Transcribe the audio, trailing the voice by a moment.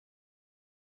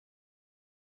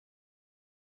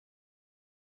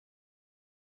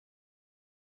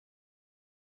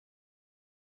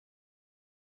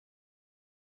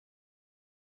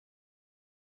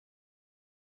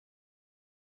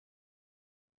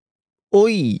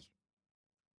Oi.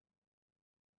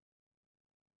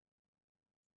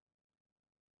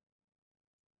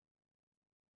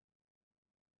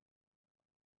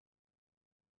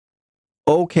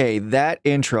 Okay, that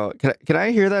intro. Can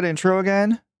I hear that intro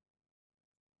again?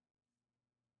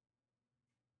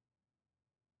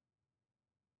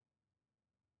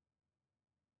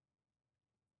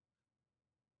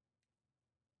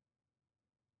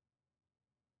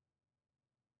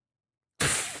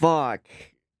 Fuck.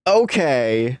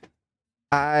 Okay.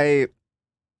 I.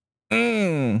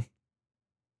 Mm.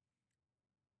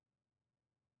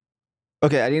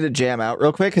 Okay, I need to jam out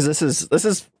real quick because this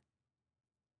is.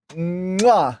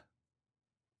 Mwah.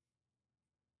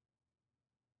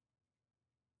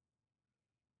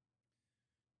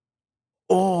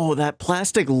 Oh, that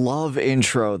Plastic Love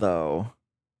intro though.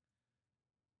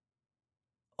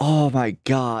 Oh my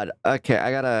god. Okay,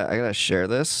 I gotta share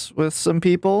this with some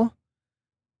people.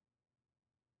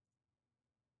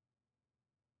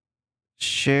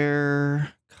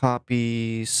 Share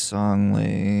copy song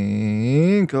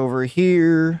link over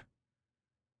here.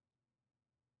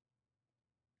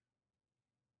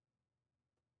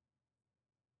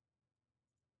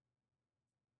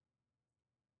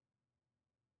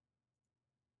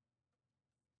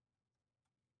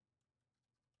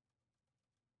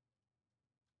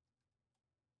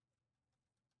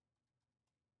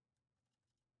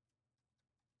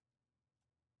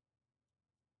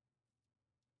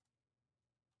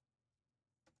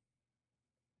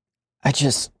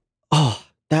 Oh,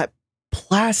 that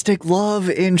Plastic Love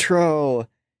intro.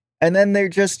 And then they're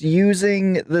just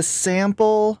using the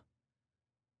sample.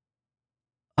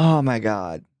 Oh my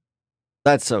god.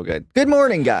 That's so good. Good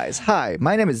morning, guys. Hi,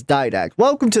 my name is Didact.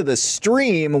 Welcome to the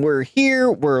stream. We're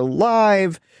here. We're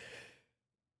live.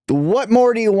 What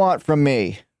more do you want from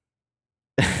me?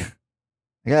 I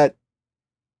got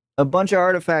a bunch of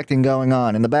artifacting going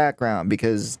on in the background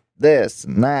because this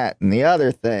and that and the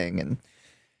other thing. And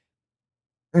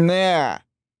yeah.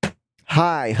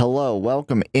 Hi, hello,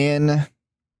 welcome in.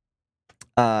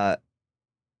 We're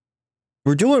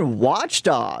doing Watch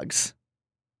Dogs.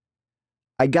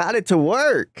 I got it to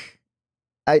work.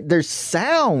 There's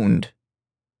sound.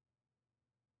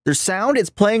 There's sound. It's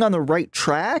playing on the right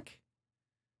track.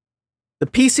 The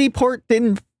PC port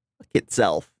didn't fuck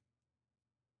itself.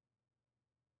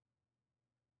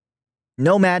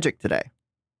 No magic today.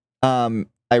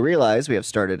 I realize we have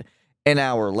started an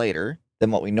hour later than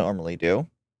what we normally do.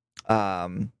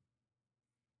 And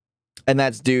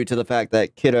that's due to the fact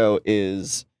that Kiddo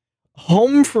is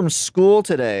home from school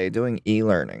today doing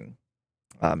e-learning.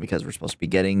 Because we're supposed to be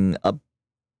getting a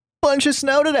bunch of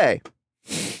snow today.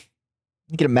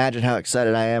 You can imagine how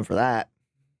excited I am for that.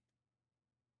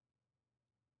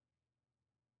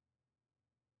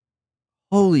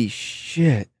 Holy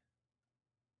shit.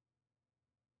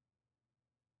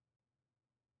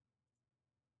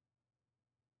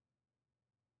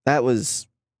 That was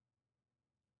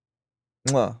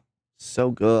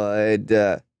so good.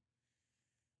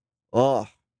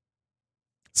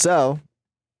 So,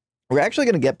 we're actually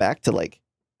going to get back to, like,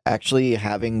 actually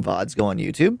having VODs go on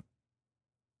YouTube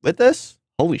with this.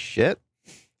 Holy shit.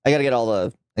 I gotta get all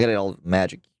the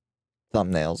magic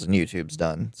thumbnails and YouTubes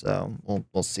done. So,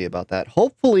 we'll see about that.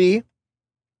 Hopefully,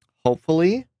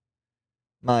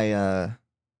 my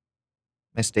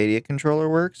Stadia controller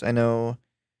works. I know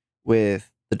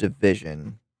with The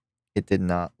Division, it did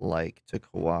not like to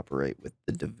cooperate with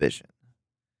The Division.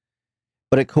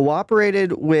 But it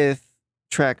cooperated with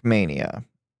Trackmania.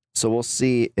 So we'll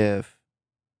see if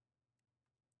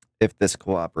this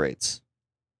cooperates.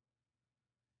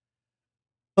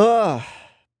 But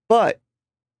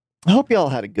I hope y'all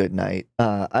had a good night.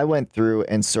 I went through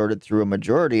and sorted through a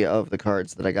majority of the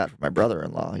cards that I got from my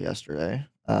brother-in-law yesterday.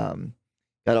 Got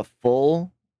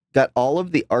all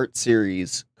of the art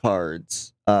series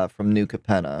cards from New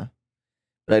Capenna.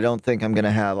 But I don't think I'm going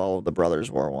to have all of the Brothers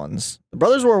War ones. The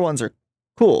Brothers War ones are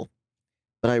cool,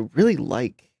 but I really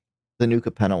like the New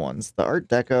Capenna ones. The Art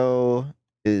Deco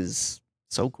is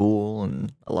so cool,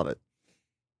 and I love it.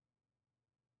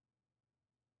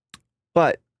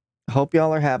 But I hope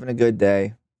y'all are having a good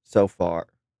day so far.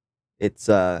 It's,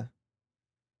 I'm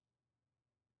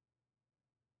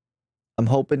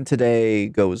hoping today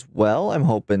goes well. I'm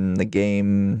hoping the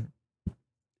game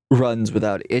runs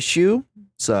without issue.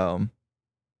 So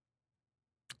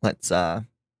let's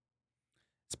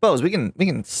suppose we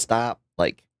can stop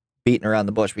like beating around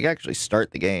the bush. We can actually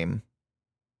start the game.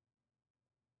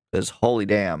 Because holy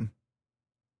damn.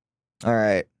 All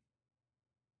right.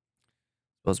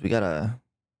 Suppose we gotta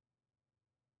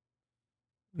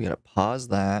pause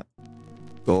that.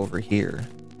 Go over here.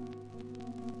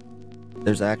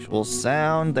 There's actual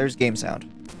sound. There's game sound.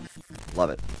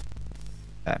 Love it.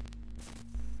 Okay.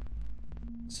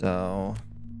 So...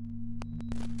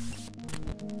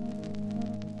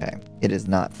 Okay. It is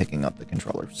not picking up the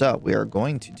controller. So, we are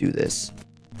going to do this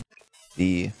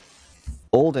the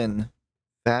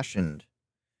olden-fashioned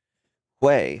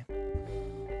way.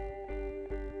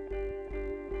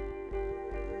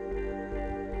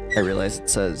 I realize it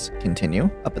says continue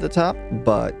up at the top,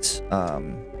 but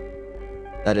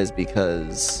that is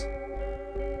because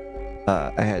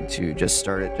I had to just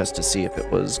start it just to see if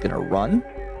it was gonna run.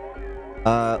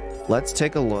 Let's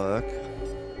take a look.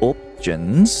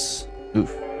 Options.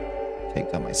 Oof.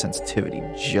 Take down my sensitivity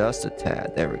just a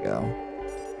tad. There we go.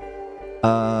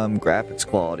 Graphics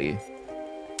quality.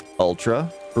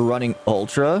 Ultra. We're running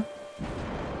ultra.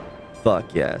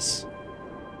 Fuck yes.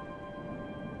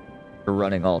 We're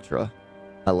running ultra.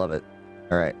 I love it.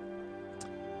 All right.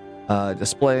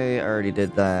 Display, I already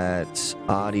did that.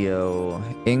 Audio,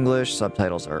 English,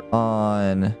 subtitles are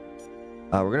on.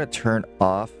 We're gonna turn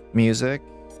off music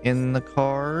in the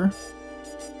car.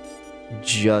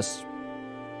 Just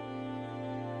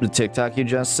the TikTok you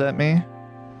just sent me.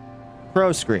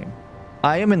 Pro screen.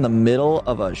 I am in the middle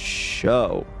of a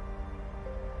show.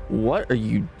 What are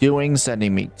you doing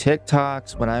sending me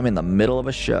TikToks when I'm in the middle of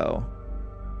a show?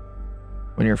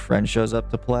 When your friend shows up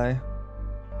to play?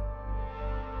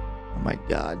 Oh my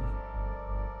god.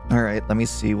 Alright, let me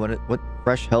see. What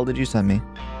fresh hell did you send me?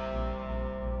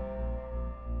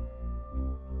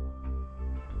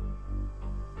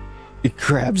 It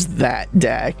grabs that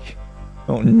deck.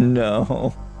 Oh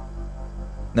no.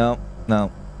 No.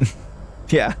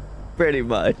 Yeah, pretty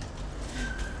much.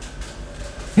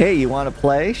 Hey, you want to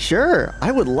play? Sure. I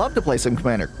would love to play some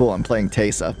Commander. Cool, I'm playing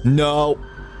Teysa. No.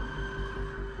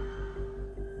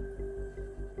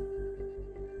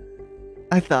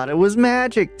 I thought it was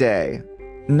Magic Day.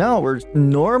 No, we're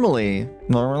normally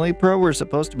Pro, we're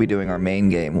supposed to be doing our main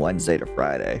game Wednesday to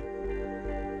Friday.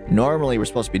 Normally, we're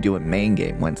supposed to be doing main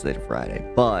game Wednesday to Friday,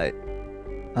 but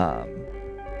I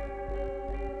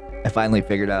finally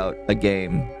figured out a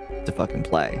game to fucking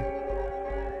play.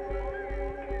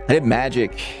 I did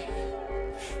Magic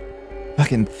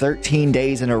fucking 13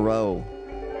 days in a row.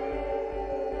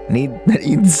 I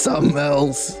need something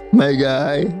else, my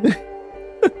guy.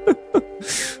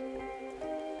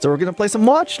 So we're gonna play some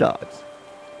Watch Dogs.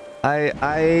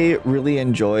 I really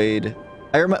enjoyed.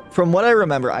 From what I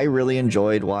remember, I really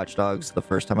enjoyed Watch Dogs the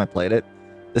first time I played it.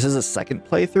 This is a second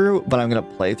playthrough, but I'm gonna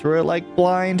play through it like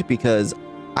blind because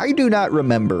I do not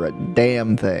remember a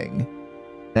damn thing.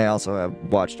 And I also have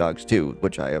Watch Dogs 2,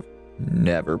 which I have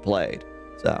never played.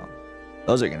 So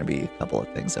those are gonna be a couple of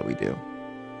things that we do.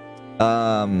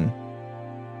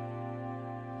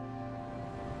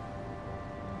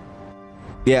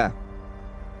 Yeah.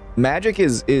 Magic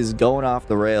is going off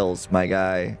the rails, my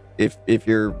guy. If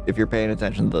you're paying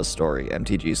attention to the story,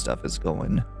 MTG stuff is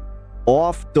going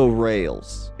off the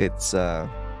rails. It's it'll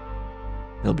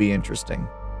be interesting.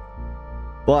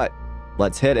 But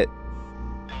let's hit it.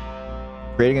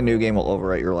 Creating a new game will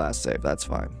overwrite your last save. That's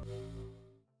fine.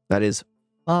 That is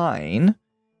fine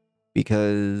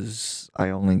because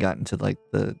I only got into like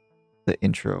the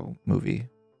intro movie.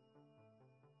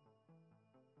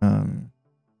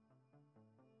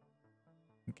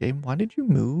 Game, why did you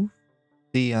move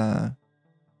the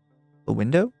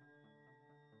window?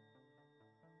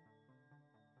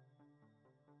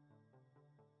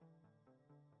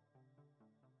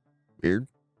 Weird.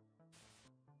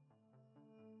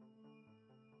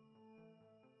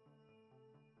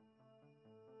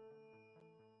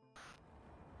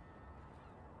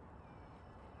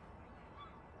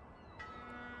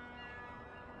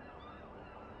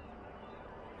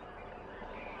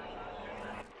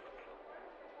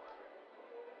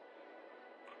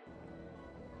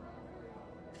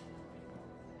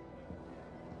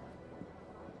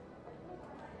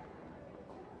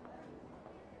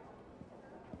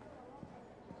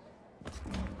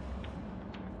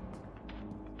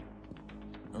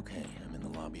 Okay, I'm in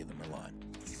the lobby of the Merlot.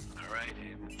 All right,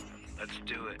 Abe. Let's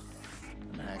do it.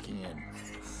 I'm hacking in.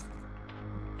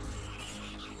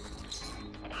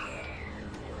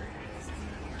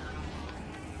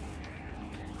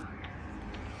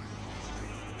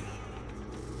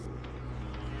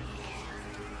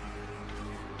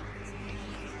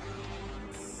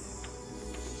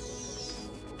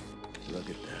 Look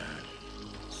at that.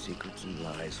 Secrets and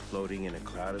lies floating in a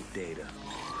cloud of data.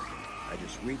 I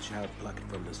just reach out, pluck it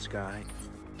from the sky,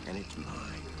 and it's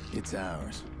mine. It's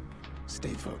ours.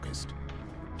 Stay focused.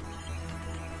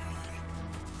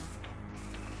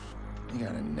 You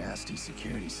got a nasty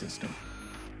security system.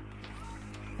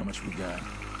 How much we got?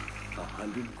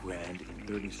 100 grand in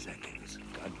 30 seconds.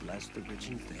 God bless the rich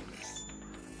and famous.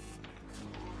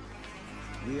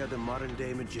 We are the modern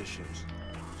day magicians,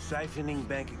 siphoning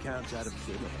bank accounts out of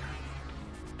thin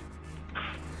air.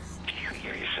 Do you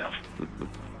hear yourself? What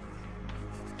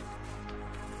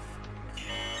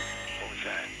was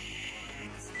that?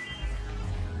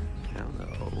 Hell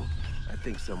no. I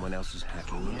think someone else is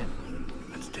hacking in.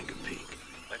 Let's take a peek.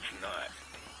 Let's not.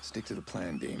 Stick to the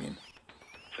plan, Damien.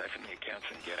 Siphon the accounts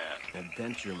and get out.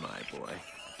 Adventure, my boy.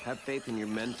 Have faith in your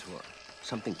mentor.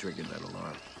 Something triggered that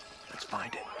alarm. Let's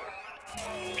find it.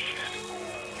 Shit.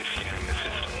 It's scanning the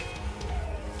system.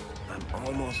 I'm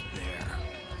almost there.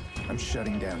 I'm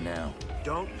shutting down now.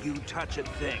 Don't you touch a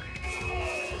thing.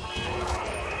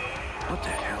 What the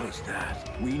hell is that?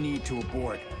 We need to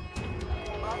abort.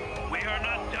 We are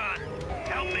not done.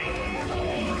 Help me.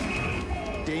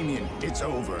 Damien, it's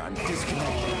over. I'm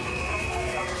disconnected.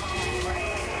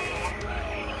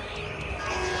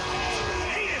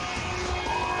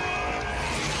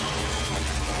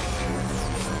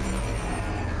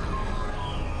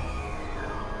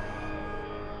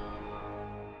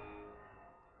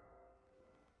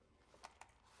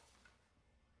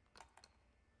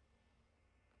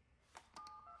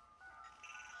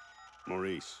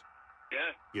 Maurice,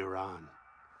 Yeah? you're on.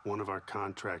 One of our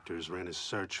contractors ran a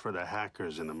search for the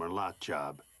hackers in the Merlot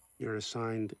job. You're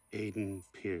assigned Aiden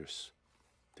Pierce.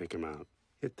 Take him out.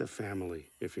 Hit the family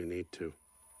if you need to.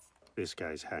 This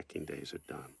guy's hacking days are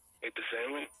done. Hit the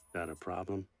family? That a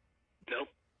problem? Nope.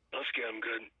 I'll scare him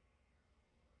good.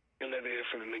 You'll never hear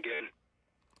from him again.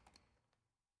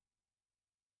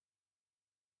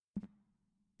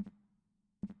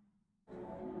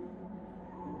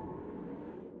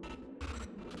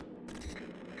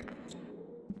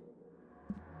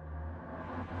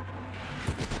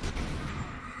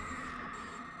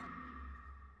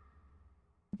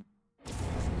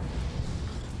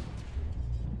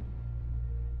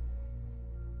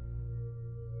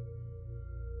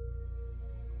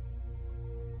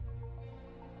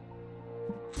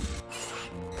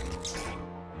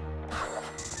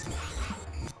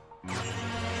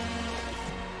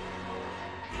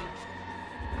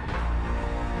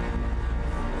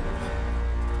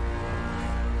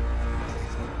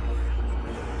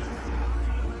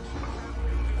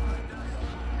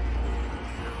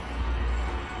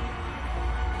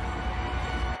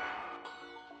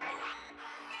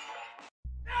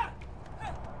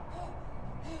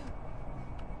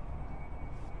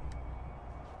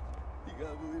 You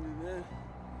gotta believe me, man.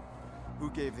 Who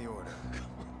gave the order?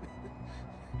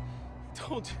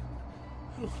 Told you.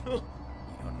 I don't know.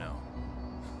 You don't know.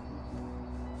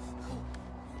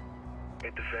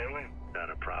 Hit the family? That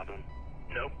a problem?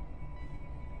 Nope.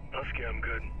 I'll scare him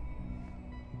good.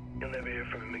 You'll never hear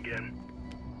from him again.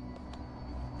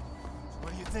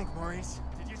 What do you think, Maurice?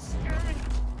 Did you scare me?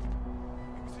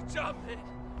 It was a job, man.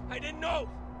 I didn't know.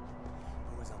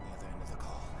 Who was on the other end of the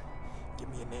call? Give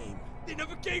me a name. They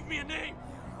never gave me a name.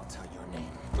 Yeah, I'll tell your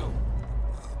name.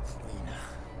 Lena.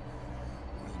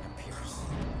 Lena Pierce.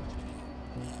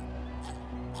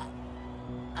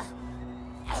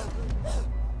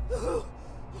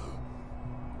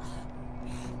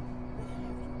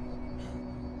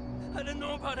 I didn't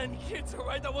know about any kids, all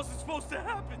right? That wasn't supposed to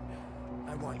happen.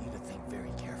 I want you to think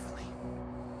very carefully.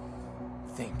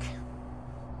 Think.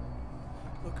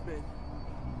 Look, man.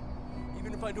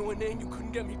 Even if I knew a name, you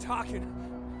couldn't get me talking.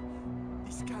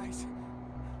 These guys.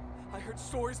 I heard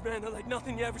stories, man, that like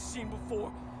nothing you ever seen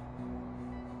before.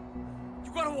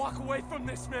 You gotta walk away from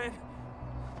this, man.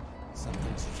 Some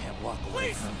things you can't walk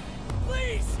away Please! from.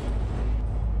 Please!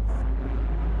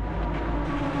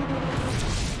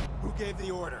 Who gave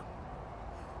the order?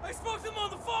 I spoke to them on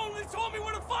the phone. They told me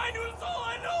where to find you. That's all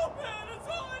I know, man. That's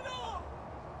all I know.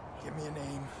 Give me a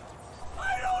name.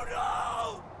 I don't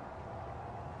know.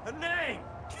 A name.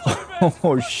 Kill me, man.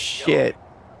 Oh shit.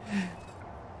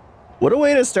 What a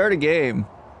way to start a game.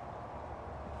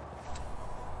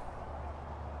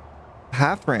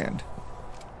 Half brand.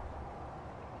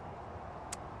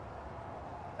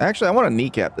 Actually, I want to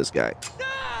kneecap this guy. Use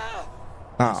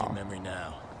your Oh. memory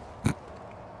now.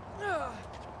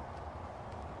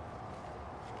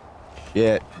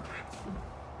 Shit.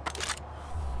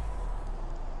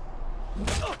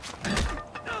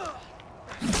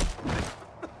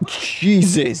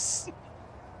 Jesus.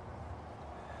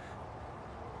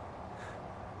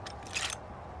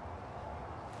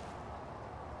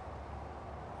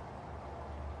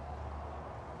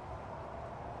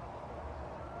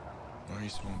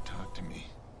 Maurice won't talk to me,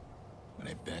 but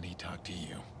I bet he talked to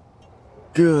you.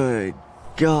 Good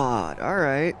God. All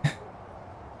right.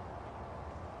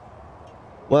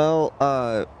 Well,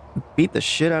 beat the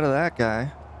shit out of that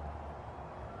guy.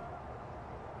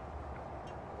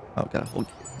 Oh, got a whole key.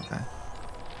 Okay.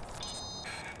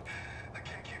 I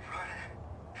can't keep running.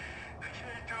 I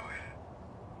can't do it.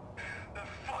 That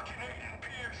fucking Aiden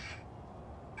Pierce.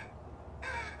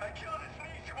 I killed his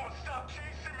niece. He won't stop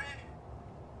chasing me.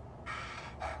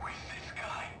 Where's this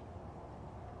guy?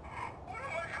 What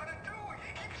am I gonna do? He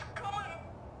keeps coming.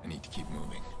 I need to keep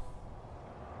moving.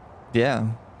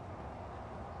 Yeah.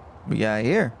 We got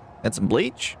here. Got some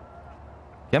bleach.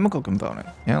 Chemical component.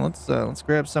 Yeah, let's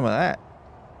grab some of that.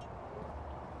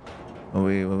 What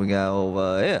we got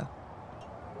over here?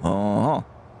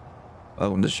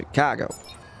 Welcome to Chicago.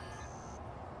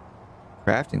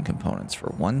 Crafting components for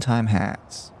one-time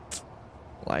hacks.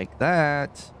 Like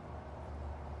that.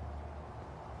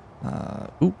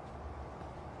 Ooh.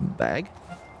 Bag.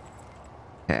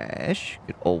 Cash.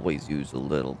 Could always use a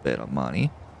little bit of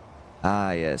money.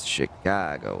 Ah, yes,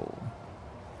 Chicago.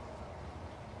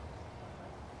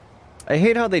 I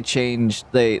hate how they changed.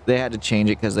 They had to change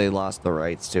it because they lost the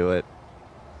rights to it.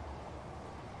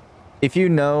 If you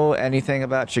know anything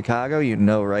about Chicago, you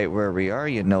know right where we are.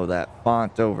 You know that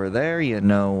font over there. You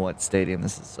know what stadium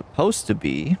this is supposed to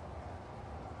be.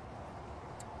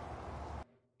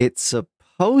 It's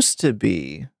supposed to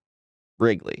be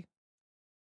Wrigley.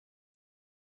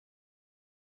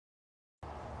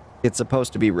 It's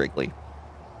supposed to be Wrigley.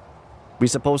 We're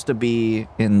supposed to be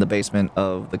in the basement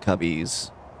of the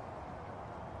Cubbies.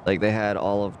 Like, they had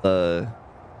all of the...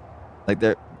 Like,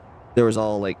 there was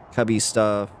all, like, Cubby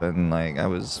stuff, and, like, I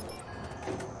was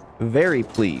very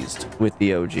pleased with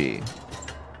the OG.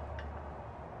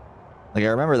 Like, I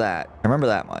remember that. I remember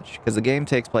that much, because the game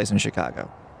takes place in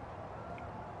Chicago.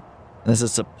 And this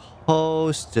is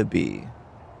supposed to be...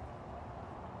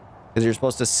 Because you're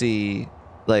supposed to see,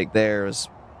 like, there's...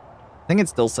 I think it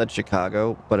still said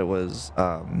Chicago, but it was,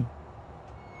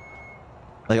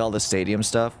 like, all the stadium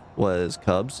stuff was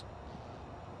Cubs.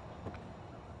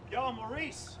 Yo,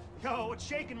 Maurice! Yo, what's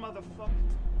shaking, motherfucker?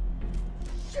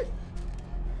 Shit!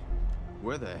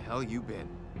 Where the hell you been?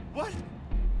 What?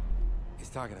 He's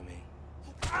talking to me.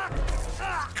 I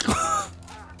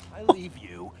leave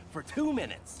you for 2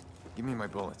 minutes. Give me my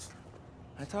bullets.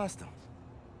 I tossed him.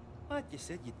 What? You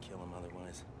said you'd kill him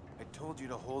otherwise. I told you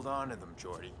to hold on to them,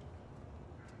 Jordy.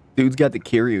 Dude's got the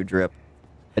Kiryu drip.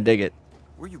 I dig it.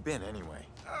 Where you been anyway?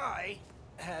 I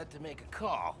had to make a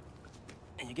call.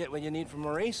 And you get what you need from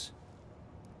Maurice?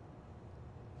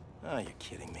 Oh, you're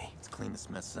kidding me. Let's clean this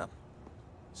mess up.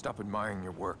 Stop admiring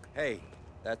your work. Hey,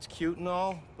 that's cute and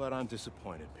all, but I'm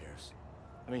disappointed, Pierce.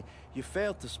 I mean, you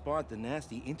failed to spot the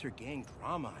nasty inter-gang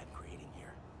drama I'm creating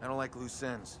here. I don't like loose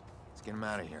ends. Let's get him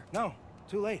out of here. No,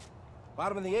 too late.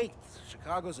 Bottom of the 8th.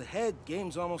 Chicago's ahead.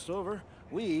 Game's almost over.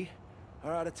 We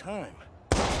are out of time.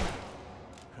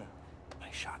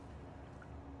 Nice shot.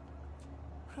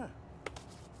 Huh.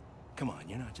 Come on,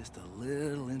 you're not just a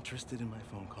little interested in my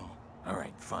phone call. All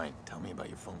right, fine. Tell me about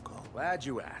your phone call. Glad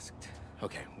you asked.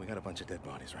 Okay, we got a bunch of dead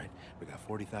bodies, right? We got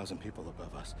 40,000 people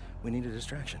above us. We need a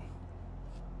distraction.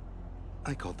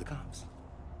 I called the cops.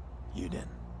 You did.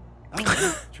 Oh,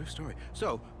 yeah, true story.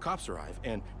 So, cops arrive,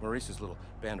 and Maurice's little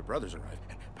band of brothers arrive,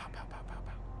 and pow, pow, pow, pow,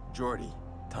 pow. Jordy,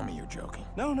 tell me you're joking.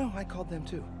 No, I called them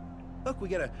too. Look, we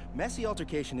get a messy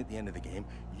altercation at the end of the game.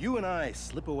 You and I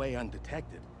slip away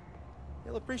undetected.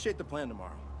 You'll appreciate the plan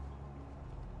tomorrow.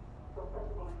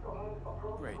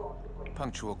 Great.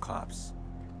 Punctual cops.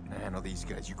 Now handle these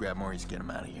guys. You grab Maurice, get him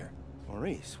out of here.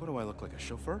 Maurice, what do I look like, a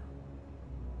chauffeur?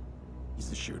 He's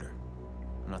the shooter.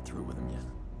 I'm not through with him yet.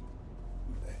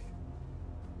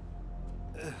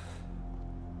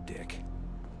 Dick.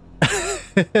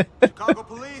 Chicago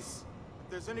police! If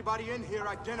there's anybody in here,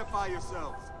 identify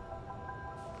yourselves.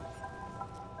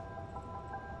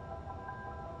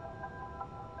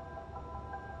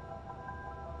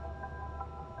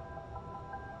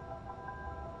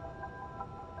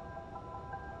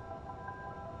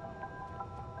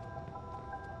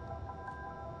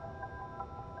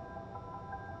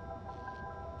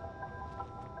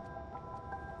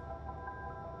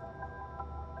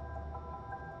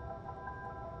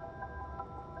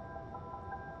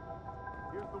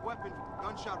 Here's the weapon.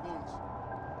 Gunshot wounds.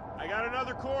 I got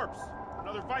another corpse.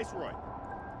 Another Viceroy.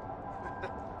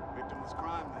 Victimless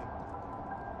crime, then.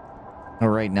 All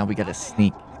right, now we got to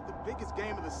sneak. Pick the biggest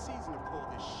game of the season to pull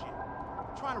this shit.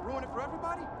 You trying to ruin it for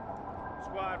everybody?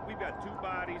 Squad, we've got 2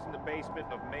 bodies in the basement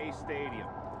of May Stadium.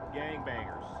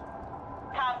 Gangbangers.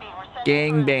 Copy. We're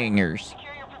sending Gangbangers.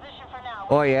 Secure your position for now.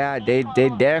 Oh yeah, they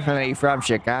definitely from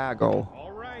Chicago.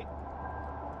 All right.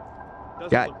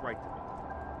 Doesn't Got- look right to me.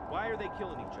 Why are they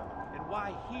killing each other? And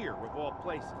why here, of all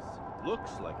places?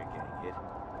 Looks like a gang hit.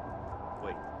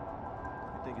 Wait,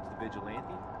 think it's the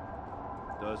vigilante?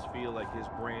 Does feel like his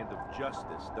brand of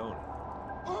justice, don't it?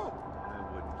 Oh!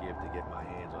 I wouldn't give to get my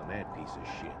hands on that piece of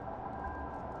shit.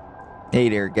 Hey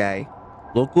there, guy.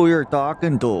 Look who you're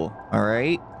talking to,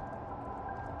 alright?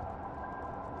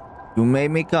 You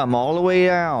made me come all the way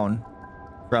down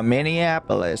from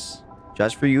Minneapolis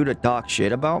just for you to talk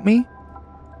shit about me?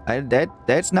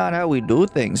 That's not how we do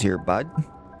things here, bud.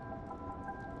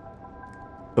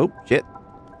 Oh, shit.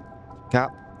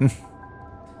 Cop.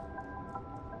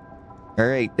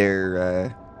 Alright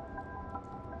there,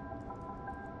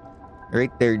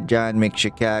 right there, John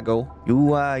McChicago.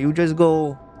 You just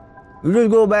go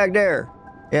back there.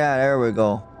 Yeah, there we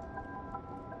go.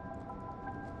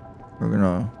 We're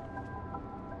gonna...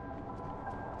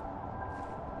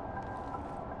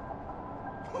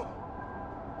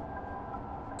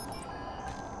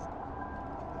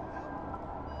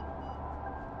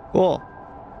 Cool.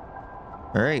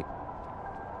 Alright.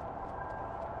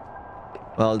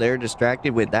 While they're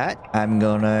distracted with that, I'm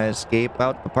gonna escape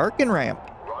out the parking ramp.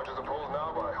 Rogers opposed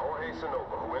now by Jorge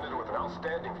Sonova, who ended with an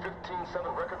outstanding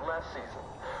 15-7 record last season.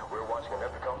 We're watching an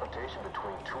epic confrontation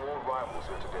between two old rivals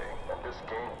here today, and this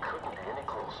game couldn't be any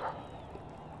closer.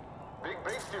 Big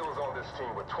base steals on this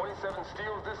team with 27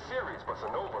 steals this series, but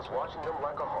Sonova's watching them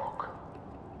like a hawk.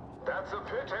 That's a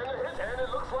pitch and a hit, and it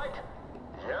looks like...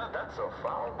 yeah, that's a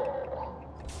foul ball.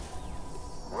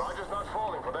 Rogers not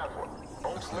falling for that one.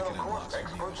 Both men, of course,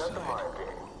 experts at the mind game.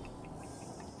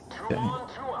 2 on,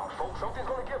 2 out, folks. Something's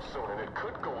gonna give soon, and it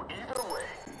could go either way.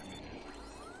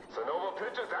 Sonova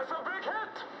pitches. That's a big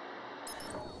hit.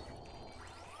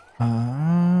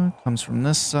 Comes from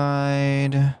this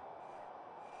side.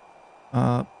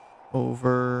 Up,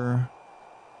 over.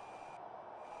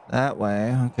 That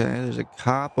way. Okay, there's a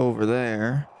cop over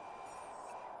there.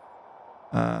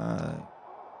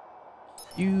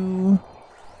 You...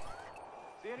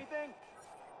 See anything?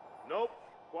 Nope.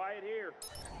 Quiet here.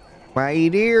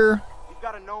 Quiet here. We've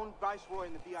got a known viceroy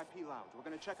in the VIP lounge. We're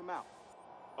gonna check him out.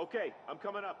 Okay, I'm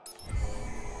coming up.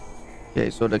 Okay,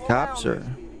 so the Slow cops down are...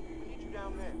 there, Speedy. We need you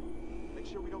down there. Make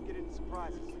sure we don't get any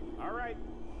surprises. All right.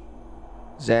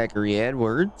 Zachary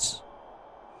Edwards.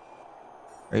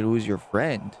 Right, who's your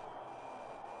friend?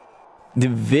 The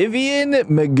Vivian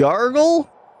McGargle?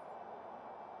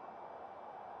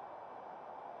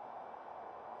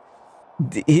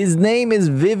 His name is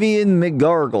Vivian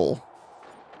McGargle.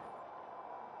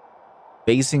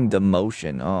 Facing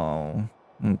demotion. Oh,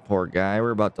 poor guy. We're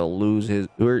about to lose his...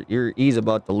 he's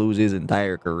about to lose his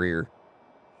entire career.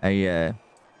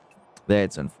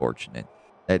 That's unfortunate.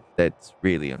 That's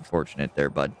really unfortunate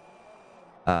there, bud.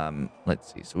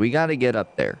 Let's see. So we got to get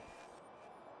up there.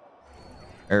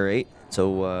 All right.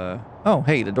 So, oh,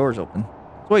 hey, the door's open.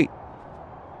 Sweet.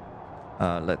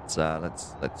 Let's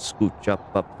scooch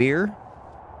up here.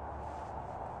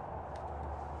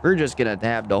 We're just gonna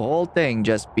have the whole thing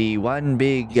just be one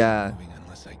big,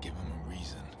 Unless I give him a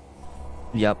reason.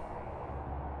 Yep.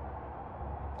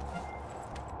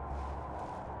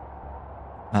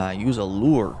 Use a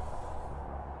lure.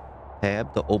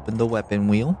 Tab to open the weapon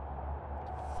wheel.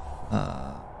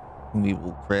 We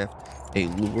will craft a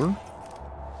lure.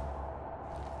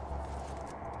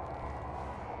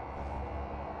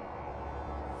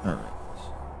 All right.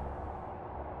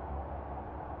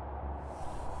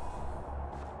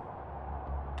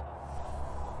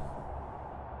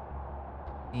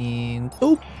 And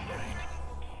oh,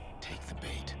 Take the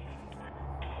bait.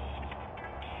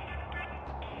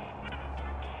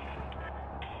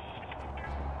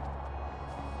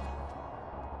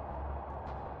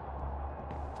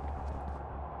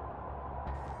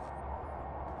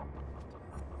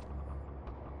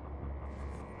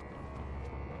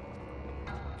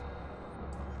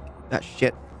 that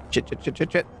shit.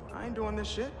 Shit. I ain't doing this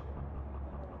shit.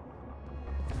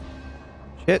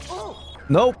 Shit. Oh!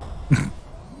 Nope.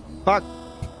 Fuck.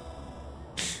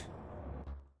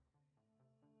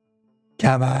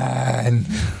 Come on.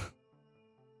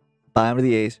 Bottom of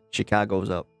the ace. Chicago's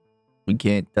up. We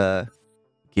can't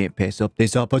pass up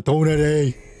this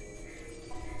opportunity.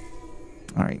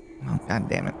 All right. Oh, God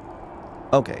damn it.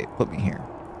 Okay, put me here.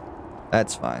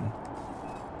 That's fine.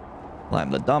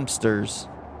 Climb the dumpsters.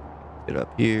 Get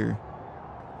up here.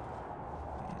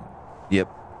 Yep.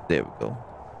 There we go.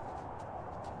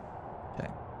 Okay.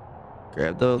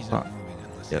 Grab the... He's not moving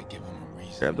unless I Yep. give him a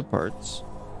reason. Grab the parts.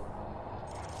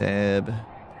 Tab.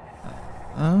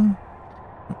 Oh.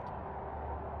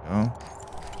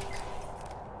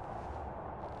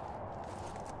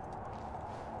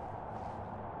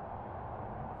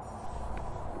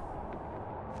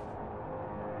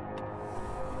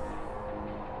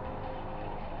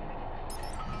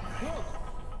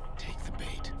 Take the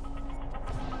bait.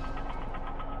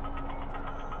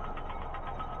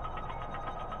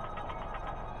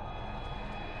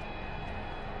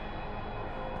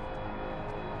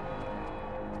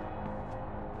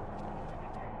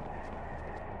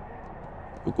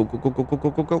 Go, go, go, go, go, go, go,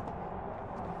 go, go.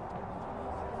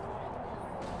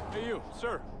 Hey, you,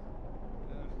 sir.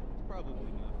 Probably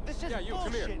not. This is Yeah, you, come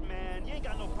bullshit, here. man. You ain't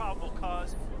got no probable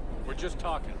cause. We're just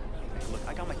talking. Hey, look,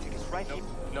 I got my tickets right here.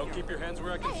 No, keep your hands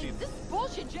where I can see them. This is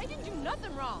bullshit. Jay didn't do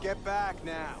nothing wrong. Get back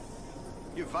now.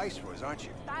 You're viceroys, aren't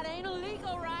you? That ain't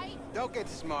illegal, right? Don't get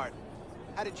smart.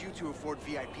 How did you two afford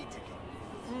VIP ticket?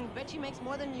 Bet she makes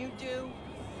more than you do.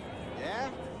 Yeah?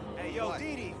 Hey, yo, What?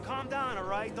 Didi, calm down, all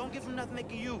right? Don't give him nothing to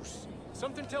make a use.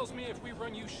 Something tells me if we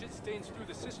run you shit stains through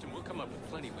the system, we'll come up with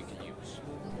plenty we can use.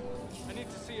 I need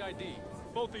to see ID.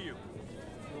 Both of you.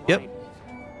 Yep.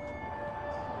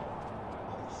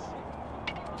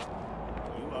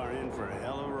 You are in for a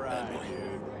hell of a ride,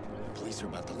 dude. The police are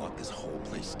about to lock this whole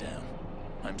place down.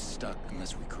 I'm stuck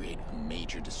unless we create a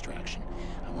major distraction.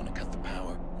 I want to cut the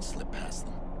power and slip past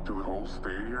them. To the whole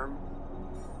stadium?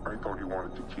 I thought you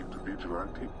wanted to keep the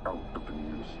vigilante out of the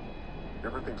news.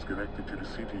 Everything's connected to the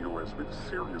CTOS with a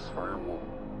serious firewall.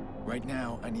 Right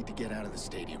now, I need to get out of the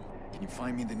stadium. Can you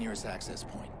find me the nearest access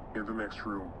point? In the next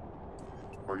room.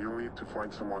 Well, you'll need to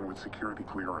find someone with security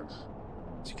clearance.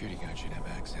 Security guard should have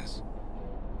access.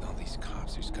 With all these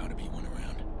cops, there's gotta be one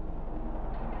around.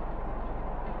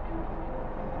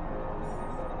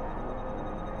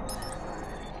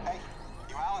 Hey,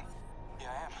 you Alan? Yeah,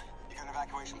 I am. You got an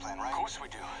evacuation plan, right? Of course we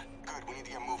do. Good, we need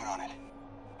to get moving on it.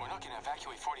 We're not gonna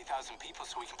evacuate 40,000 people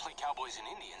so we can play cowboys and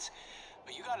Indians.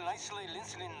 But you got an isolated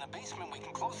incident in the basement, we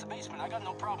can close the basement. I got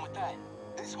no problem with that.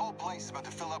 This whole place is about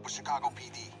to fill up with Chicago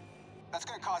PD. That's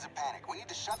gonna cause a panic. We need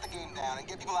to shut the game down and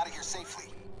get people out of here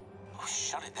safely. Oh,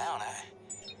 shut it down.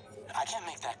 I can't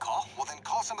make that call. Well, then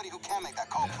call somebody who can make that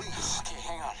call, please. Okay,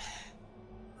 hang on.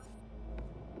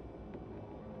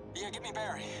 Yeah, get me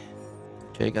Barry.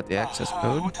 Okay, got the access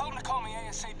code. Well, tell him to call me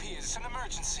ASAP. It's an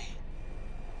emergency.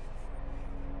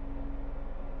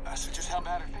 So just how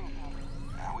bad are things?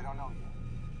 We don't know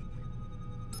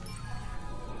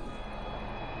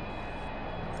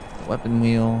yet. Weapon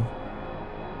wheel.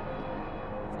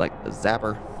 Like the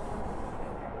zapper.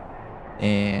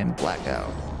 And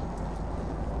blackout.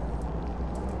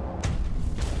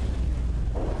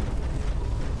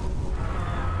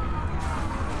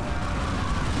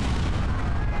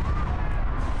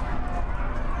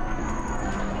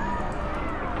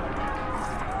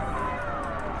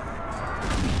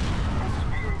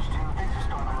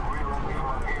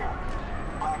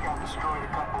 Destroyed a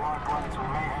couple arc lights with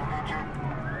mayhem injured.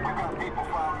 We've got people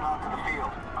filing onto the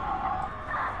field.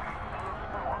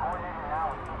 We're coordinating now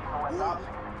with each OS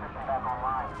officer to get the system back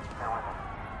online. Bear with us.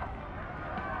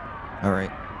 All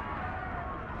right.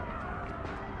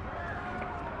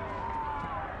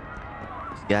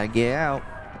 Just gotta get out.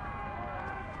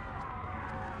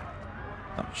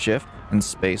 Oh, shift and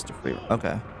space to free.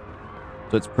 Okay.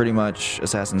 So it's pretty much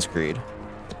Assassin's Creed.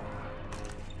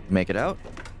 Make it out.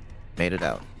 Made it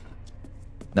out.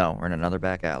 No, we're in another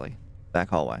back alley. Back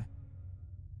hallway.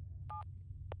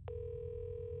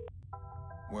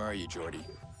 Where are you, Jordy?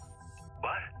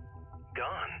 What?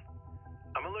 Gone.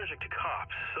 I'm allergic to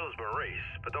cops, so's Maurice,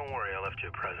 but don't worry, I left you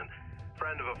a present.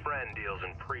 Friend of a friend deals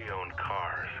in pre-owned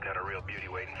cars. Got a real beauty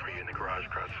waiting for you in the garage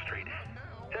across the street.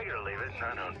 Take it or leave it,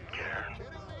 I don't care.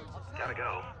 Gotta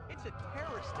go. It's a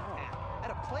terrorist attack.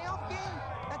 At a playoff game?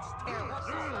 That's terrorist.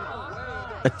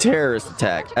 A terrorist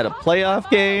attack at a playoff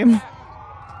game?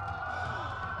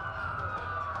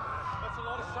 That's a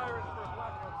lot of sirens for a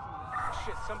blackout.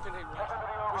 Shit, something ain't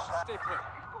right. We should stay put.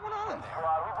 What's going on there?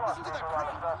 Listen to that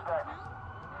crap.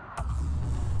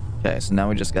 Okay, so now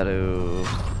we just gotta...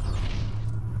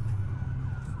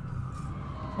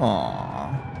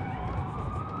 Aww.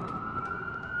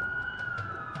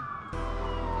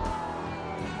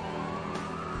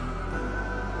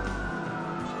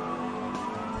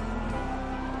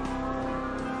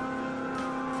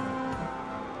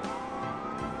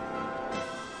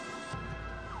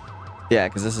 Yeah,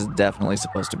 because this is definitely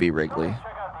supposed to be Wrigley.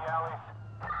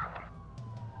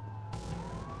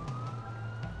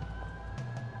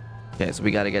 Okay, so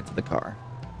we got to get to the car.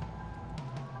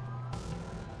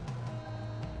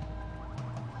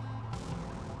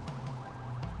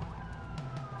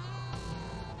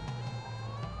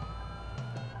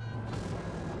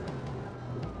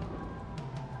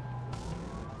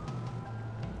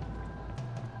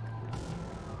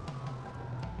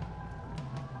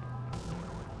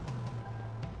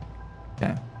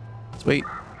 Okay, sweet.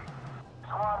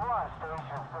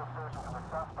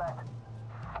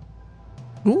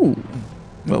 Ooh,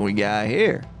 what we got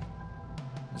here?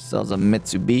 Sells a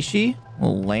Mitsubishi, a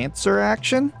little Lancer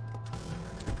action.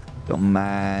 Don't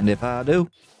mind if I do.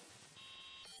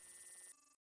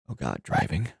 Oh God,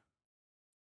 driving.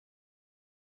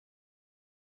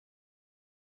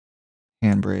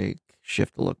 Handbrake,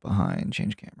 shift to look behind,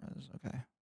 change cameras. Okay.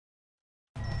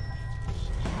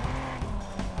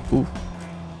 Ooh.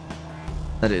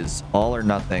 That is all or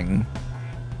nothing.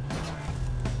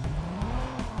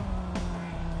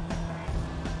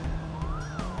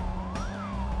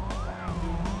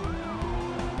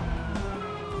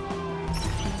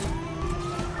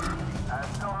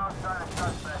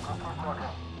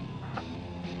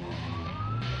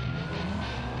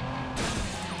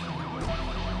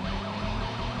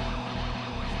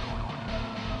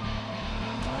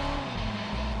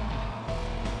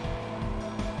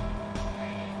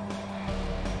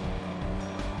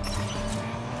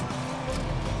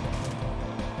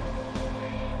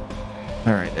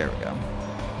 All right, there we go.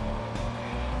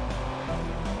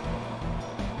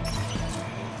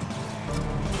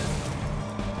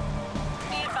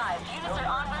 Be advised, units are en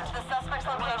route to the suspect's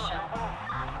location.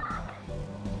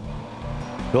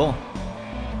 Cool.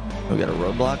 We got a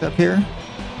roadblock up here.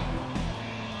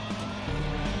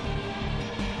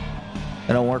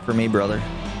 That don't work for me, brother.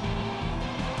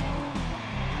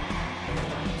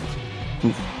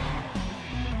 Oof.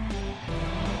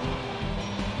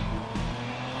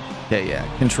 Okay,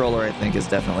 yeah. Controller, I think, is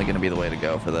definitely going to be the way to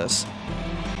go for this.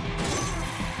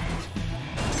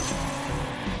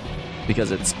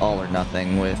 Because it's all or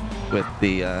nothing with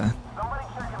the, I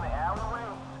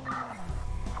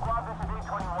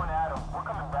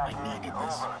needed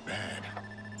this bad.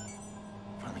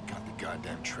 Finally got the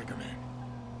goddamn trigger, man.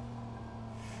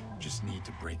 Just need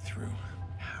to break through.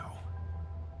 How?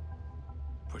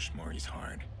 Push Maury's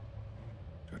hard.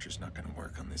 Torture's not gonna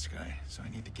work on this guy, so I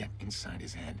need to get inside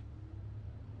his head.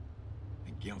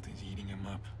 The guilt is eating him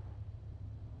up.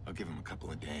 I'll give him a couple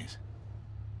of days.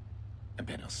 I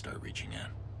bet he'll start reaching out.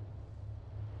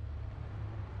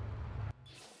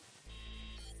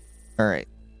 Alright.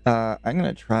 I'm going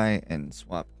to try and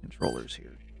swap controllers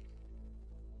here.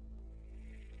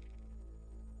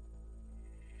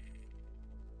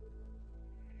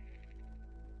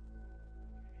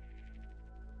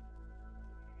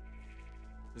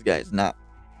 This guy is not.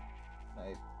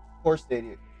 My poor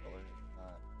Stadia controller is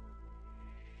not.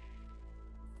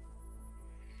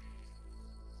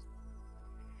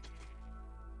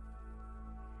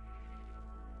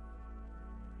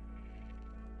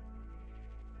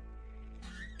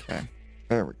 Okay,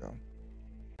 there we go.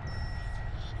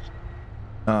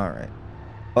 All right.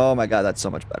 Oh my god, that's so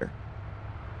much better.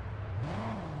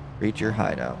 Reach your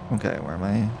hideout. Okay, where am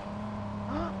I?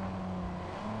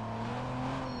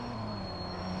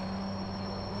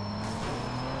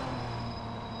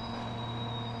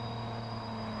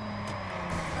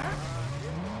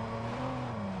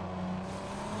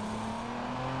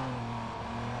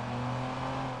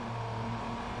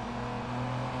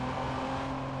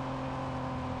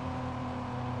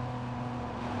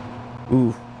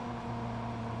 Ooh.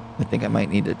 I think I might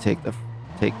need to take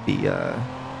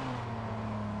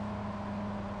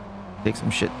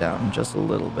some shit down just a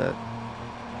little bit.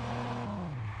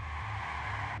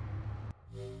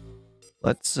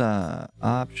 Let's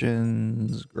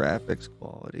options, graphics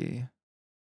quality.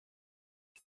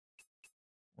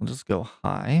 We'll just go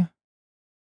high.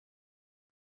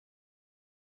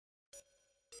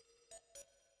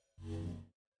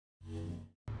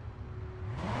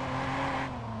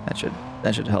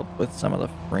 That should help with some of the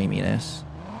framiness.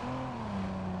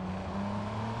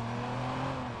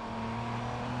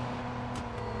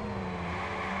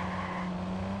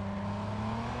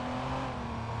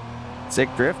 Sick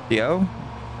drift, yo.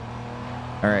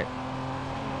 All right.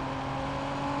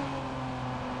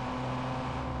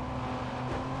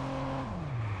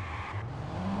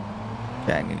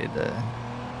 Okay, I needed to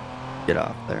get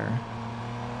off there.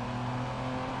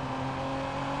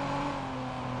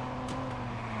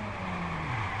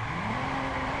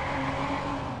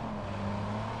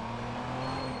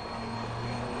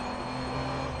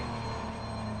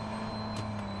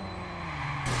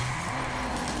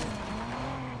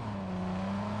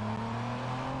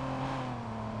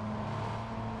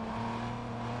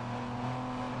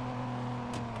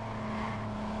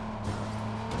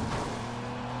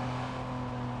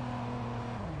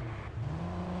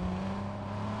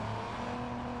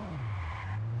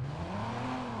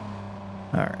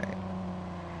 All right.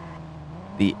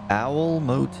 The Owl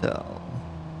Motel.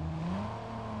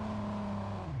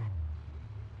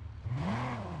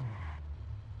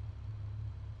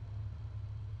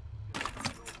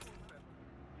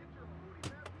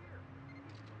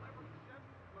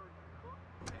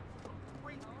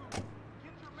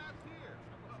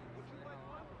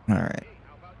 All right.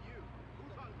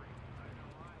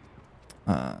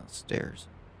 Stairs.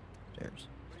 Stairs.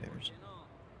 Stairs.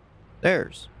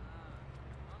 Stairs.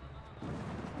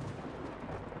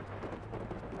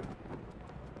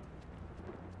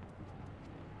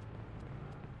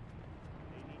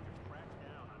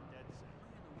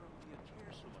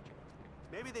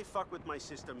 Maybe they fucked with my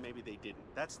system, maybe they didn't.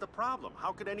 That's the problem.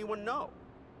 How could anyone know?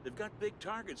 They've got big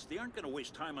targets. They aren't going to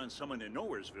waste time on someone in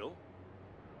Nowheresville.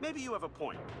 Maybe you have a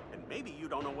point, and maybe you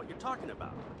don't know what you're talking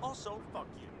about. Also, fuck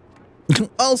you.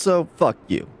 Also, fuck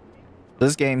you.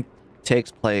 This game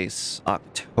takes place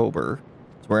October.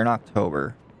 So we're in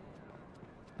October.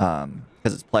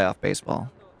 Because it's playoff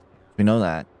baseball. We know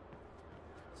that.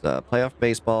 It's playoff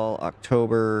baseball,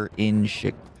 October in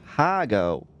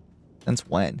Chicago. Since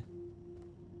when?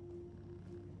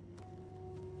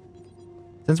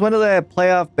 Since when do they have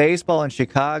playoff baseball in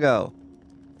Chicago?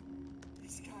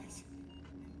 These guys,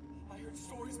 I heard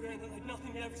stories, man, that like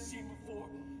nothing you ever seen before.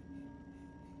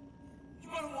 You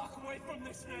gotta walk away from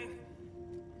this, man.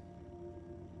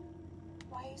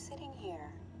 Why are you sitting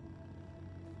here?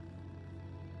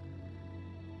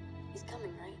 He's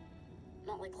coming, right?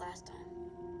 Not like last time.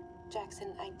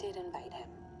 Jackson, I did invite him.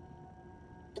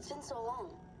 It's been so long.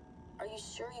 Are you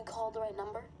sure you called the right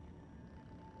number?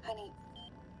 Honey,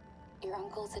 your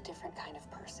uncle's a different kind of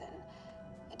person.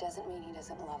 It doesn't mean he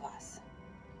doesn't love us.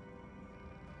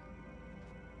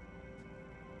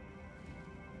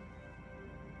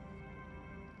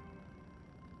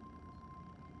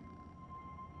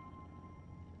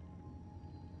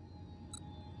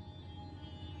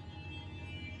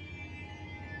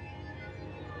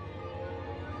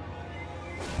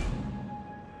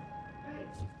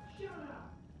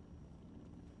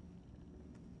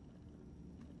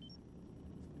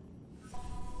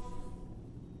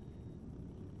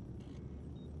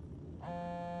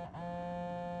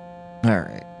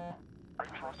 Alright. I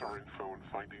trust our info in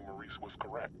finding Maurice was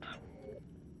correct.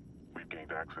 We've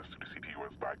gained access to the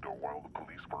CTOS backdoor while the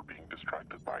police were being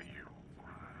distracted by you.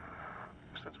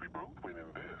 Since we both win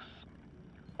in this,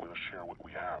 we'll share what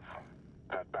we have.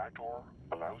 That backdoor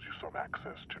allows you some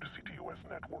access to the CTOS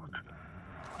network.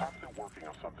 I'm still working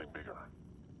on something bigger.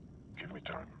 Give me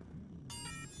time.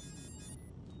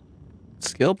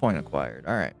 Skill point acquired.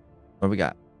 Alright. What do we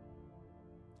got?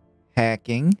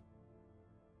 Hacking.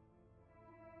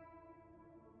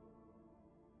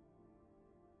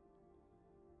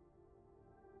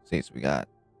 See, so we got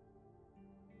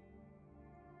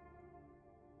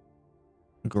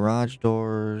garage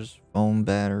doors, phone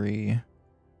battery.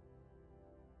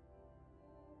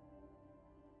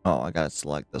 Oh, I gotta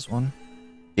select this one.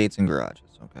 Gates and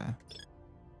garages, okay.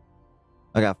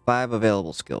 I got 5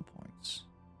 available skill points.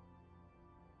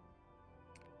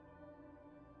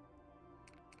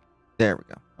 There we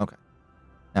go. Okay.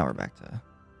 Now we're back to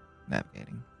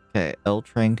navigating. Okay, L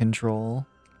train control.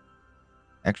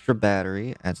 Extra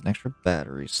battery. Adds an extra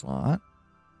battery slot.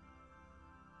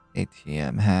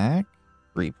 ATM hack.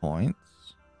 3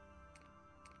 points.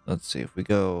 Let's see if we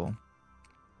go.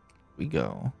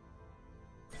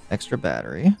 Extra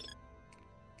battery.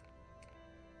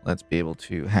 Let's be able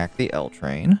to hack the L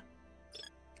train.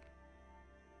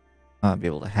 Be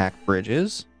able to hack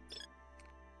bridges.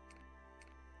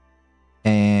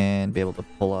 And be able to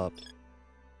pull up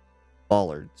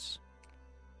bollards.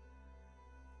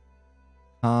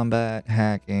 Combat,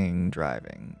 hacking,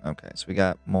 driving. Okay, so we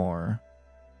got more.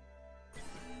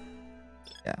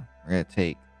 Yeah, we're going to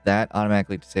take that.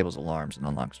 Automatically disables alarms and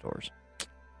unlocks doors.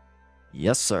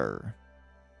 Yes, sir.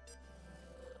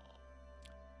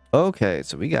 Okay,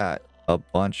 so we got a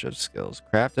bunch of skills.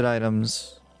 Crafted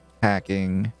items,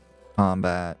 hacking,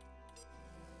 combat,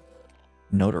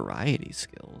 notoriety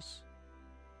skills.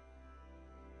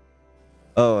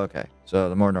 Oh, okay. So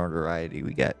the more notoriety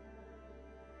we get.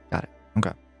 Got it.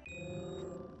 Okay.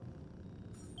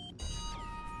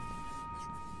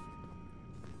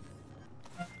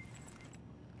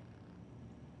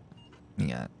 We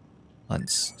got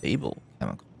unstable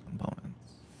chemical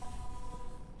components.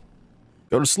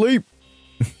 Go to sleep.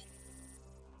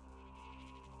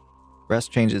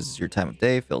 Rest changes your time of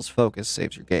day, fills focus,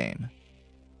 saves your game.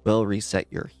 Will reset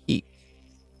your heat.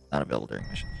 Not available during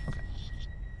mission. Okay.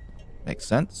 Makes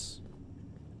sense.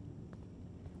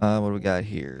 What do we got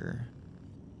here?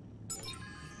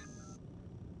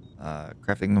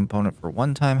 Crafting component for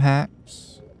one-time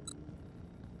hacks.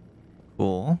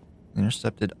 Cool.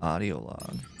 Intercepted audio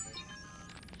log.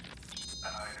 I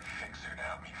hired a fixer to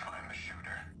help me find the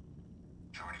shooter.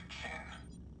 Jordy Chin.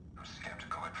 I was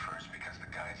skeptical at first because the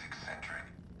guy's eccentric.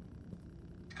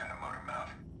 He's got a motor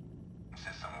mouth.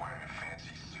 Insists I'm wearing a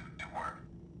fancy suit to work.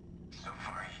 So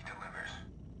far he delivers.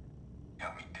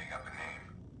 Help me dig up a name.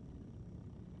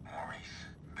 Maurice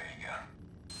Vega.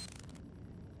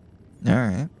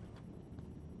 Alright.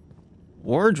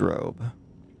 Wardrobe.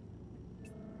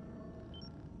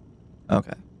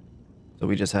 Okay. So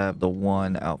we just have the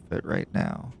one outfit right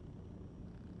now.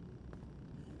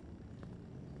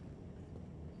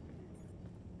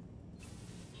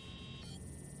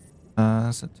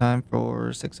 Set time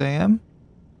for 6 a.m.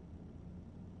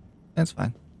 That's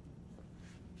fine.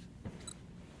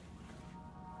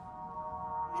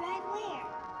 Drive where?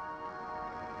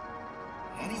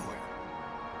 Anywhere.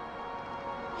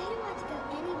 I don't want to go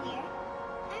anywhere.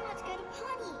 I want to go to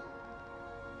Pawnee.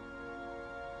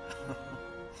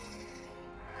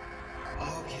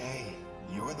 Okay,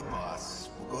 you're the boss.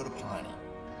 We'll go to Pawnee.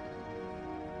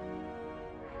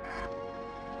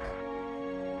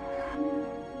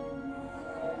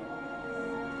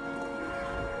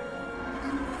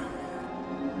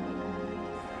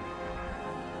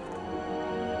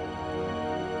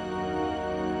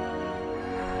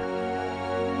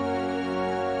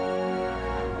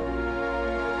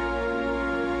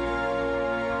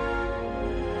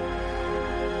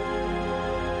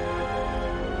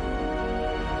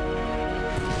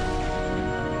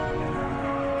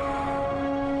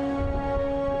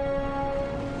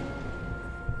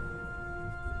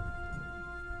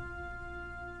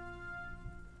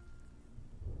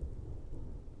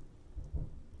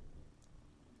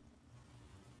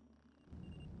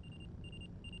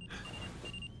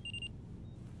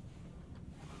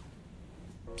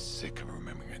 I'm sick of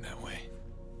remembering her that way.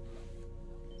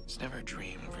 It's never a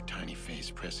dream of her tiny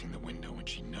face pressing the window when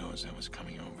she knows I was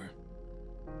coming over.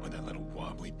 Or that little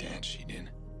wobbly dance she did.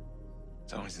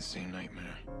 It's always the same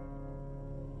nightmare.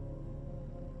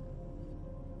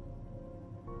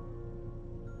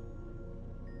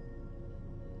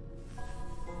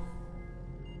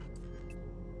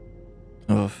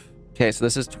 Oof. Okay, so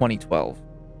this is 2012.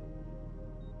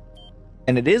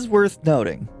 And it is worth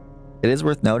noting. It is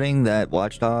worth noting that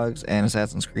Watch Dogs and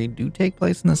Assassin's Creed do take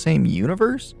place in the same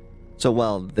universe. So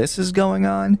while this is going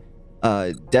on,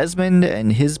 Desmond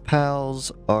and his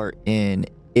pals are in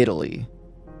Italy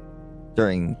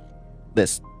during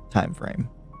this time frame.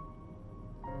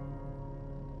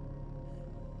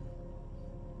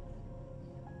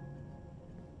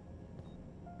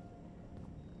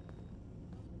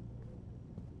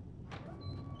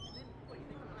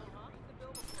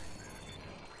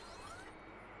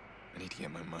 I need to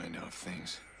get my mind off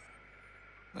things.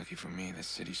 Lucky for me, this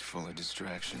city's full of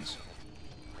distractions.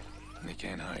 And they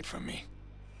can't hide from me.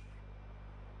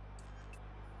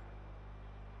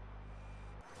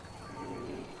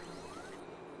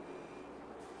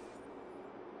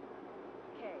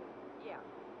 Okay, yeah.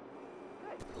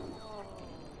 Good.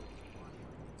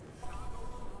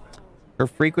 Her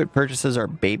frequent purchases are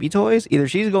baby toys. Either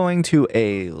she's going to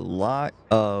a lot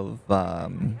of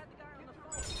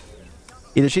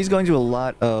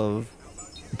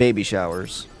baby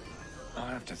showers. I'll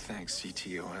have to thank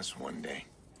CTOS one day.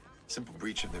 Simple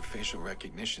breach of their facial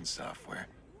recognition software,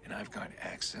 and I've got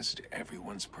access to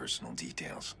everyone's personal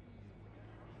details.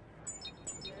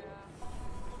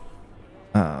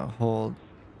 Hold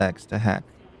X to hack.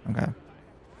 Okay.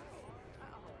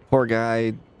 Poor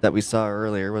guy that we saw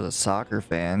earlier was a soccer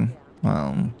fan.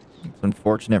 Well, it's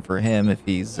unfortunate for him if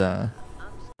he's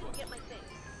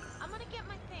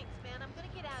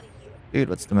Dude,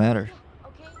 what's the matter?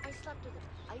 Okay, I slept with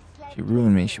him. She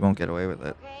ruined me. She won't get away with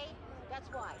it. Okay, that's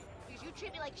why. Because you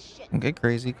treat me like shit. Don't get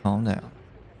crazy. Calm down.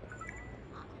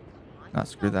 Nah,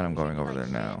 screw that. I'm going over there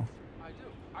now.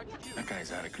 That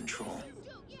guy's out of control.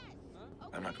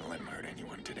 I'm not gonna let him hurt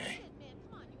anyone today.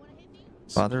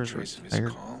 Father is Trace of his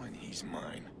retired. call, and he's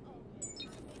mine.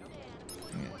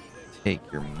 I'm gonna take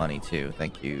your money too.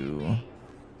 Thank you.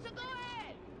 No,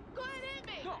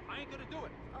 I ain't gonna do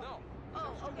it. No.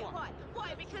 Oh, okay, why?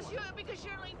 Why? Because you're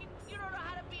like, you don't know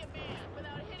how to be a man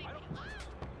without hitting me.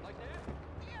 Like that?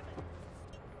 Damn it.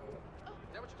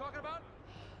 Is that what you're talking about?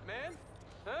 Man?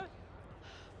 Huh?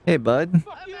 Hey, bud. I'm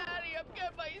out of here. I'm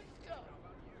getting my stuff.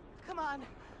 Come on.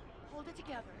 Hold it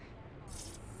together.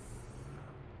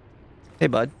 Hey,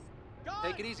 bud.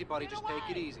 Take it easy, buddy. Just take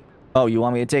it easy. Oh, you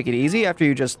want me to take it easy after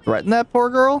you just threatened that poor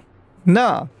girl?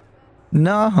 Nah.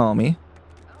 Nah, homie.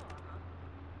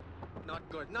 Not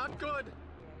good. Not good.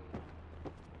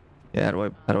 Yeah,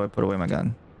 how do I put away my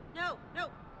gun? No, no.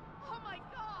 Oh my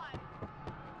god.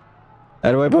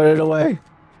 How do I put it away?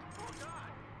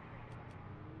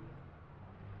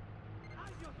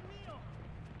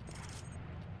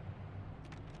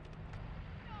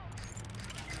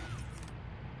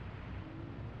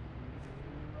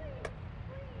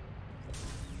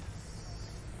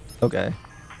 Okay.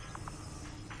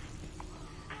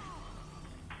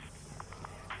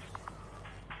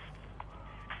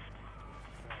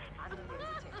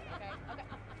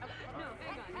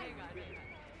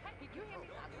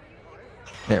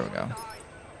 There we go.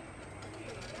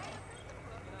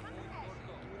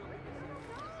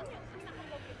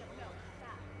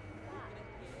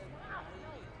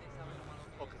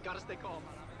 Okay, gotta stay calm.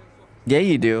 Yeah,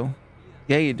 you do.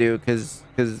 Yeah, you do, because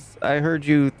I heard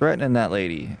you threatening that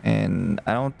lady, and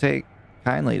I don't take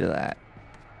kindly to that.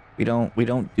 We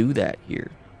don't do that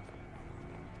here.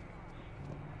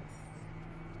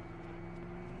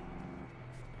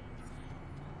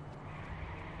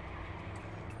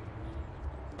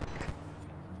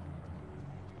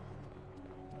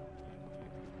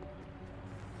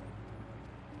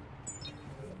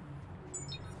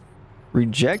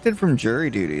 Rejected from jury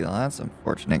duty. Well, that's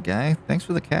unfortunate, guy. Thanks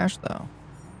for the cash, though.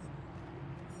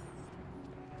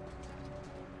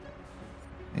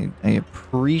 I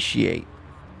appreciate.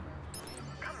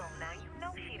 Come on now, you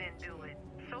know she didn't do it.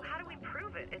 So how do we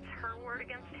prove it? It's her word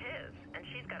against his, and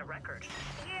she's got a record.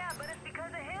 Yeah, but it's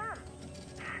because of him.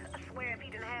 I swear if he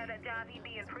didn't have that job, he'd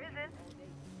be in prison.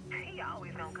 He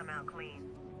always gonna come out clean.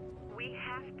 We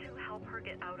have to help her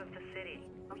get out of the city.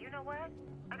 Oh, you know what?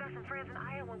 I got some friends in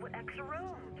Iowa with extra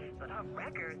rooms, but her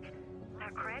records,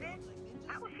 her credit,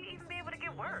 how would she even be able to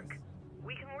get work?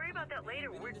 We can worry about that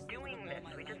later. We're doing this.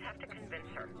 We just have to convince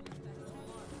her.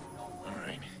 All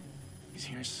right. He's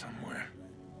here somewhere.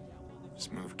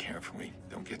 Just move carefully.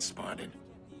 Don't get spotted.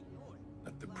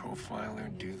 Let the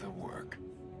profiler do the work.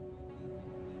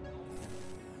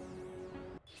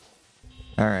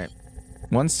 All right.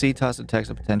 Once CTOS detects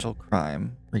a potential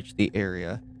crime, reach the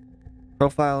area.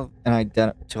 Profile and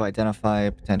to identify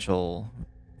a potential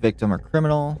victim or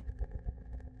criminal.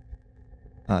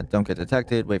 Don't get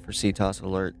detected. Wait for CTOS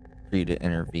alert for you to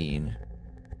intervene.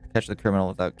 Catch the criminal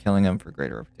without killing him for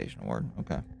greater reputation award.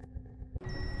 Okay.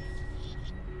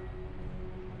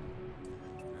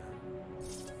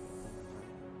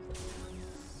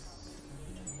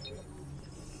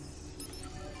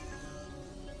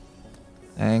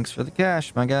 Thanks for the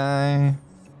cash, my guy.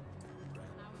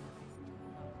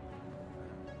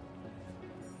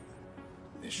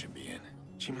 This should be it.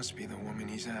 She must be the woman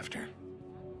he's after.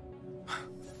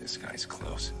 This guy's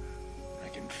close. I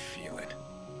can feel it.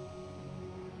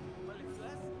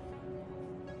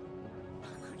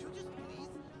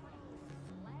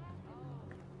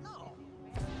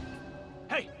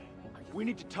 Hey, we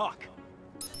need to talk.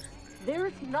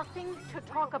 There's nothing to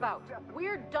talk about.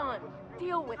 We're done.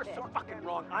 Deal with it. You're so fucking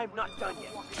wrong. I'm not done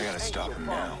yet. I gotta stop him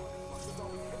now.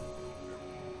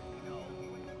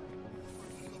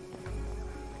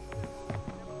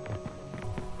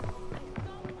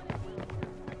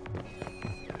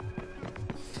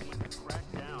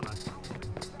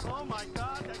 Oh my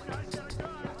God, that guy's got a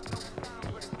gun!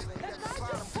 That guy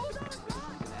just pulled out a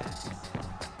gun!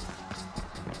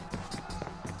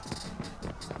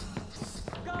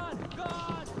 God!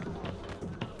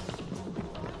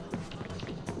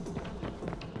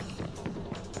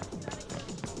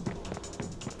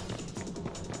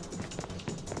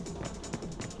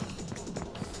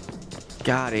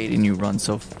 God, Aiden, you run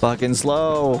so fucking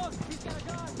slow.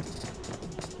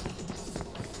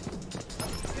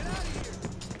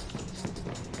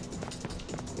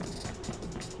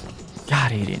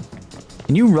 God, Aiden.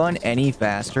 Can you run any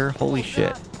faster? Holy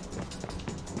shit.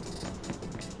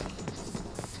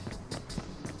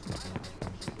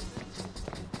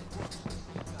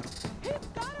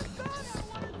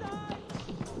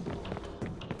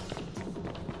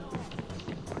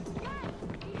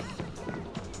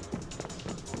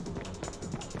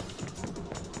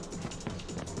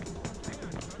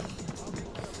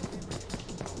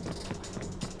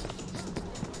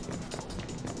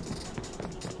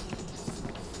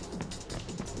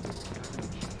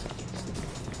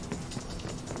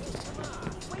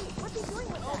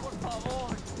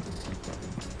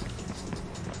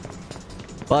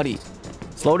 Buddy,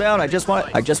 slow down. I just want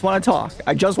to talk.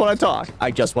 I just want to talk.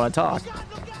 I just want to talk.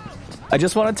 I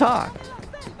just want to talk.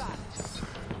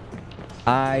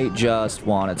 I just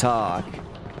want to talk.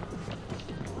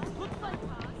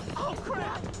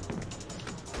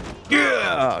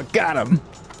 Yeah, got him.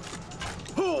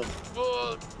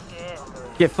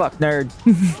 Get fucked, nerd.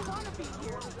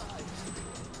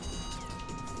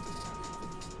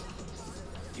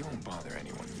 You won't bother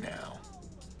anyone now.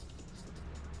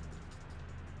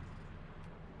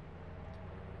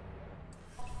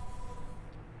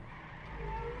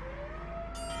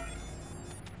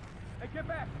 Hey, get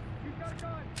back! He's got a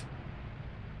gun!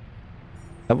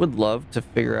 I would love to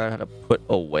figure out how to put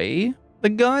away the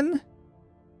gun.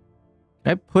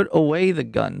 Can I put away the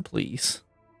gun, please?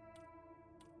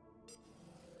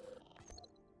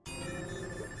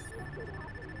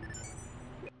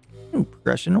 Ooh,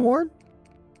 progression award?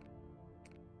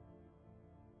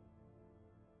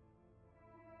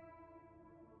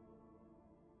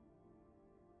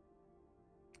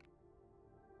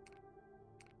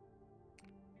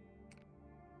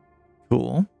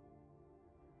 Cool.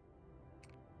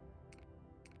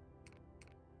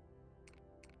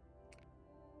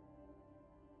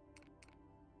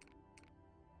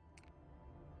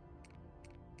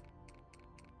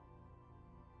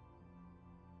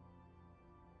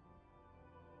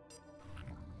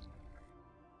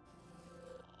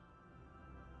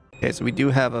 Okay, so we do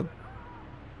have a...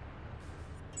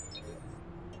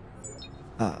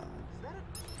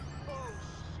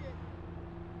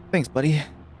 Thanks, buddy.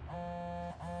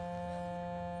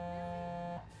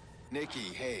 Nikki,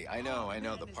 hey, I know,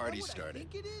 the party's started.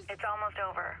 It's almost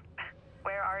over.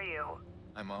 Where are you?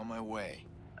 I'm on my way.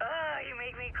 Ugh, you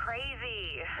make me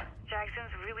crazy.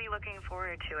 Jackson's really looking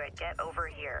forward to it. Get over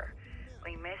here.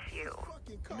 We miss you.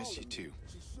 I miss you too.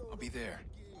 I'll be there.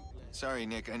 Sorry,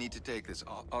 Nick, I need to take this.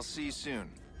 I'll see you soon.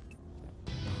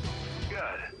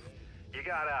 Good. You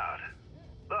got out.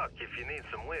 Look, if you need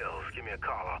some wheels, give me a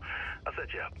call. I'll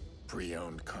set you up.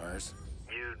 Pre-owned cars?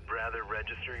 You'd rather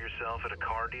register yourself at a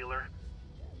car dealer?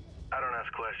 I don't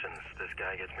ask questions. This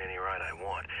guy gets me any ride I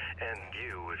want. And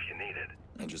you if you need it.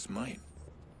 I just might.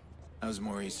 How's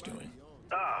Maurice doing?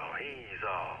 Oh, he's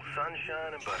all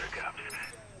sunshine and buttercups.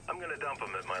 I'm gonna dump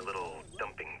him at my little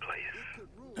dumping place.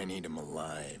 I need him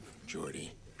alive,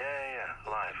 Jordy. Yeah,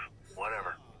 alive.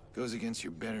 Whatever. Goes against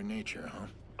your better nature, huh?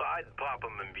 I'd pop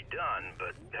him and be done,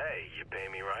 but hey, you pay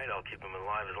me right, I'll keep him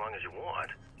alive as long as you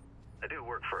want. I do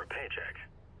work for a paycheck.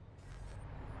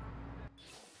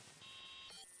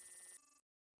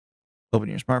 Open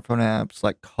your smartphone app,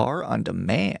 select car on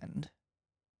demand.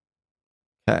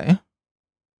 Okay.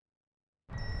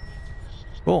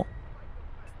 Cool.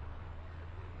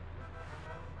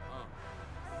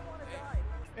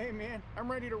 Hey man,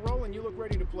 I'm ready to roll and you look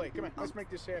ready to play. Come on, let's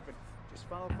make this happen. Just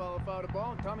follow the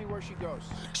ball and tell me where she goes.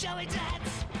 Shall we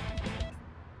dance?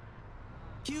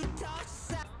 You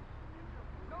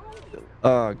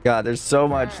Oh god, there's so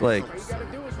much like... All you gotta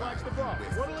do is watch the ball.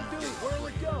 What'll it do? Where'll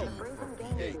it go?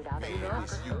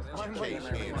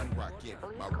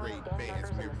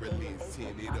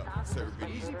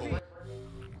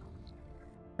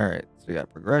 Alright, so we got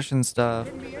progression stuff.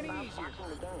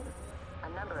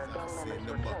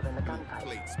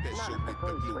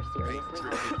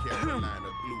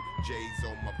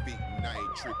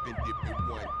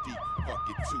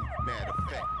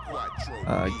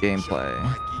 Gameplay.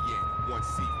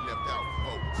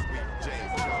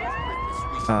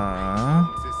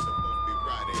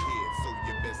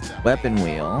 Weapon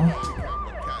wheel.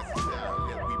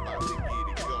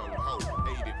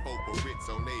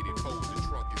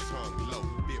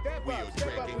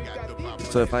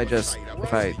 So if I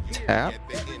tap?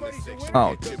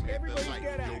 Oh.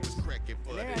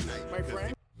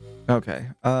 Okay.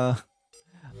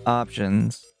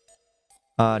 Options.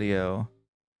 Audio.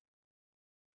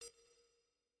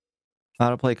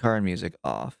 Autoplay car and music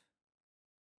off.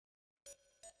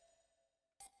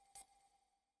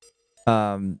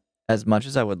 As much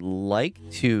as I would like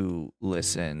to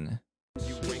listen.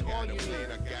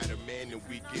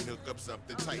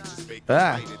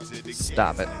 Ah,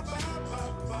 stop it.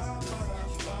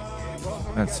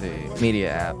 Let's see.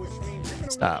 Media app.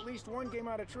 Stop. At least one game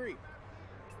out of tree.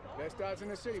 Best odds in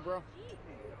the city, bro.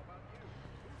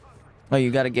 Oh, you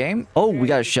got a game? Oh, we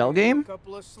got a shell game?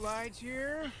 Couple of slides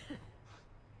here.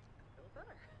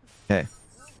 Okay.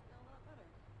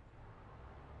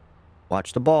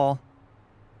 Watch the ball.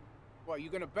 What, you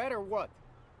gonna bet or what?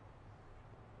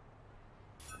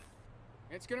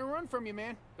 It's gonna run from you,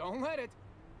 man. Don't let it.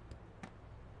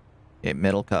 Okay,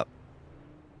 middle cup.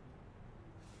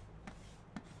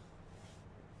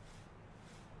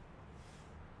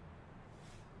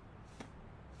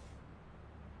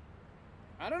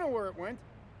 I don't know where it went.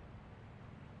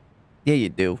 Yeah, you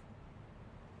do.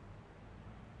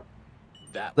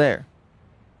 That there.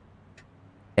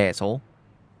 Asshole.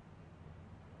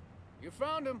 You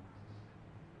found him.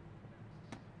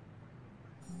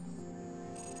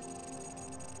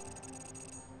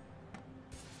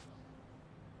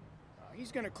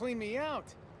 He's gonna clean me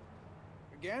out.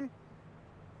 Again?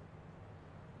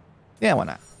 Yeah, why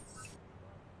not?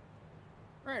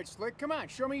 All right, Slick, come on.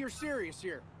 Show me you're serious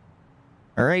here.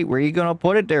 All right, where you gonna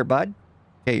put it there, bud?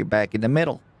 Okay, you're back in the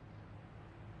middle.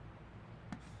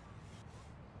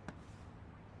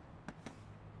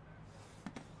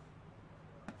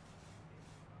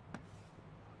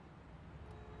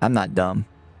 I'm not dumb.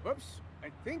 Whoops,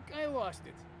 I think I lost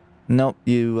it. Nope,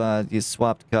 you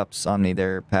swapped cups on me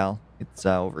there, pal. It's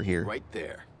over here. Right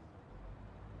there.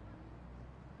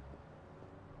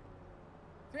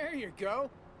 There you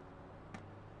go.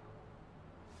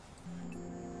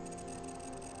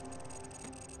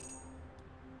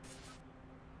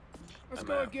 Let's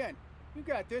go again. You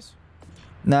got this.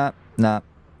 Nah.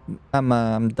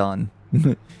 I'm done.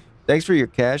 Thanks for your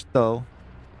cash, though.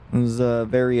 It was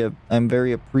I'm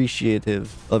very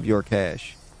appreciative of your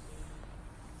cash.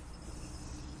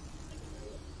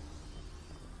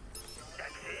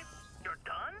 That's it? You're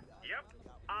done? Yep,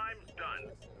 I'm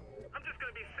done. I'm just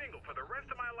gonna be single for the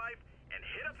rest of my life and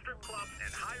hit up strip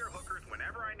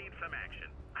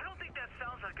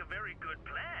a very good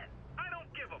plan. I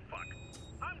don't give a fuck.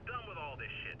 I'm done with all this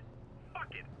shit.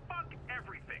 Fuck it. Fuck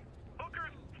everything.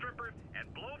 Hookers, strippers,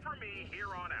 and blow for me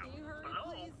here on out.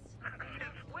 Blow?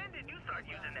 Since when did you start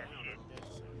using that shit?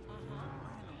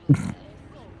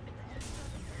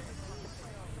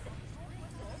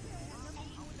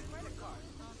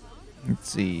 Let's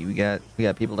see. We got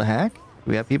people to hack? Do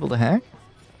we have people to hack?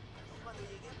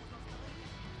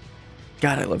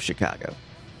 God, I love Chicago.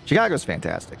 Chicago's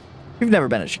fantastic. If you've never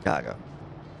been to Chicago,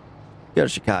 go to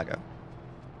Chicago.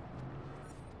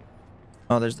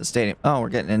 Oh, there's the stadium. Oh, we're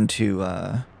getting into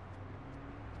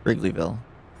Wrigleyville. You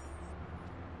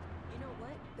know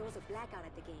what? There was a blackout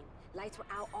at the game. Lights were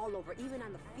out all over, even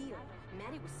on the field.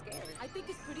 Maddie was scared. I think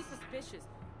it's pretty suspicious.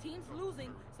 Team's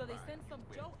losing, so they send some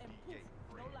Joe and poof,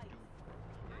 no lights.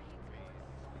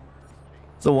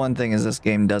 The one thing is this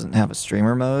game doesn't have a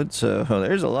streamer mode, so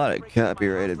there's a lot of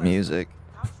copyrighted music.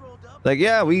 Like,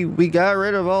 yeah, we got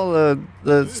rid of all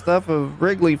the stuff of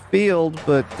Wrigley Field,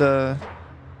 but Yeah,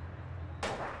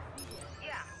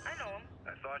 I know him.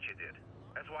 I thought you did.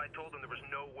 That's why I told him there was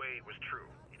no way it was true.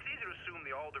 It's easy to assume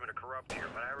the aldermen are corrupt here,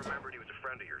 but I remembered he was a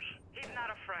friend of yours. He's not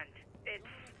a friend.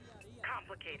 It's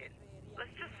complicated.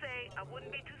 Let's just say I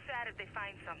wouldn't be too sad if they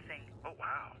find something. Oh,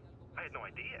 wow. I had no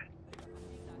idea.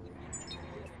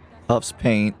 Puffs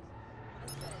paint.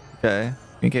 Okay.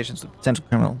 Communications with potential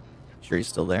criminal. Sure he's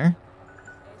still there?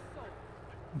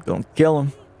 Don't kill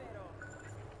him.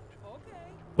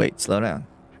 Wait, slow down.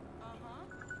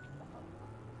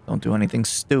 Don't do anything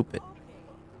stupid.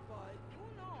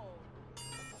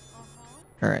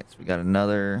 Alright, so we got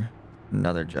another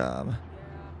job.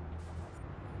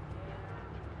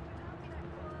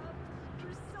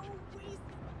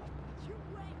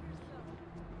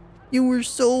 You were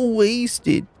so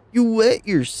wasted. You wet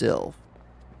yourself.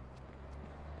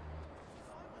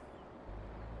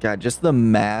 God, just the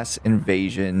mass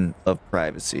invasion of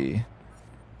privacy.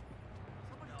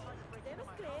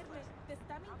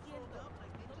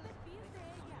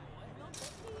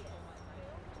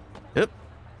 Yep.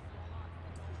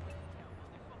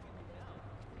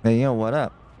 Hey, yo, what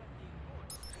up?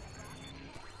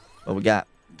 What we got?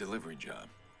 Delivery job.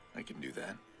 I can do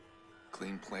that.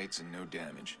 Clean plates and no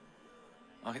damage.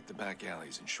 I'll hit the back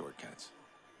alleys and shortcuts.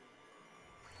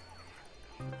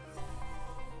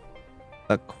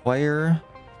 Acquire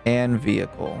an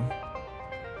vehicle.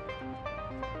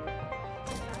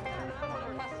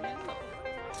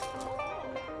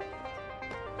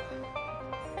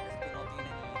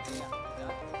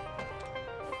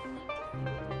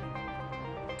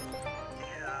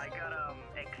 I got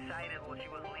excited when she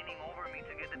was leaning over me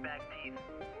to get the back teeth.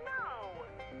 No!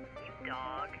 You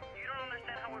dog. You don't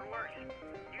understand how it works.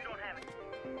 You don't have it.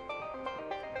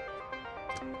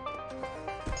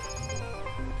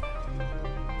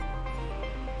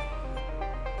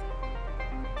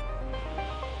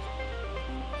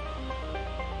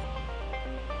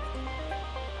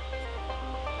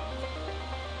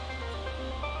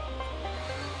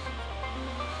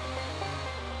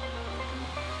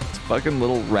 It's a fucking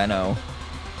little Renault.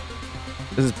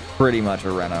 This is pretty much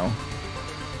a Renault.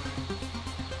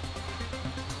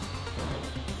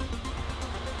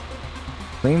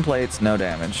 Clean plates, no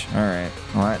damage. Alright.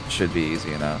 Well, that should be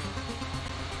easy enough.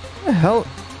 What the hell?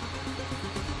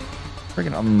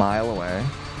 Freaking a mile away.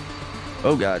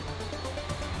 Oh god.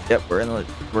 Yep, we're in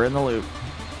the loop.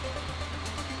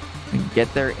 We can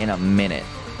get there in a minute.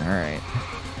 Alright.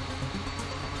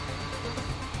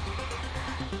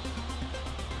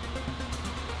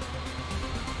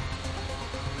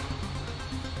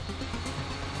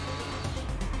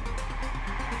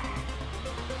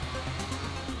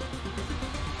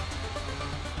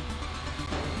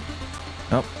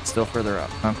 Nope, still further up.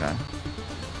 Okay.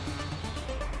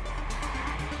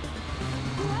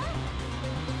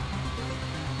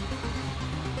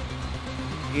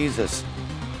 Jesus.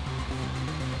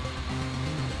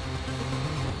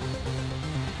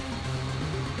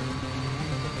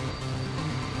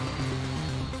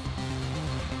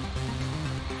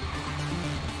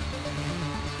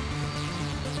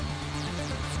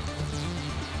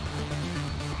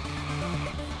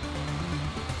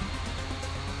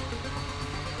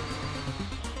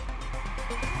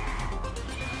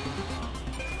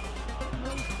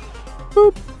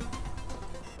 Boop.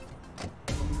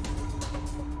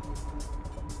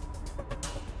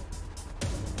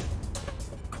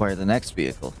 Acquire the next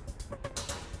vehicle.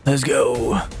 Let's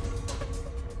go.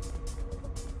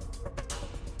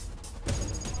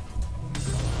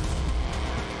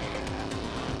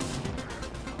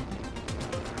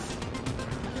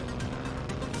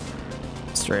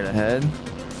 Straight ahead.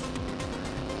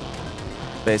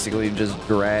 Basically just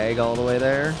drag all the way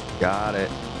there. Got it.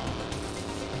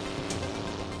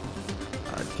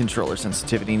 controller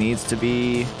sensitivity needs to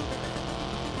be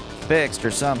fixed or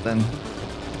something.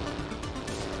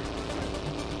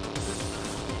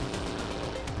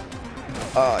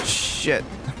 Oh, shit.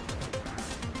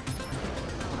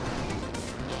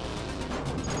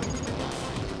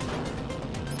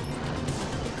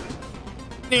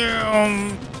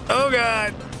 Oh,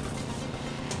 God.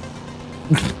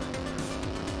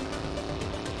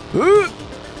 Ooh,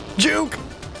 juke.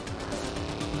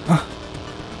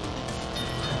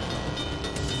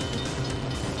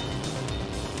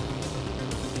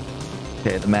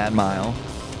 Okay, the Mad Mile.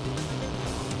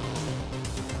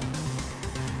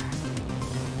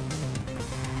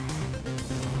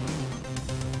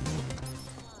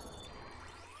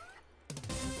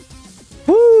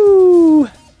 Woo!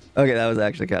 Okay, that was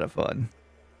actually kind of fun.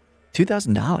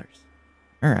 $2,000.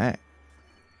 All right.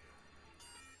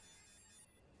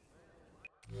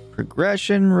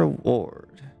 Progression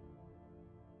reward.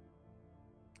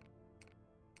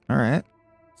 All right.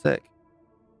 Sick.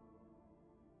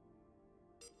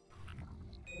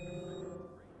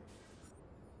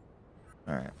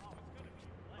 All right.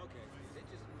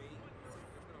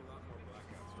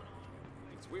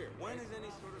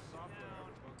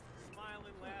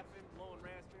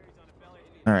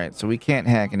 All right, so we can't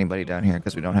hack anybody down here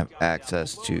because we don't have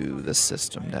access to the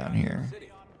system down here.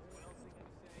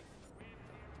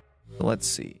 So let's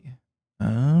see.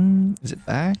 Is it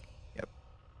back? Yep.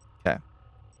 Okay.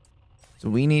 So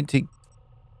we need to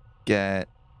get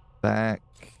back.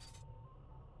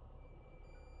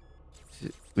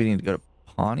 We need to go to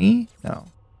Pawnee? No.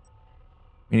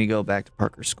 We need to go back to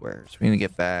Parker Square. So we need to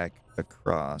get back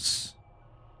across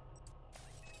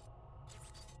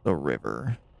the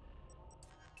river.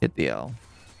 Hit the L.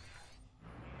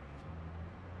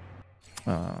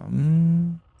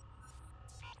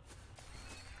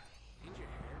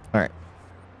 Alright.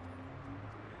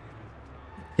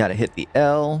 Gotta hit the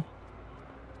L.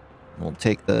 We'll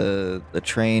take the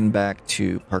train back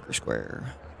to Parker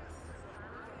Square,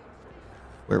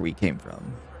 where we came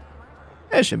from.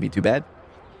 It shouldn't be too bad.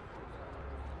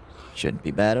 Shouldn't be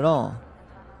bad at all.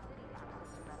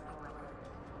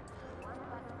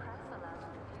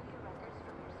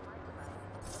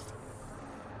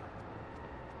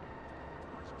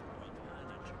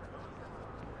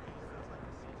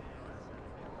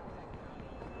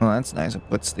 Well, that's nice. It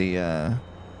puts the,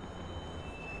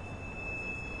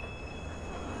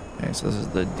 Okay, so this is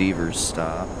the Devers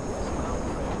stop.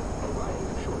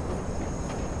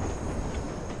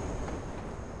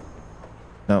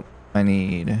 Nope, I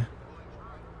need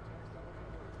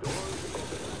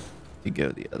to go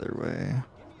the other way.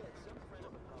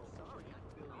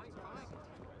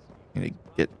 I need to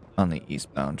get on the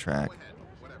eastbound track.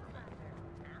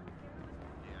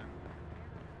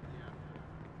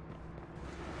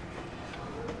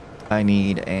 I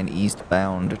need an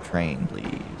eastbound train,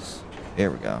 please. There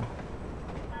we go.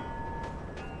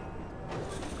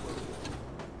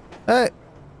 Hey!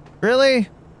 Really?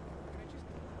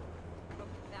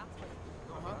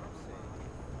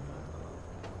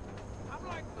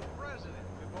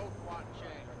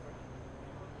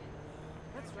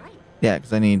 Yeah,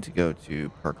 because I need to go to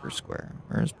Parker Square.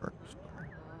 Where is Parker Square?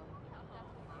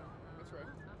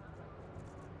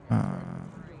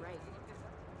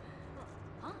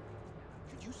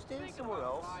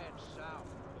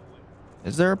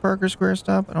 Is there a Parker Square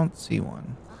stop? I don't see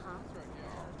one.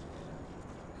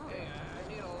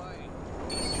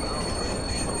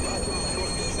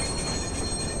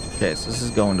 Okay, so this is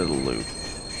going to the loop.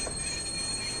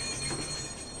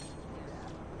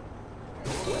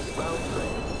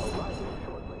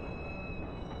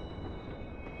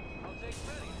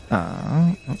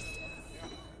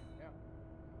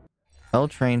 L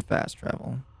train fast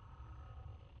travel.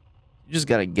 You just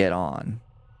gotta get on.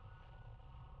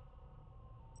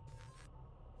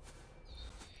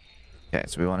 Okay,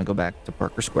 so we want to go back to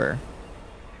Parker Square.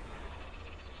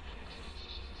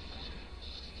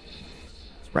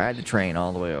 Let's ride the train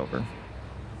all the way over.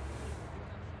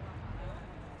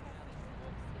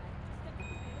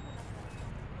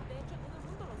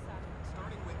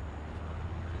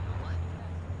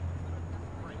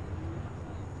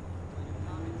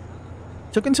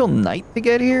 Took until night to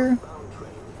get here?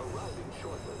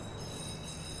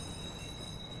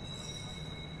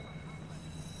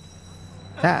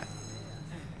 That.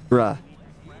 Bruh.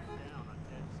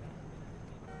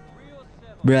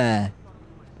 Bruh.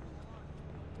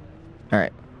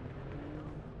 Alright.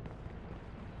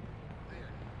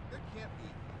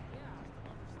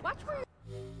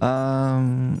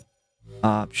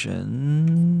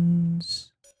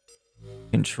 Options.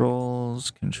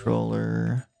 Controls,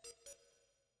 controller.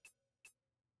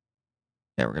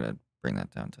 Yeah, we're gonna bring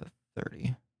that down to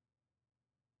 30.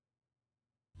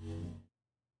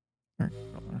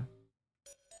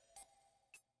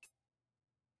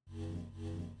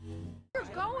 Where's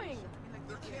going?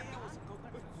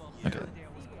 Okay.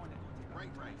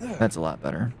 That's a lot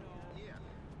better.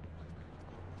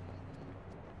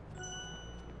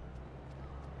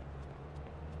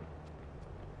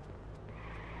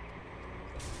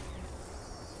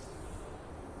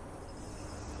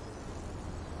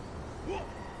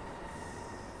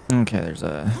 Okay, there's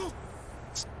a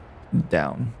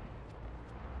down.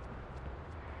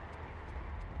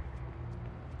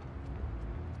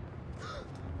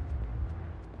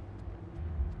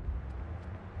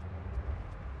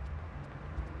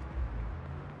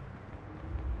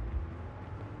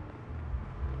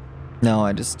 No,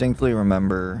 I distinctly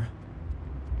remember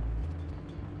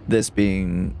this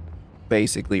being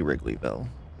basically Wrigleyville.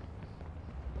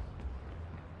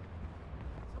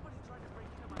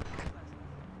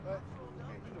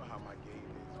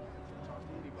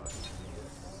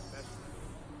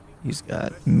 He's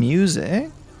got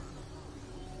music.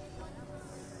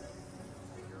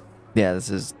 Yeah,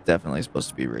 this is definitely supposed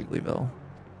to be Wrigleyville.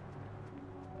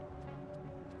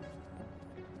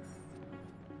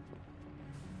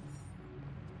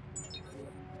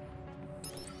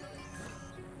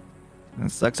 It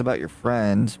sucks about your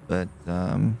friend, but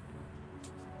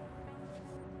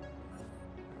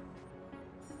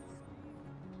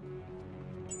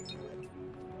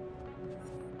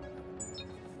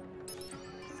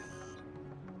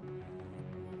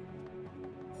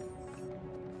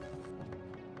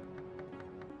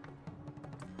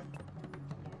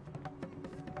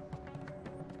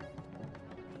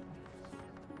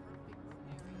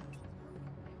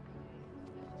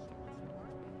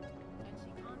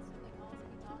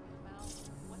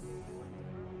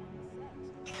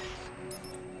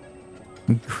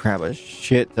grab a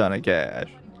shit ton of cash.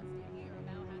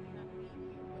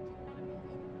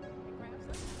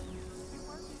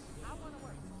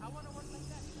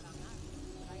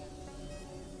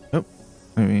 Oh,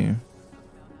 I mean,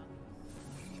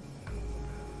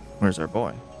 where's our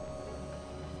boy?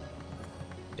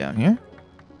 Down here?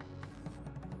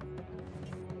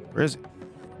 Where is he?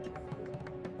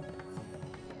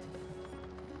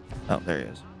 Oh, there he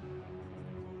is.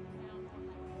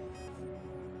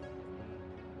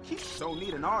 Don't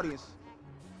need an audience.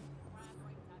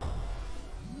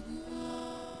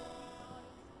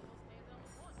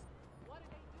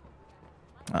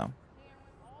 Oh.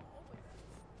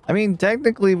 I mean,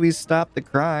 technically we stopped the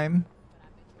crime.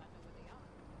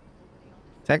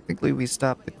 Technically we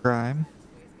stopped the crime.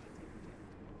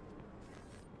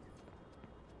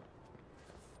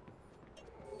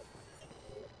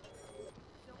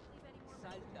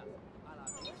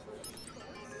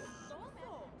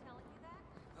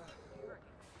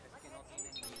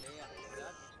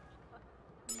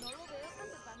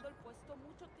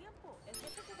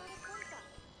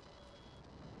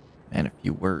 And a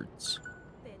few words.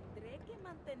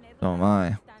 Oh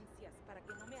my.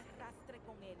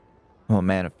 Oh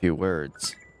man, a few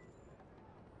words.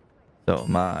 So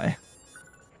am I.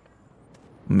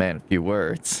 Man, a few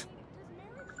words.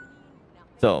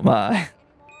 So am I.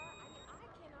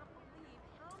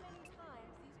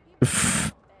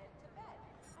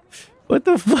 What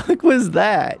the fuck was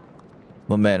that?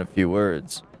 Well, man, a few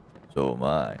words. So am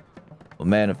I. Well,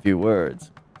 man, a few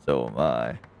words. So am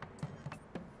I.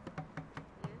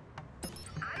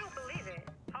 I don't believe it.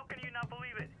 How can you not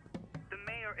believe it? The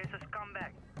mayor is a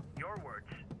scumbag. Your words.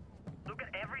 Look at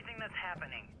everything that's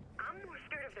happening. I'm more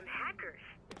scared of them hackers.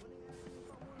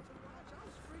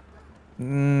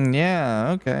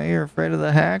 Yeah, okay. You're afraid of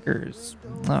the hackers.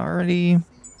 Already.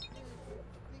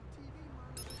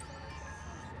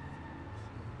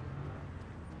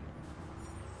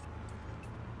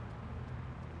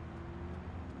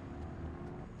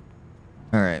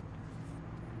 All right.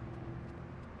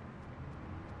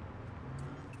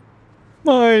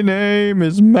 My name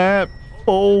is Matt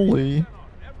Foley.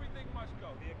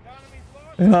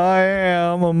 And I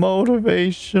am a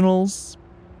motivational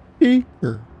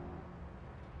speaker.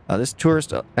 This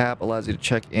tourist app allows you to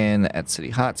check in at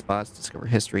city hotspots, discover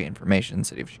history, information,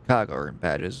 city of Chicago, earn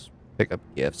badges, pick up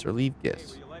gifts, or leave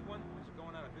gifts.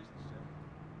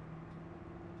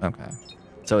 Okay.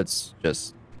 So it's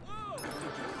just... A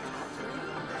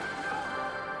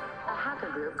hacker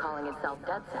group calling itself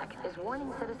DedSec is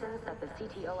warning citizens that the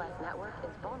CTOS network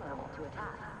is vulnerable to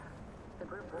attack. The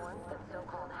group warns that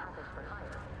so-called hackers for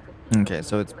hire... Okay,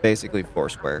 so it's basically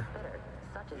Foursquare.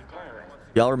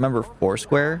 Y'all remember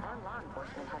Foursquare?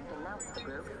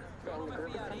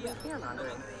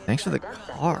 Thanks for the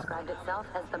car. Described itself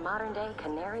as the modern-day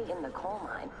canary in the coal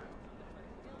mine.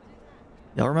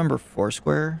 Y'all remember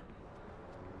Foursquare?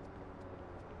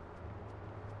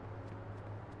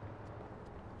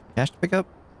 Cash to pick up?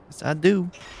 Yes, I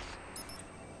do.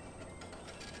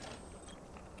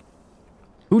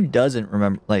 Who doesn't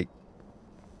remember, like,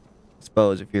 I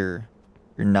suppose if you're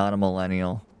not a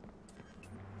millennial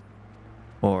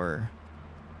or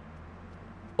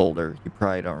older, you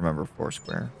probably don't remember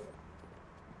Foursquare.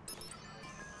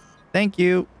 Thank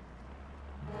you.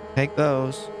 Take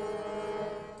those.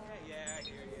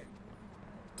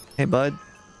 Hey, bud.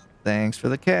 Thanks for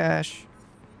the cash.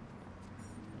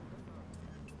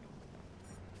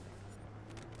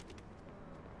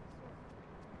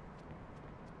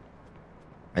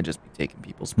 I'd just be taking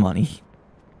people's money.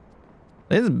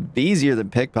 This is easier than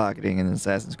pickpocketing in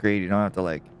Assassin's Creed. You don't have to,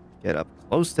 like, get up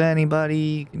close to anybody.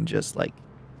 You can just, like,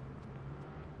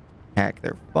 hack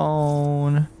their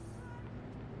phone.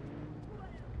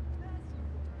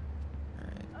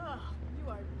 Alright.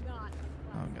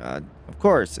 Oh, God. Of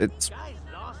course, it's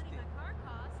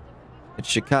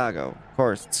Chicago. Of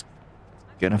course, it's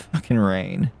gonna fucking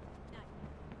rain.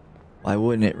 Why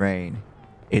wouldn't it rain?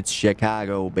 It's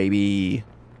Chicago, baby.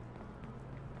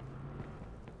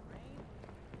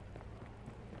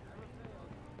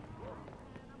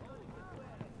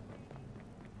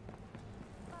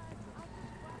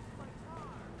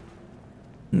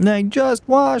 I just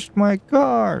washed my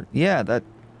car. Yeah, that.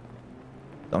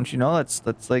 Don't you know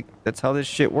that's how this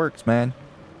shit works, man.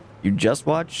 You just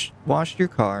washed your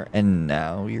car, and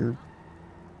now you're.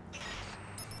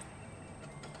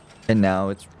 And now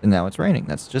it's raining.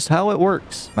 That's just how it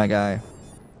works, my guy.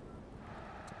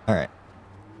 All right.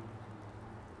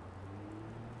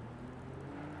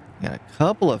 Got a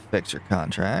couple of fixer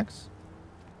contracts.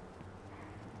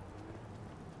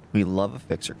 We love a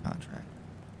fixer contract.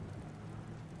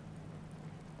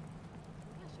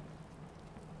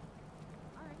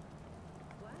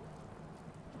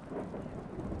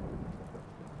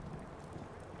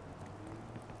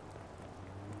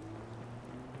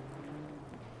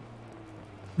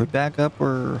 We back up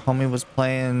where homie was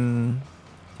playing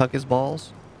Tuck His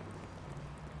Balls?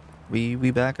 We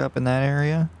back up in that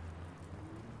area?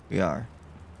 We are.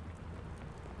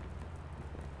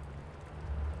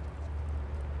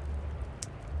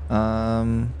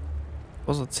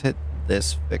 Suppose let's hit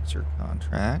this fixer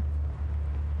contract.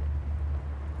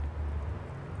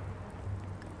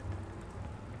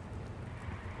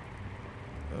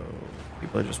 So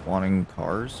people are just wanting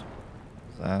cars?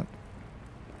 Is that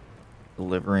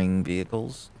delivering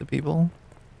vehicles to people?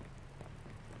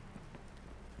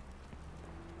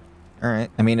 Alright.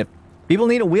 I mean, if people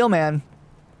need a wheelman,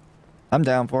 I'm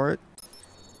down for it.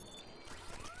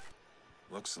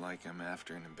 Looks like I'm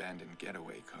after an abandoned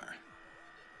getaway car.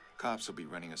 Cops will be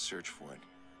running a search for it.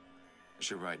 I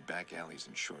should ride back alleys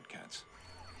and shortcuts.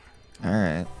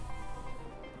 Alright.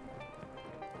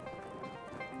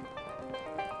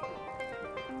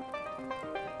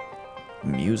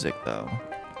 Music, though.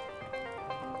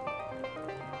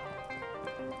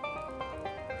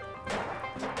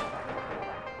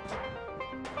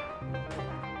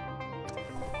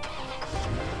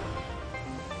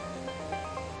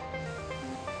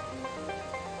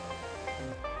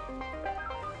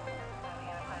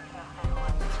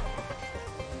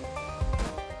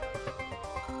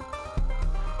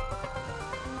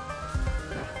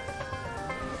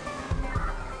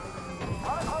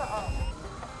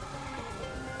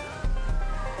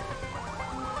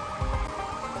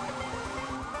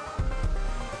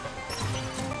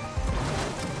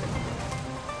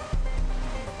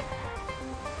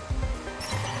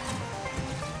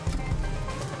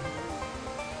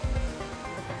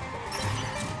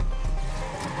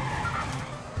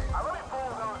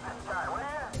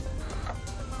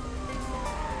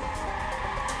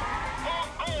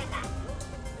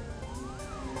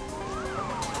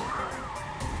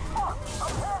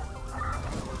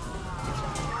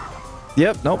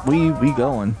 Yep, nope, we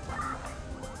going.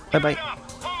 Bye-bye.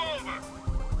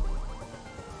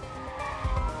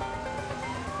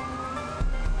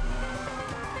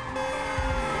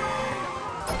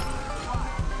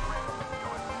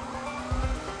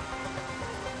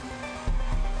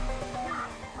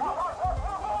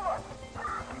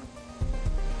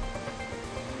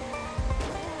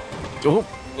 Oh,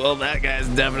 well, that guy's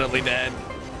definitely dead.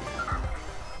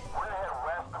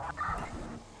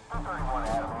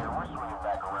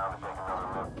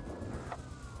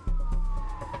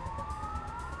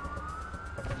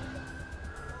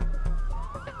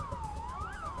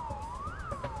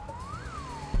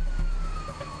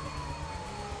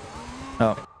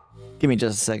 Oh, give me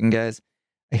just a second, guys.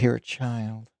 I hear a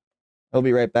child. I'll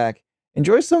be right back.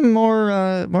 Enjoy some more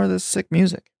of this sick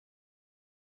music.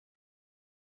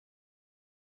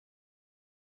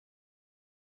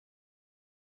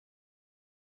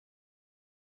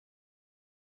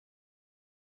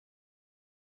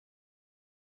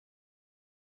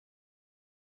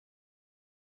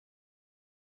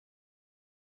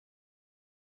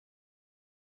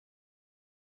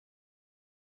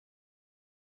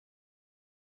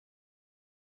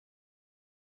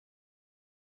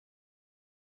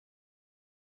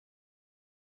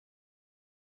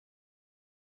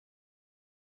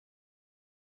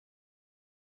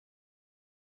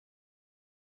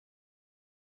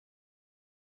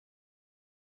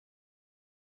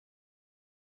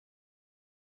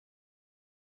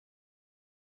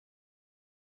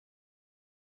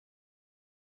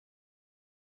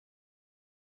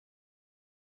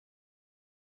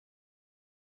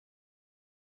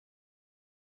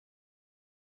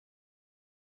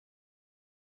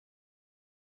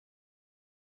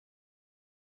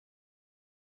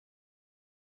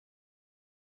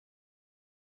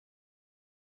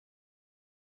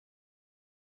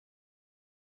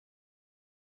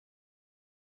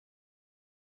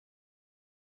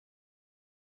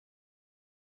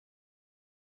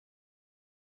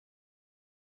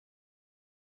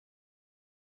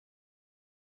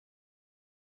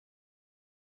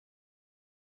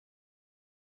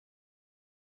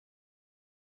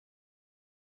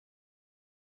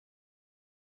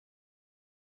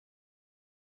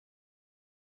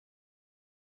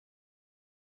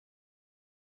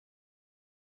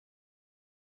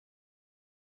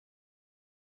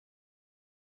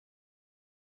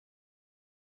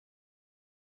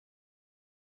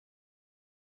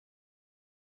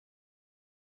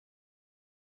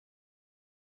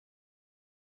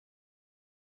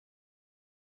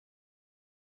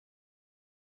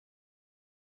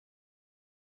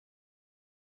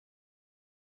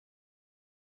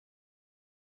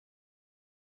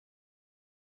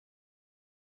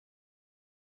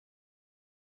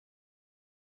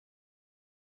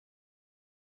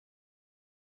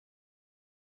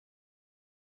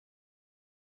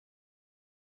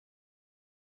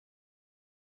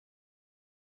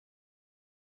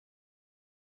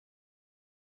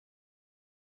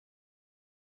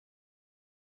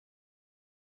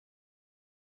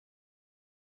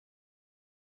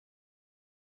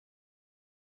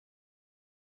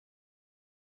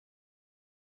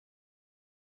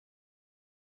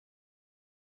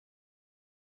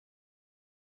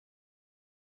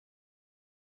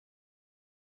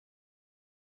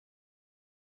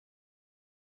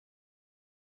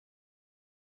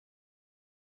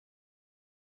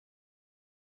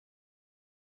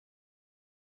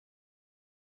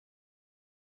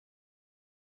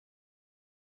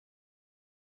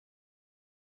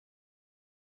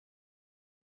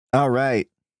 All right.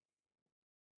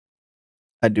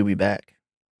 I do be back.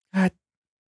 God.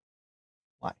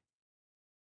 Why?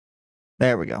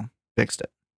 There we go. Fixed it.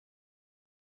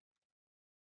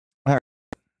 All right.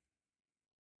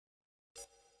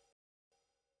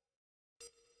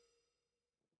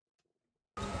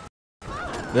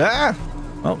 Ah!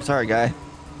 Oh, sorry, guy.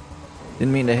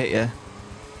 Didn't mean to hit you.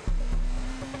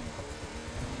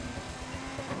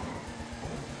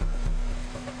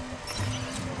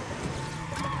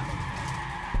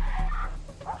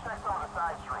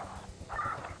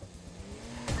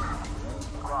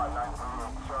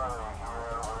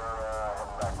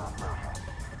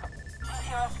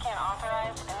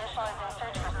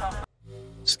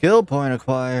 Skill point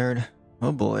acquired.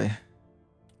 Oh boy.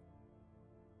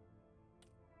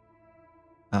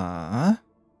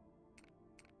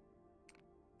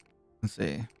 Let's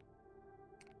see.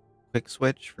 Quick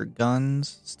switch for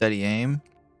guns, steady aim.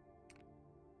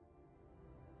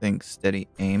 I think steady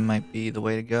aim might be the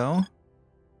way to go.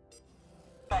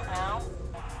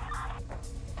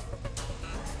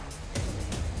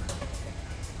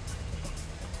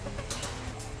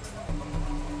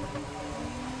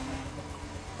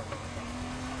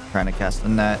 Trying to cast the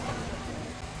net.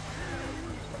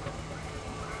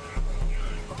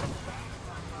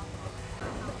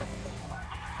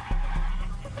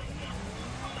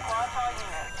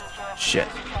 Shit.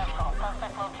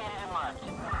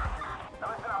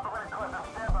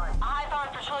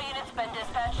 High-powered patrol unit's been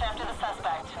dispatched after the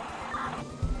suspect.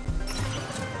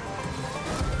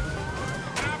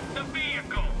 Stop the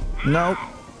vehicle! Nope.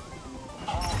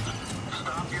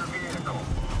 Stop your vehicle.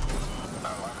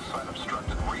 Line of sight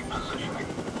obstructed. Repositioning.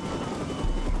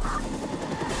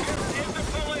 This is the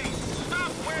police.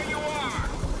 Stop where you are.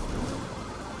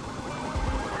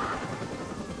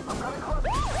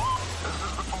 This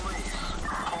is the police.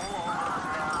 Pull over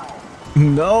now.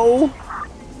 No.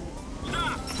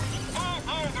 Stop. Pull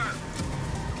over.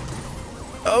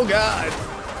 Oh god.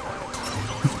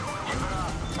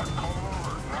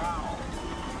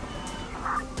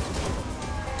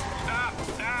 Stop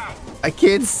now. I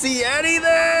can't see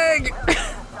anything.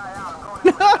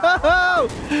 No.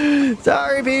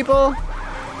 Sorry, people. Stop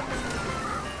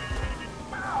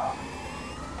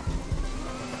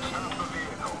the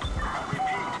vehicle. I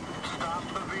repeat, stop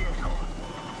the vehicle.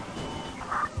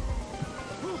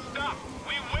 Stop.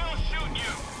 We will shoot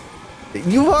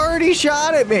you. You've already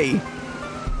shot at me.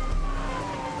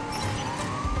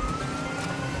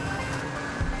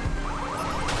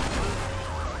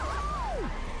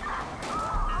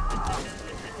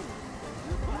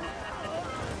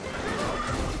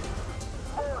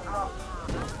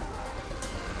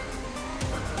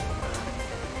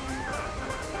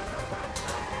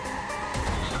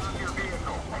 Stop your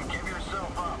vehicle and give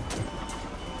yourself up.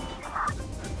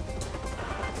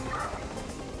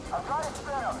 I've got it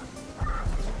down.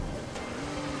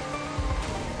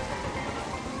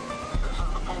 This is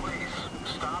the police.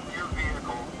 Stop your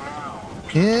vehicle now.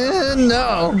 Yeah,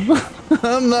 no.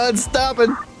 I'm not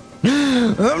stopping.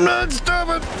 I'm not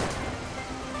stopping.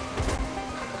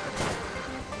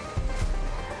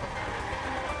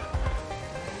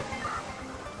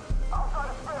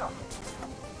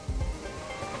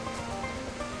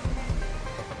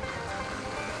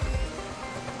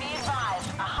 Be advised,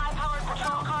 a high-powered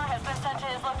patrol car has been sent to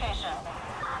his location.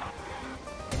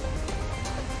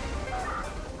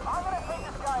 I'm gonna take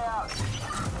this guy out.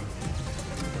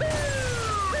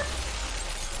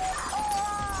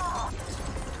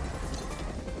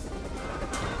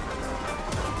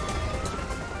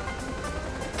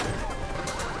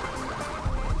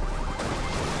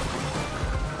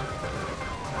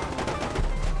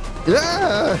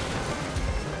 Ah!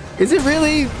 Is it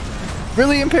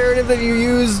really imperative that you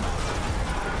use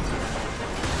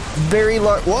very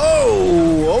large?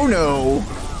 Whoa! Oh no!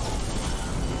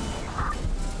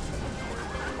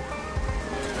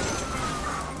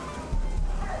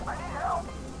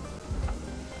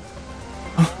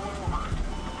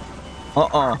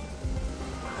 Uh-uh.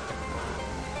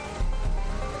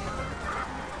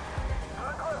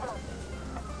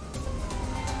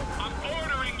 I'm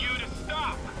ordering you to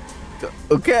stop.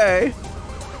 Okay.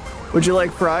 Would you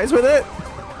like fries with it?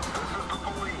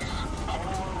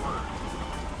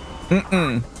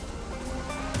 Mm-mm.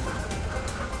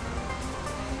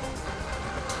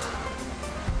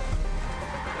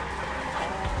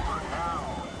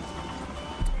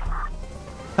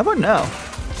 How about now?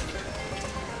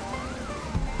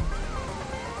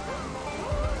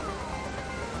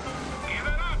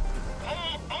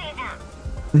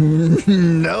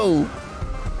 No.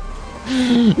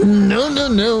 No, no,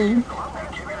 no. Give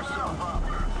yourself up.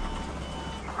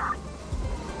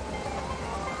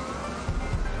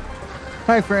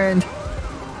 Hi, friend.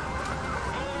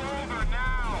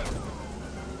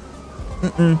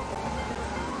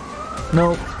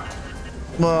 Nope.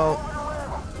 Well,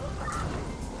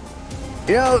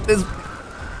 you know, this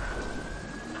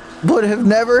would have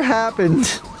never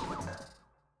happened.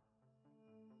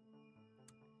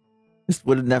 This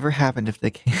would have never happened if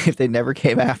they never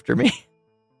came after me.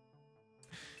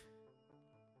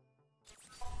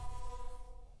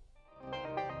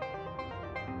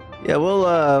 Yeah, we'll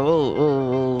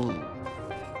oh,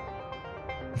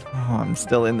 I'm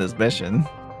still in this mission.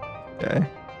 Okay.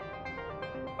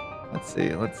 Let's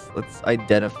see. Let's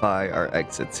identify our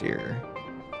exits here.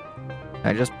 Can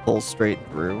I just pull straight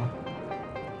through?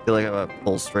 I feel like I'm gonna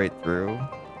pull straight through.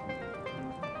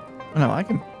 Oh, no, I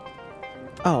can.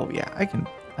 Oh yeah, I can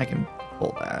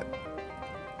pull that.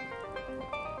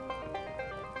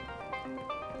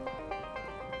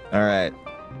 All right.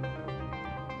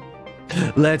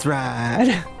 Let's ride.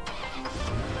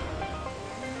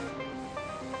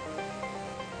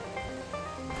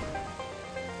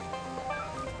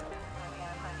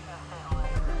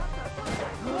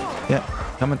 Yeah,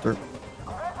 coming through.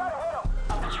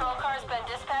 Patrol car's been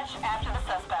dispatched after the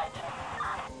suspect.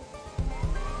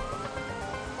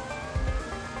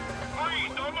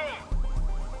 Please, don't move!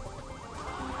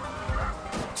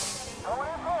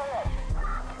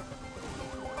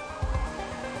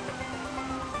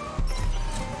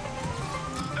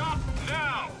 Stop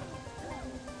now!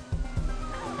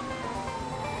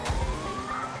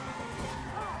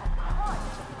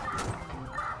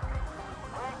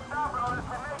 Stop, brothers.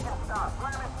 We're making stop.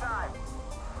 Let him inside.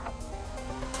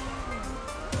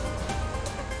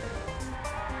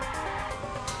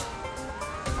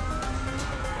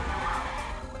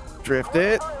 Drift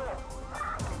it.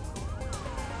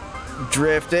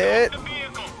 Drift it.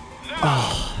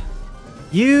 Oh,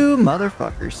 you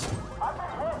motherfuckers.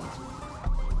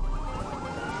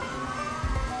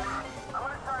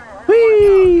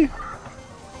 Whee!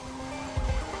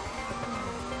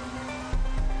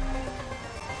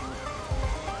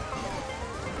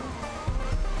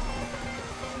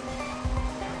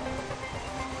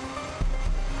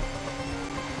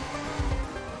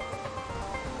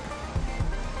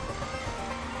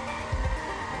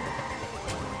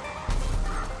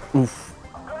 Oof.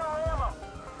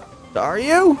 Are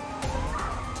you?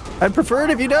 I'd prefer it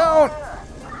if you don't.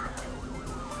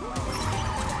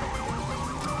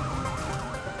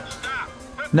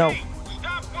 No.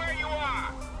 Stop where you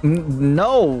are!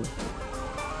 No.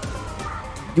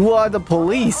 You are the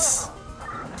police.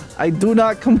 I do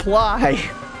not comply.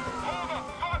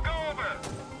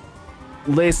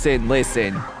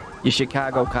 Listen. You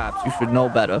Chicago cops, you should know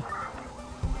better.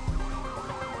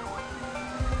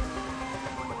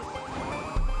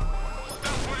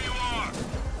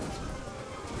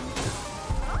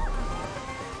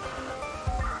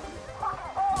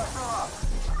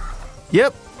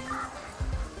 Yep.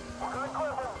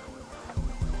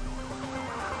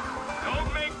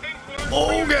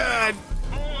 Oh god.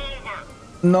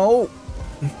 No.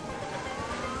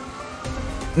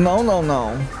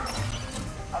 No.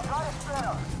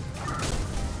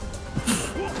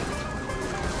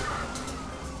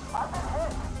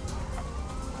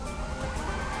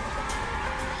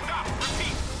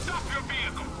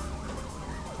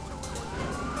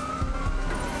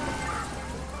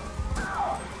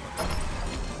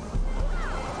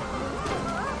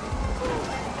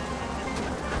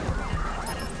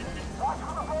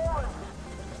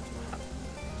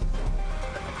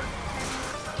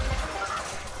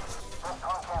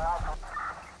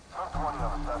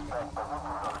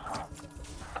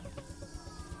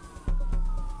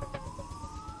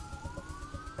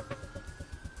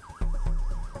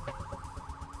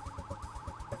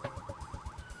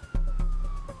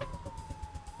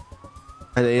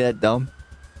 Are they that dumb?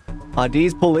 Are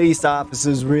these police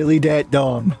officers really that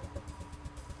dumb?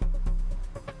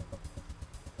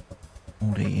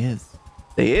 Oh, they is.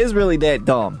 They is really that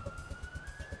dumb.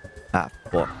 Ah,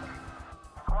 fuck.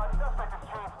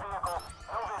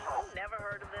 Never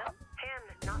heard of them. And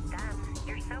not them.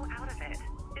 You're so out of it.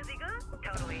 Is he good?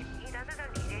 Totally. He does his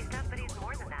own DJ stuff, but he's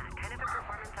more than that. Kind of a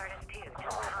performance artist too.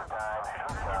 Just come. I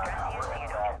don't have to dress you so you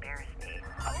don't embarrass me.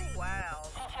 Oh wow.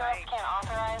 CTOs can't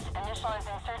authorize.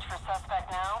 Initializing search for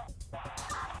suspect now.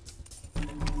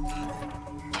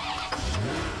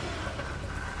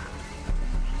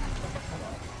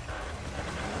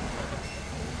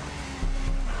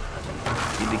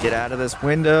 Need to get out of this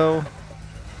window.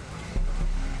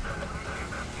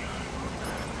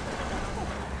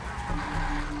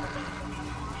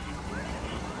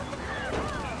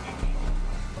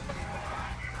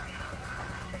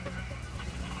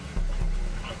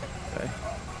 Okay.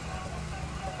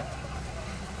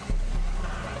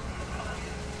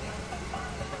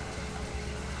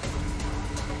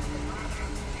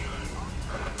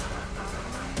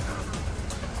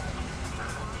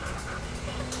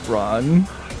 Run.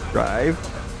 Drive.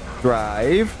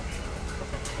 Drive.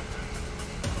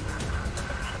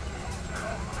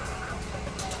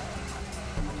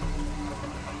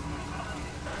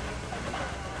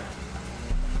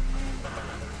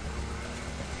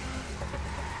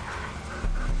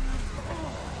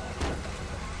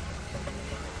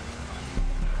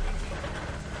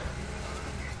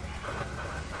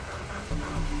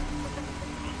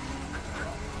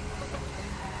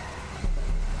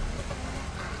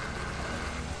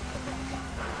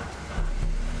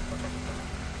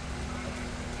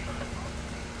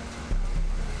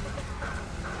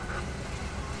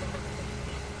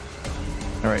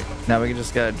 Alright, now we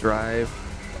just gotta drive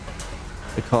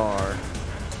the car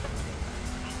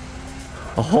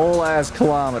a whole ass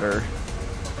kilometer.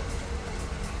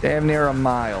 Damn near a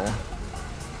mile.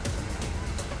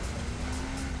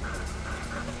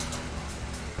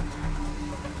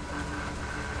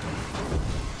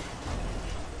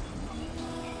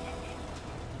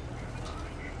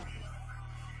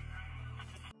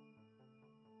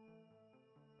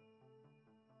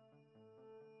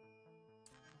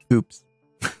 Oops.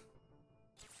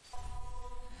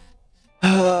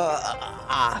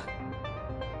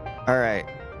 All right.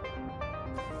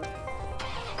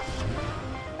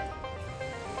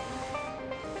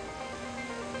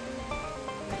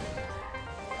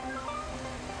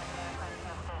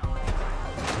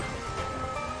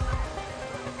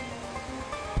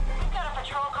 We've got a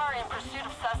patrol car in pursuit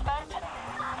of suspect.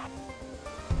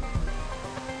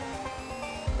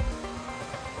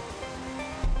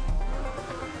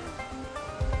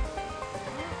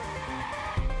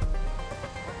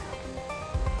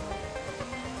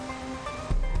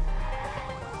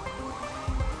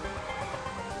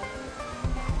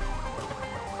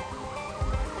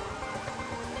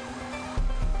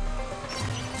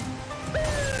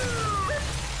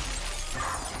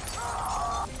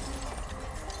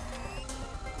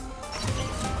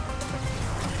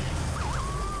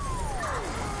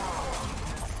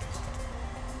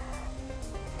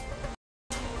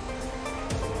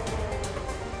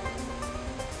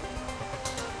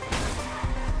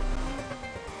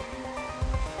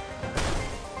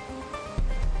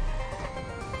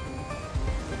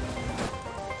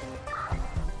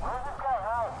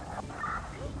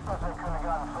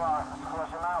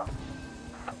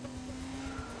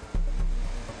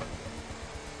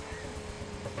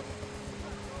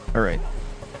 All right.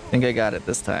 I think I got it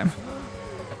this time.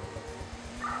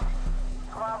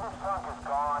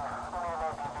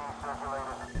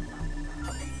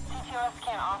 CTOS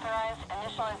can't authorize.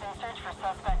 Initializing search for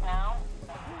suspect now.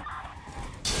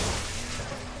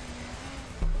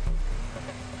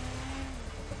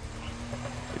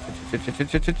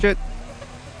 Shit.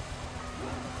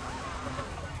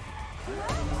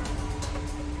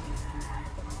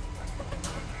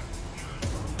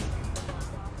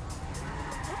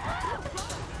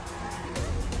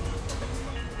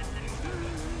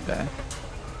 Okay.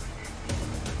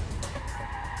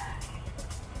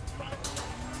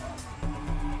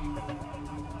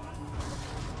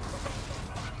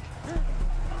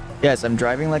 Yes, I'm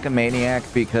driving like a maniac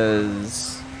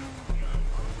because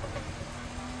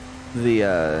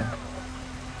the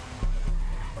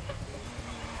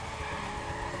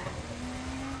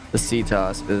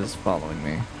CTOS is following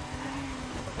me.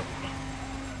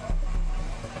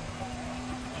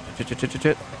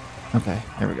 Okay,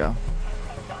 there we go.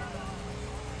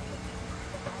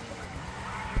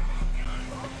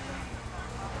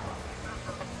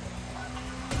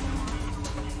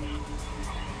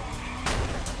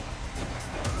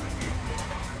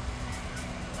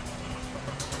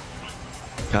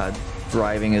 God,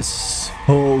 driving is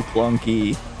so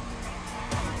clunky.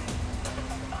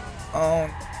 Oh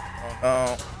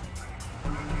no.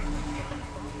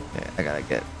 Okay, I gotta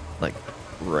get like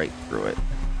right through it.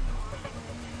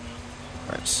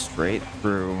 Right, straight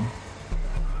through.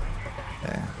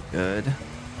 Okay, good.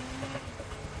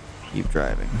 Keep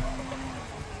driving.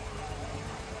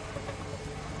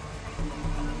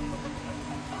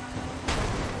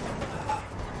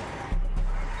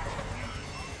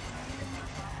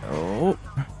 Oh.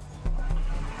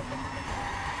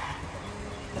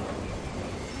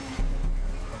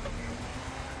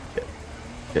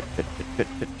 Shit.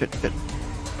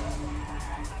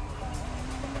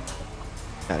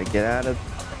 Gotta get out of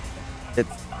its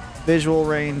visual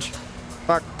range.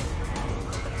 Fuck.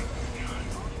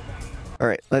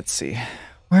 Alright, let's see.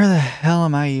 Where the hell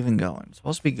am I even going? I'm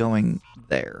supposed to be going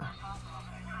there.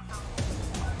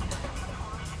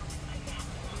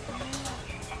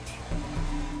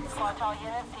 Squad all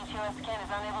units, CTOS scan is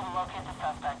unable to locate the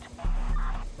suspect.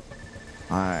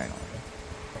 Finally.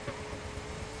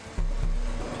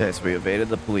 Okay, so we evaded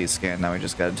the police scan. Now we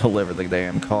just gotta deliver the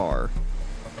damn car.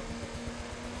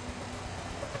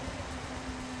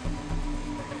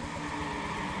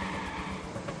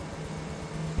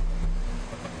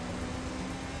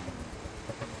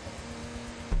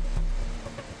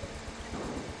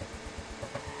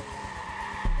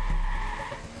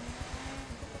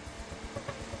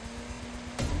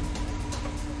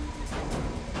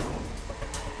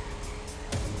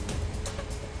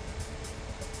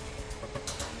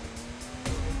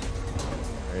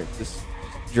 Just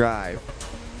drive.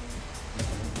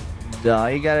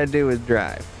 All you gotta do is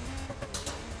drive.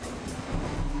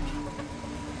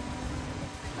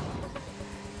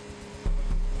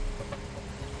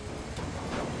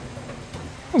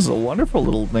 This is a wonderful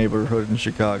little neighborhood in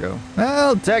Chicago.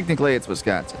 Well, technically it's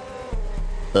Wisconsin.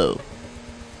 Oh.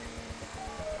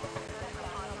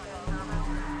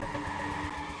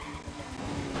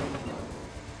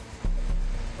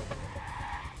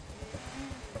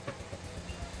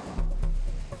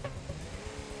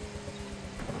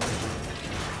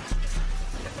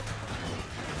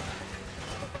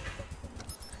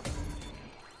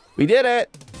 We did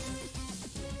it!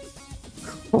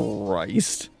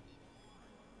 Christ.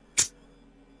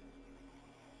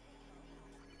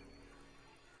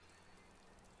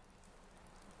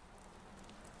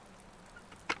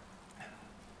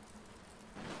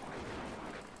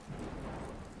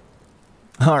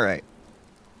 All right.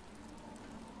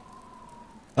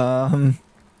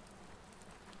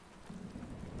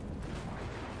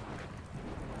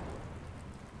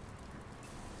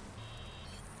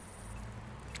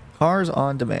 Cars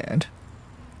on demand.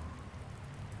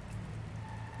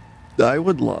 I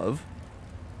would love.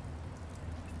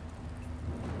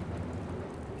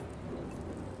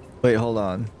 Wait, hold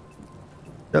on.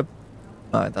 Yep.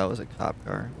 Oh, I thought it was a cop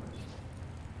car.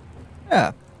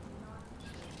 Yeah.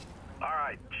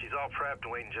 Alright, she's all prepped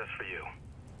and waiting just for you.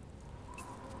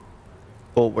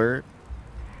 Well, where?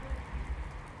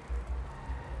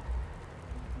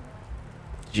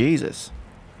 Jesus.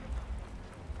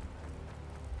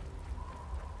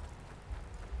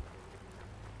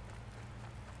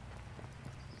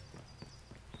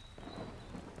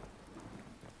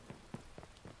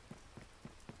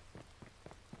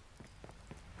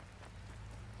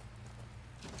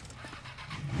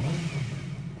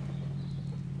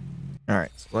 All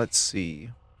right, so let's see.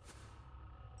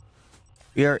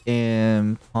 We are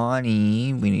in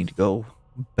Pawnee. We need to go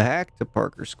back to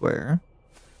Parker Square.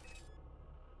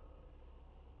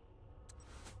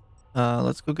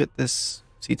 Let's go get this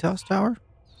CTOS tower.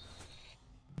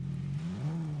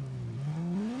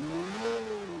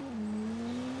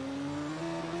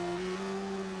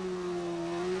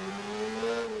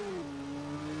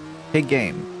 Hey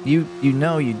game, you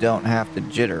know you don't have to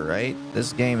jitter, right?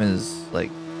 This game is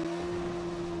like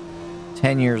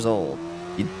 10 years old.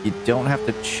 You don't have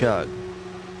to chug.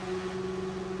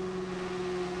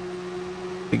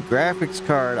 The graphics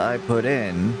card I put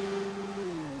in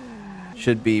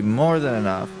should be more than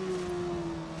enough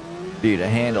for you to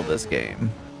handle this game.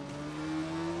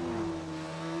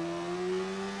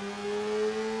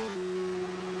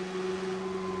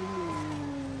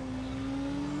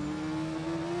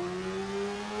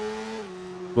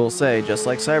 We'll say, just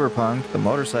like Cyberpunk, the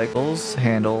motorcycles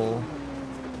handle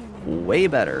way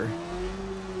better.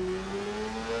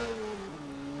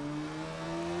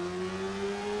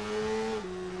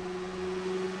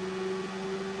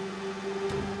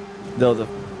 Though the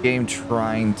game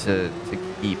trying to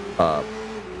keep up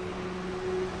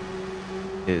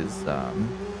is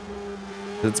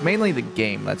it's mainly the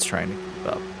game that's trying to keep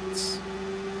up. It's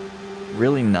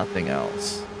really nothing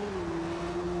else.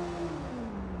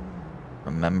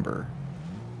 Remember.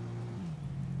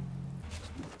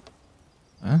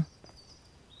 Huh?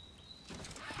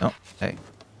 No, hey.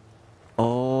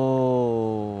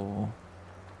 Oh.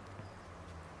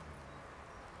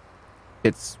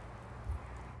 It's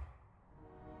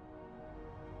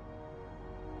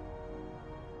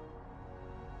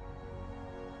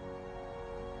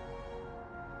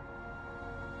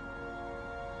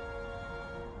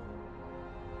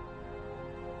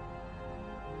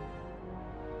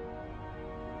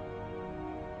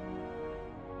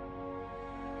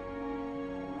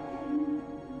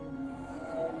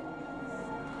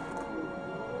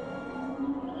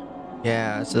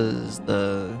yeah, this is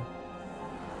the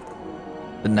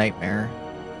nightmare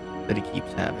that he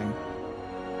keeps having.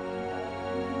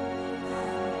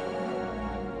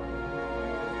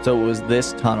 So it was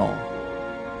this tunnel.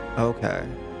 Okay.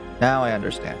 Now I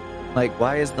understand. Like,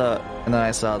 why is the... And then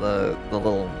I saw the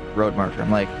little road marker.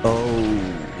 I'm like, oh,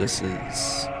 this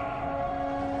is...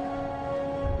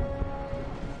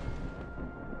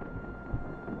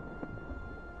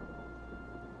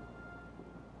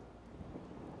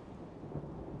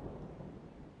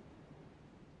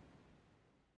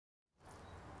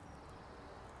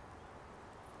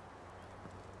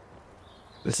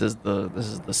 This is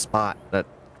the spot that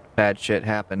bad shit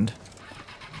happened.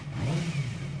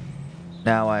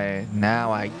 Now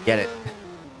I get it.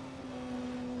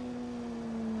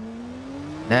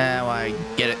 Now I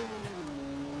get it.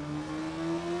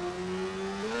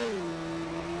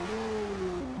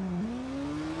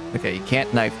 Okay, you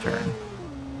can't knife turn.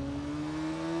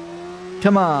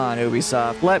 Come on,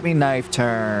 Ubisoft, let me knife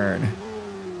turn.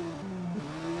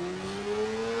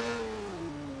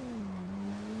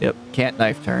 Yep, can't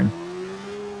knife turn.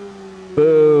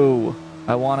 Boo!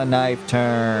 I want a knife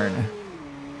turn.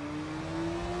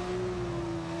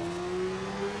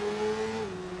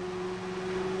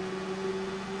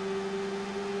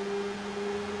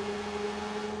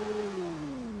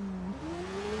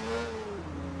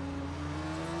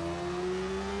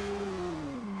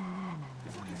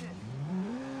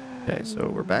 Okay, so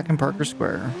we're back in Parker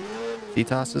Square.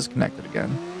 CTOS is connected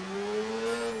again.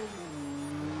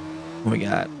 We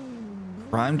got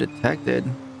crime detected.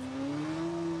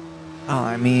 Oh,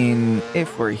 I mean,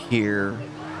 if we're here,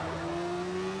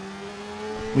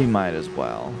 we might as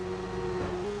well.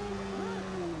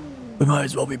 We might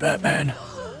as well be Batman.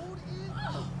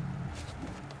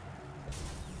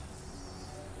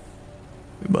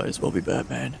 We might as well be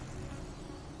Batman.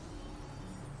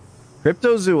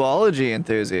 Cryptozoology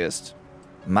enthusiast.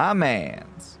 My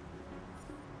mans.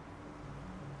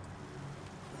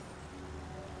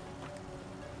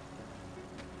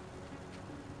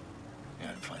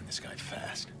 Gotta find this guy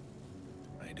fast.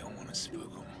 I don't want to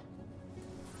spook him.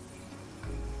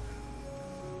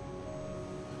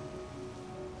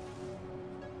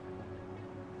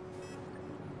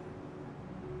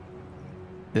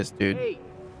 This dude. Hey,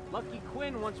 Lucky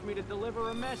Quinn wants me to deliver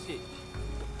a message.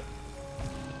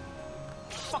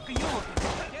 Fuck are you looking?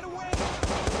 Get away!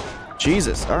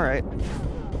 Jesus, alright.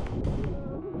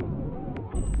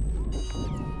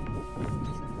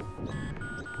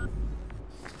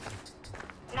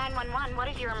 What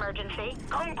is your emergency?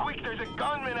 Come quick, there's a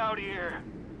gunman out here.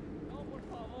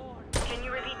 Can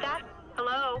you repeat that?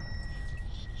 Hello?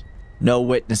 No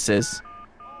witnesses.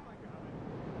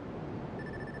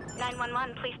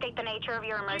 911, please state the nature of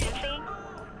your emergency.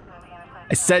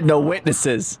 I said no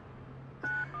witnesses.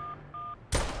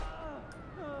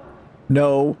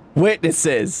 No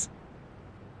witnesses.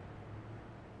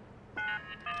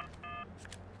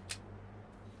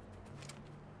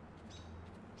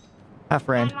 Hi,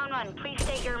 friend. 911, please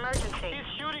state your emergency. He's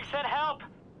shooting, said help.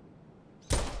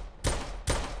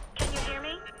 Can you hear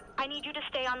me? I need you to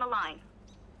stay on the line.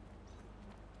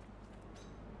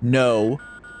 No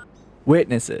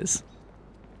witnesses.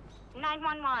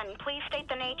 911, please state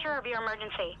the nature of your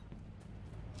emergency.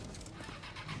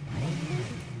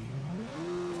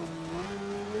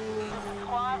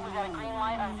 Squad, we got a green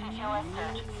light on CTOS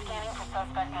search. Scanning for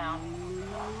suspect now.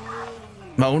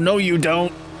 Oh, no, you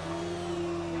don't.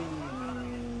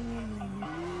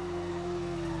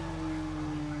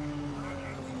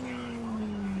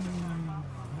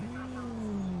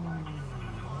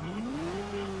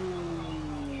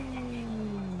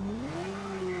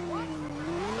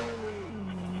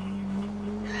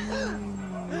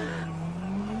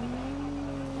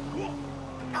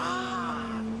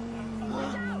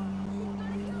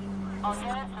 All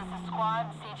units, this is squad.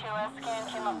 CTOS scan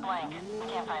came up blank. We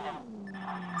can't find him.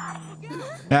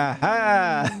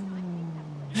 Aha!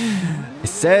 I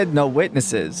said no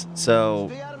witnesses.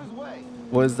 So,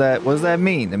 what does that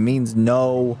mean? It means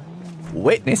no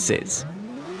witnesses.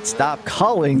 Stop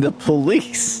calling the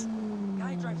police.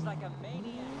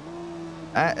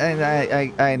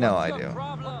 I know I do.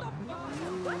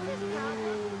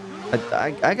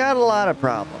 I got a lot of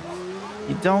problems.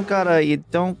 You don't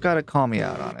gotta call me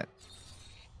out on it.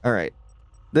 All right,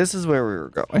 this is where we were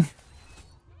going.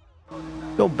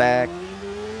 Go back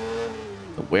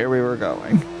to where we were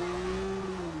going.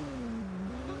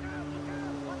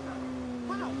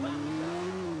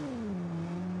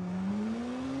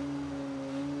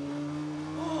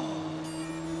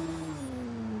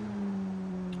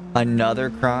 Another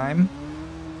crime?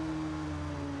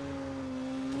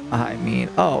 I mean,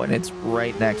 oh, and it's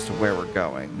right next to where we're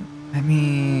going. I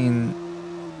mean,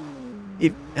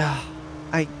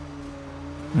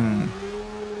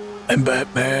 I'm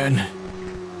Batman.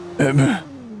 I'm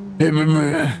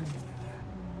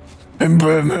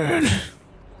Batman.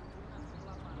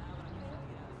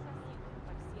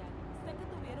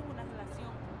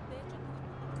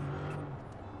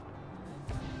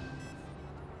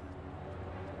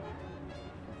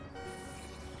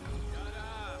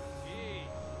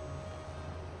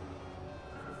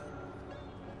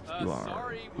 You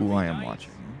are who I am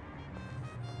watching.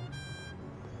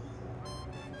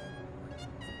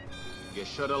 You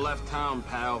should have left town,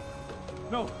 pal.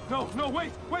 No,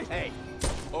 wait! Hey,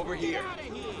 over here.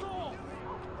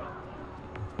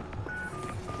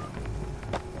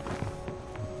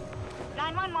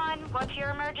 911, what's your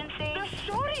emergency? They're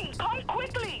shooting! Come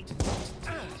quickly!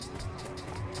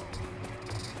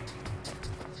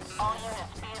 All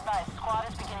units, be advised, squad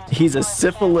is beginning. He's a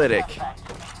syphilitic.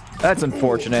 That's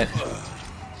unfortunate. All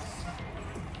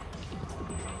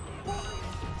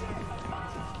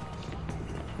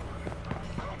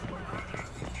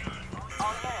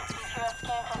units, PQS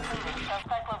scan completed.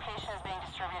 Suspect location is being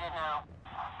distributed now.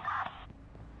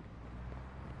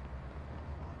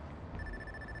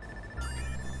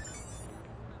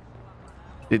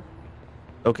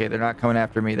 Okay, they're not coming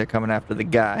after me. They're coming after the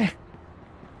guy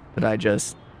that I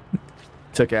just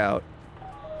took out.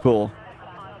 Cool.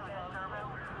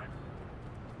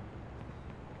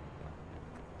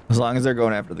 As long as they're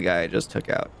going after the guy I just took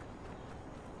out.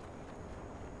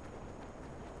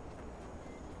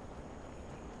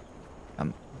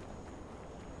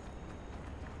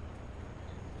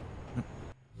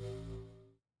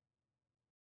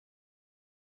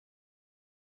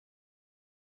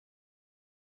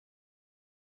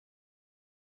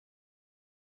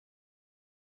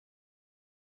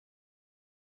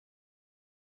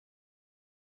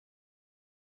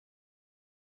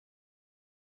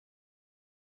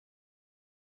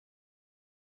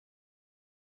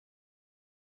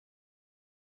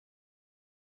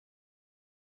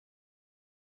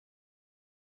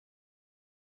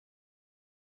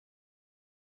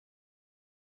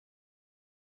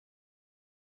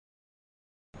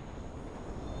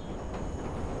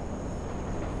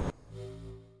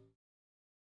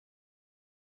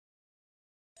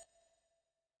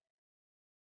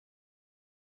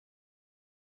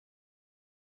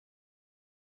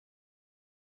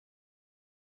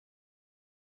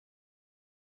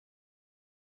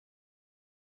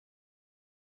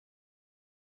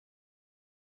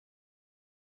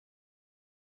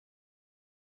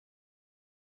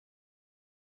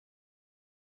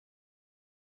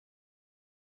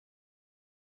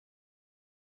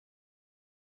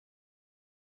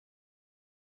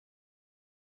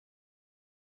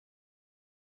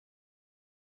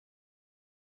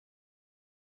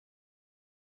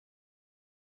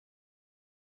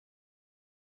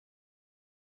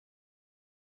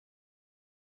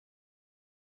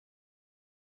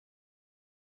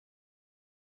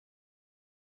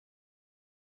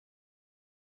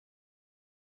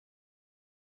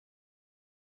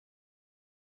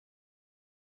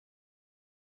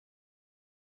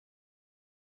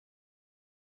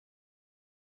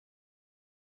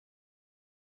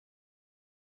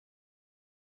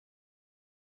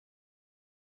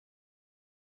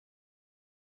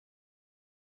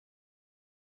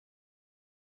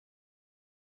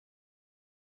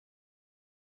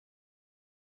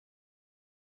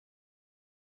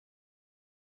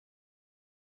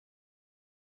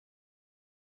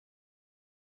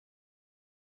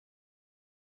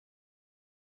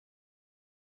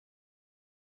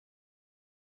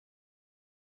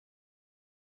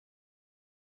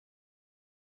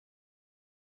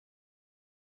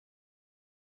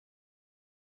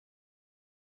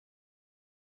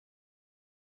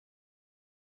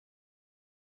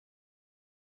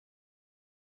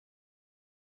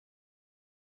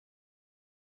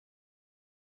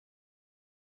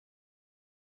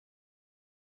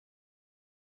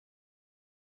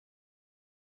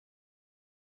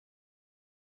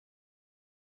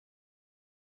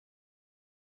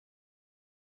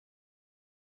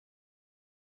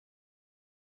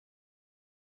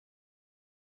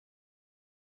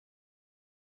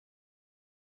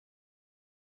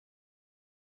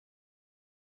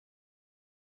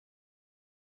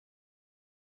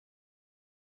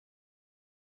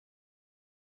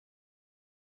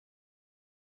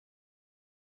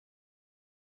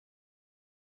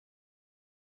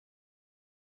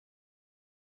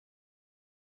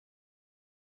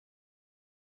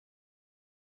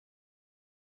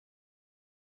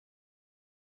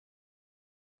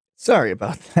 Sorry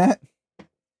about that.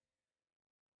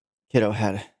 Kiddo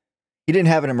he didn't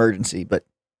have an emergency, but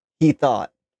he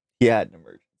thought he had an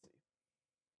emergency.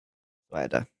 So I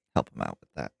had to help him out with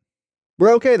that.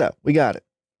 We're okay though. We got it.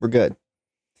 We're good.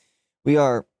 We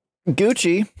are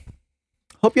Gucci.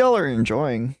 Hope y'all are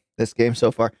enjoying this game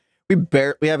so far. We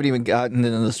haven't even gotten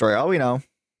into the story. All we know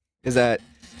is that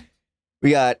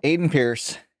we got Aiden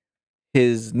Pierce.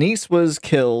 His niece was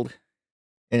killed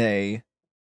in a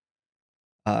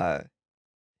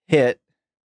hit.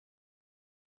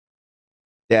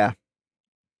 Yeah.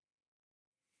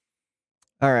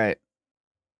 All right.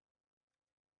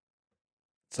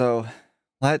 So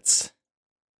let's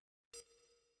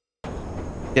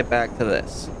get back to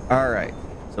this. All right.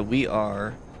 So we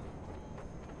are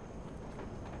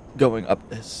going up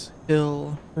this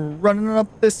hill, running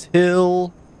up this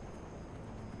hill.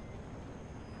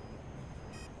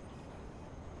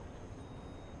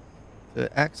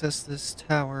 To access this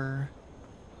tower,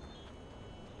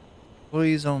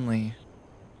 employees only.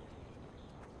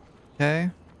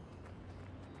 Okay.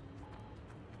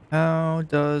 How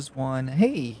does one...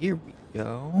 Hey, here we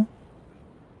go.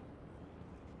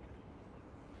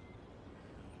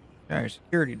 Okay,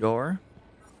 security door.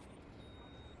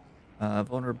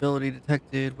 Vulnerability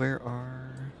detected. Where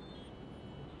are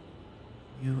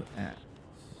you at?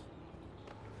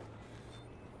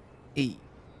 E.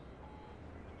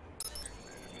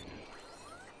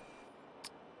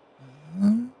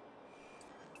 There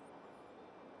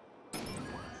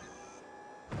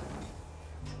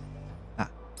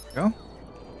we go.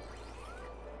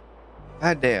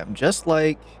 God damn, just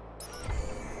like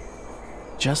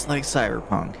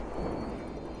Cyberpunk.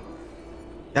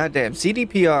 Goddamn,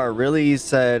 CDPR really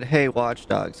said, "Hey,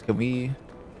 Watchdogs, can we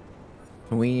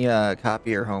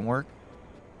copy your homework?"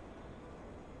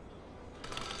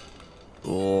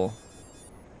 Cool.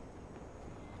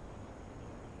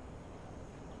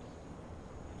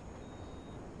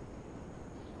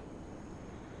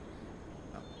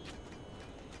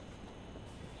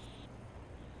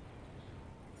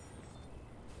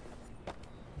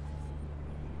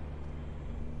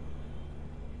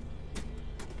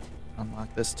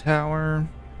 Unlock this tower.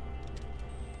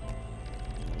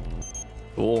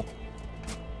 Cool.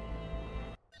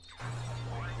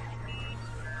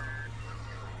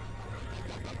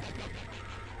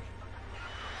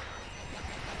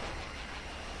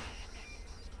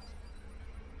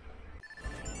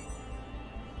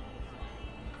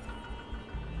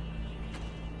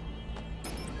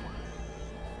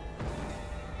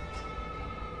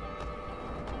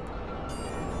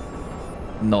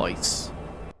 Nice.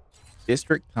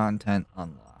 District content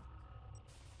unlocked.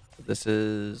 So this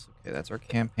is... Okay, that's our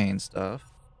campaign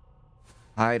stuff.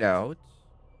 Hideout.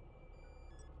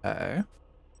 Okay.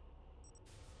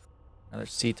 Another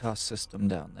CTOS system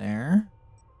down there.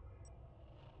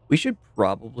 We should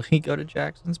probably go to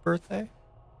Jackson's birthday.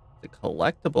 The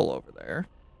collectible over there.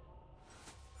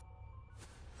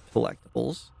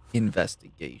 Collectibles.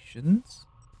 Investigations.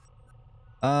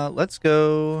 Let's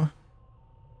go...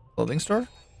 Clothing store?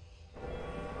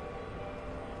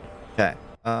 Okay.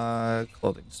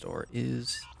 Clothing store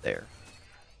is there.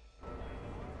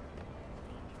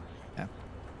 Yeah.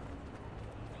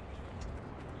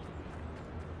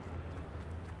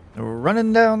 We're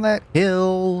running down that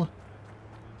hill.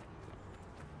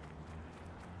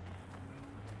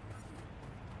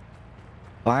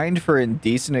 Fined for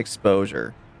indecent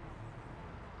exposure.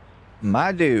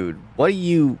 My dude, what do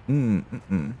you... You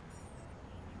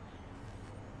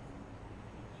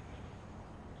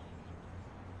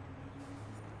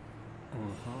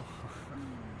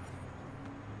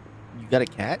got a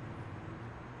cat?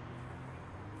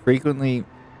 Frequently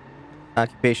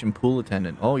occupation pool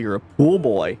attendant. Oh, you're a pool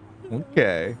boy.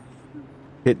 Okay.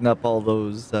 Hitting up all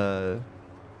those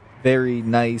very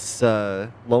nice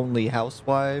lonely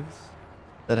housewives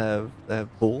that have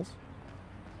pools.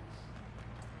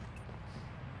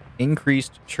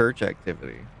 Increased church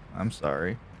activity. I'm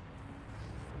sorry.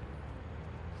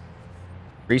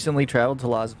 Recently traveled to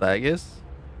Las Vegas.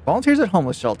 Volunteers at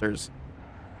homeless shelters.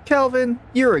 Kelvin,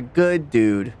 you're a good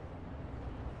dude.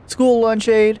 School lunch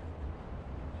aid.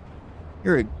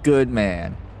 You're a good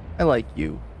man. I like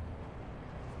you.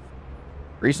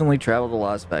 Recently traveled to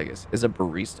Las Vegas. Is a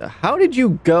barista. How did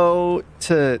you go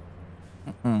to...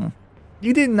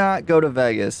 You did not go to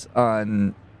Vegas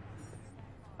on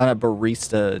a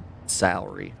barista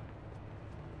salary.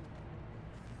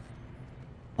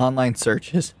 Online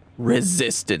searches.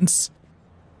 Resistance.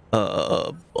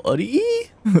 Buddy?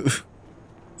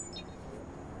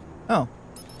 Oh.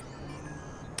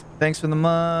 Thanks for the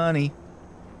money.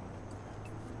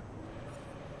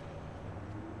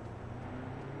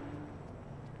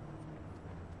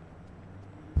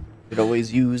 Could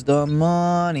always use the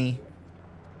money.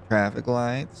 Traffic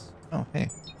lights. Oh, hey.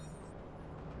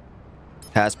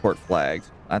 Passport flagged.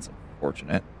 That's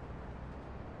unfortunate.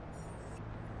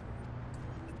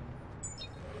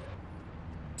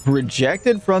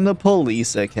 Rejected from the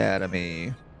police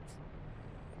academy.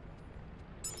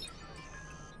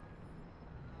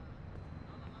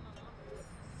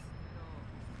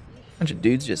 Bunch of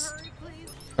dudes just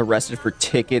arrested for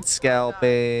ticket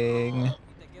scalping.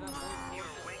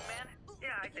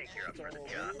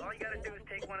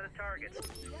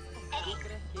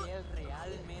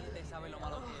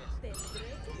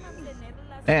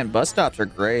 Man, bus stops are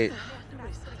great.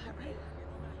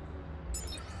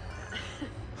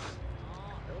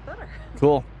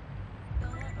 Cool.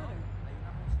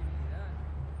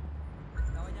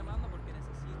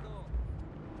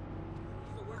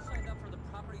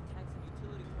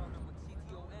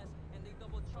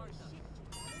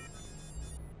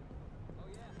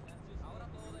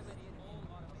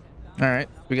 All right,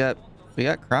 we got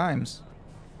crimes.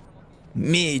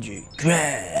 Major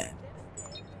crime.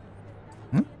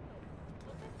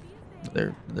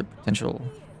 They're potential.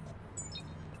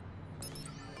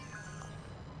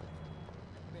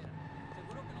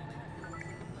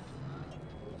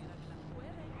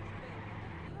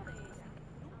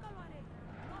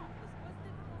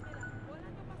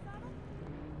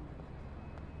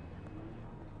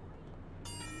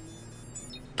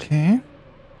 Okay.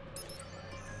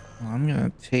 Well, I'm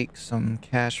gonna take some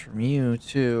cash from you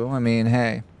too. I mean,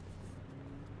 hey,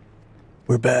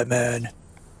 we're Batman.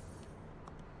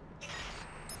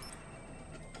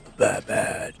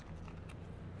 Batman.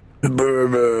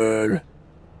 Batman.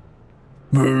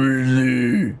 Where is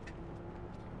he?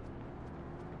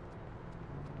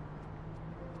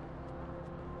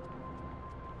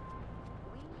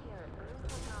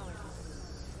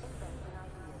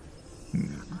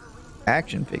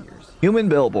 Action figures. Human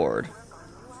billboard.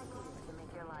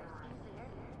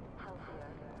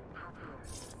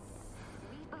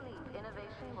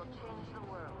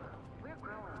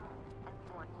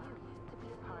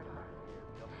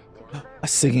 A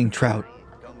singing trout.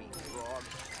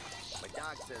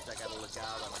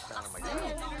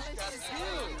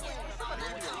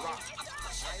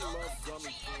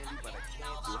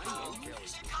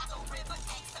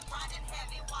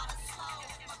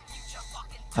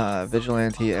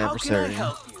 Vigilante adversary.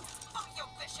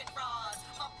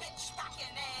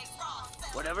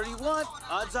 Whatever you want,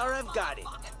 odds are I've got it.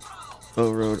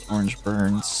 Bow Road, Orange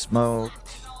Burn, Smoked.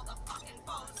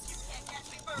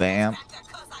 Vamp.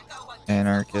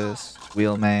 Anarchist.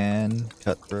 Wheelman.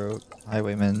 Cutthroat.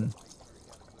 Highwayman.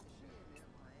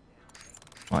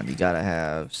 Come on, you gotta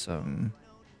have some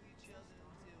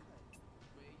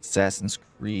Assassin's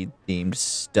Creed themed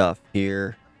stuff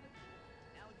here.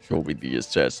 Show me the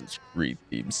Assassin's Creed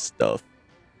themed stuff.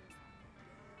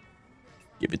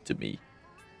 Give it to me.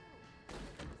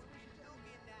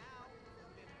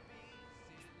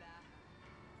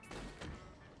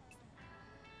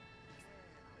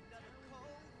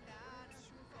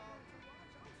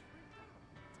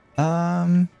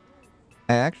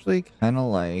 I actually kind of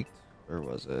liked, where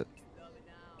was it?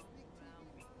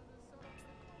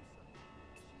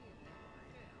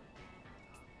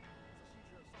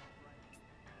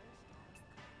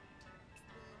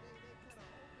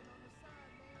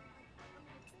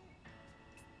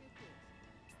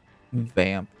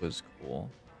 Vamp was cool.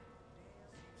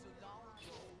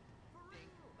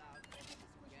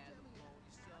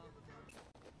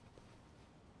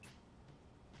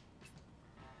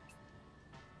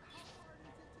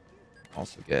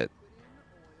 Also get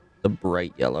the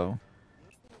bright yellow.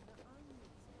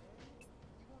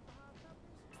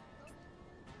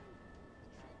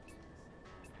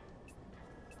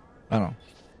 I don't know.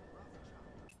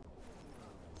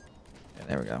 Yeah,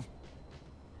 there we go.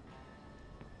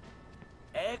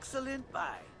 Excellent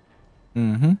buy.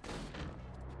 Mm-hmm.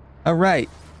 All right.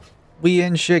 We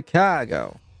in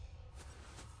Chicago.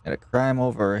 Got a crime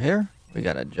over here. We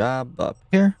got a job up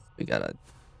here. We got a...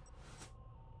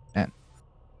 Man.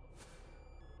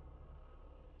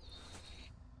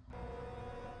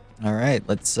 All right,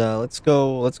 let's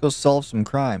go solve some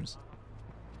crimes.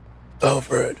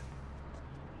 Alfred.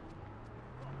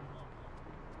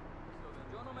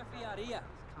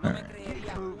 All right.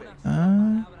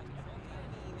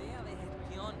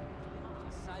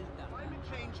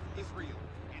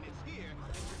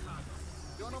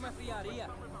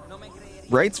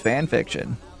 Writes fan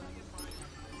fiction.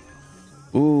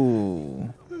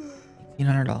 Ooh.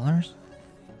 $1,800?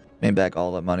 Made back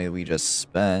all the money we just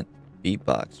spent.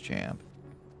 Beatbox champ.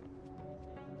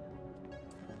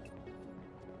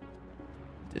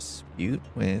 Dispute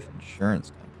with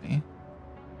insurance company.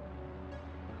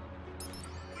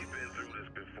 We've been through this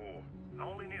before. I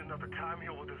only need another time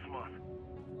healer this month.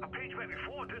 I paid you back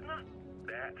before, didn't I?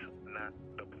 That's not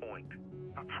the point.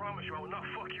 I promise you I will not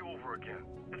fuck you over again.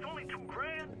 It's only $2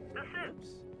 grand. That's it.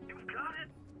 You got it.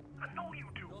 I know you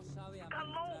do. You got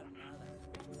loans.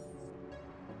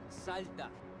 Salta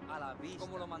a la vista.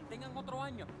 Como lo mantengan otro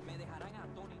año, me dejarán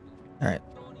atónito. All right,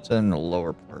 so in the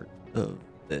lower part of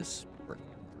this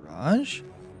garage.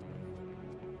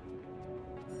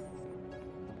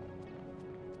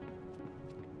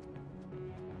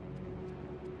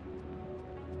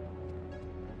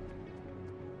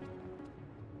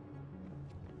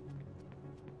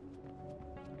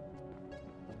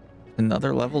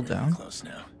 Another level down? Close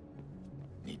now.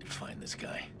 Need to find this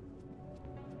guy.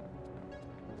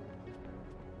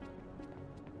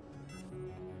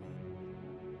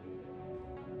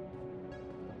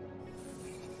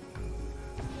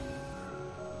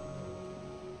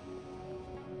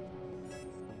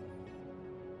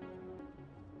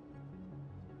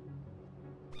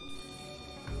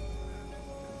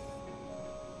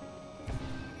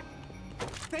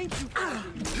 Thank you.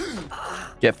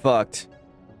 Get fucked.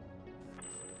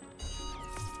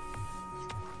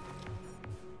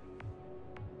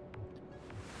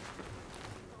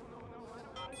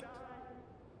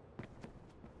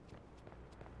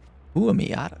 Ooh, a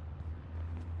Miata.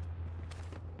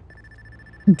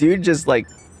 Dude just like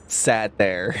sat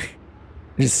there.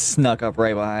 Just snuck up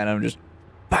right behind him. Just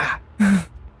bah.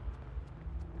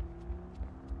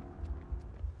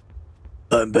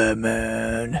 I'm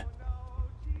Batman.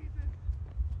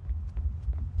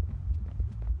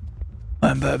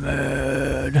 I'm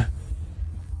Batman.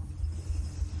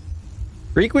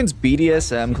 Frequents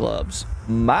BDSM clubs.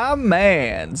 My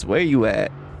mans. Where you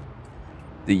at?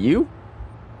 Do you?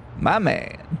 My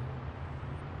man.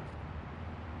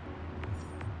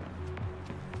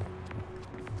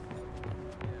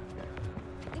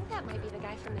 I think that might be the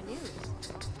guy from the news.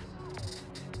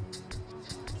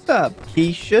 What's up,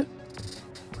 Keisha?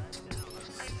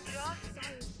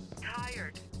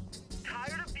 Tired.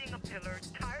 Tired of being a pillar.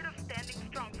 Tired of standing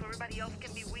strong so everybody else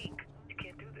can be weak. You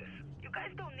can't do this. You guys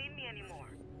don't need me anymore.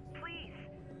 Please,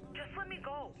 just let me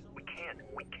go. We can't.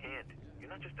 We can't. You're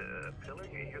not just a pillar.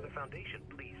 You're the foundation.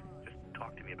 Please, just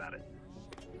talk to me about it.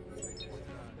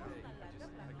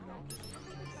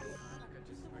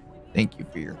 Thank you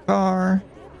for your car.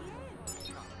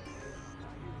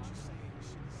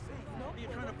 What are you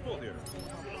trying to pull here?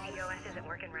 EOS isn't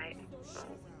working right. Oh,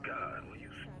 God, will you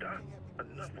stop?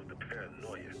 Enough with the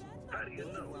paranoia. How do you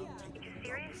know? You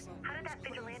serious? How did that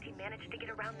vigilante manage to get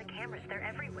around the cameras? They're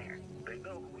everywhere. They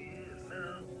know who he is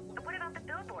now. And what about the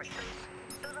billboards?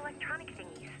 Those electronic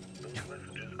thingies? Those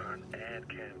messages are an ad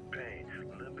campaign.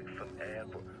 Limbic some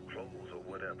ad for clothes or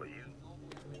whatever. You...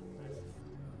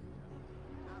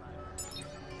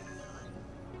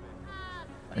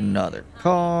 Another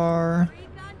car.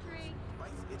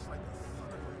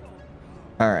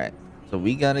 Alright, so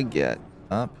we gotta get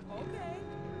up here.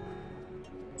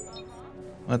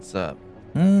 What's up?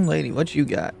 Lady, what you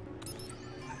got?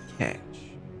 Cash.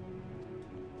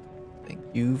 Thank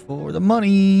you for the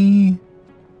money.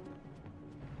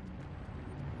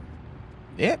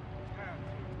 Yep.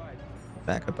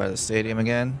 Back up by the stadium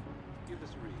again. Give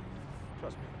this a read.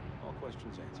 Trust me, all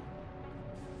questions answered.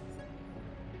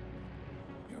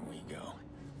 Here we go.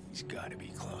 He's got to be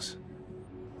close.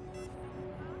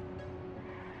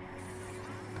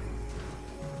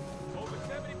 Over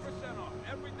 70% off.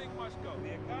 Everything must go.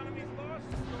 The economy's lost.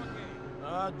 Your game.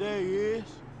 Ah, there he is.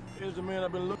 Here's the man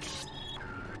I've been looking.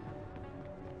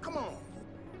 Come on.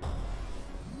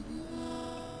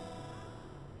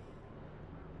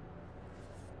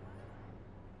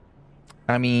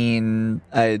 I mean,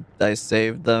 I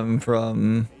saved them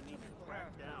from.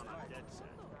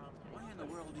 Why in the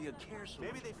world do you care so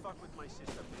much? Maybe they fuck with my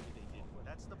sister, maybe they didn't.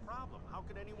 That's the problem. How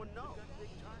could anyone know?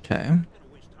 Okay.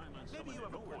 Maybe you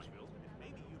have a point.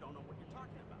 Maybe you don't know what you're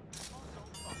talking about.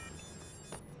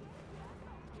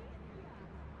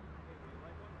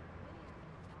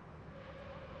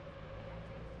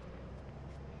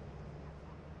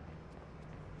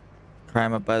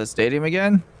 Crime up by the stadium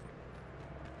again.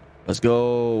 Let's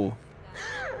go.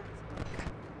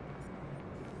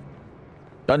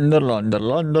 Thunder, thunder,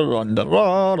 thunder, thunder,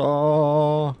 la,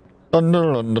 la.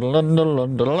 Thunder, thunder, thunder,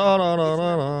 thunder, la, la, la,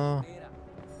 la, la.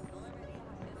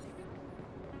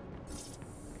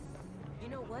 You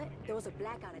know what? There was a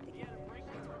blackout at the game.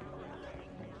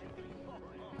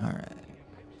 All right.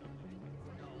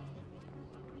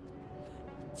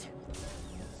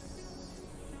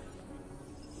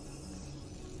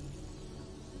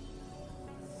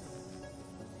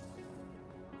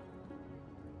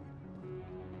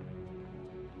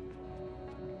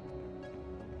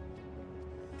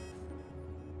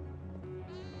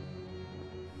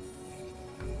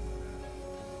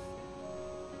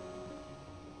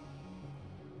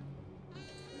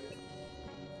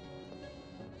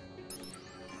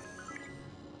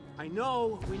 I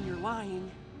know when you're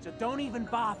lying, so don't even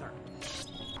bother.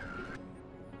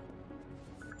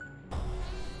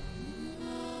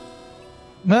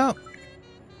 Well,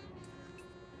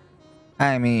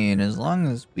 I mean, as long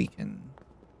as we can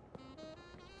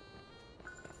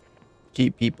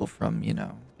keep people from, you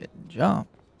know, getting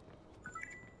jumped, I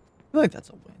feel like that's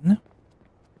a win.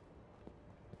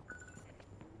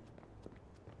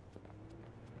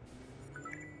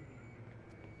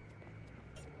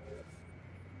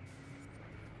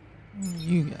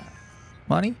 You got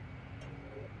money?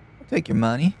 I'll take your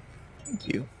money. Thank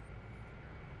you.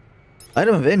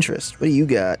 Item of interest. What do you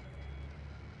got?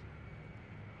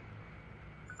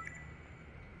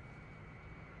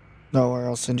 No, or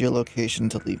I'll send you a location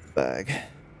to leave the bag.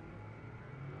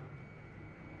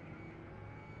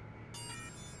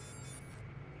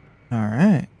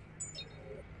 Alright.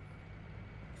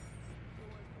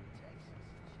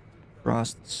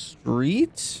 Across the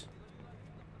street.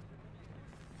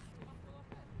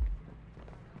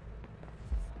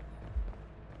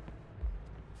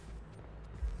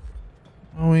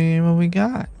 What we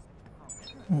got?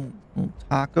 Little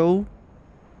taco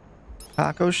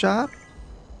shop.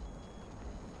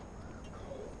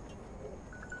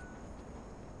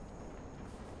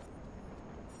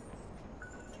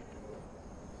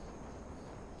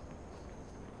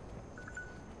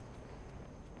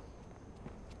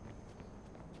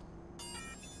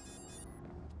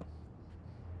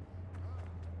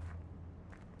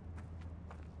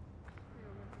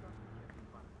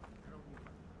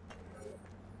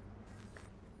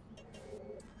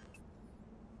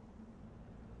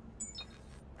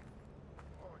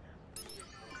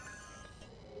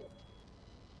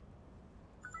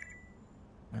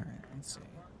 Alright, let's see.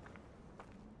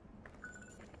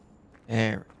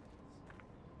 There.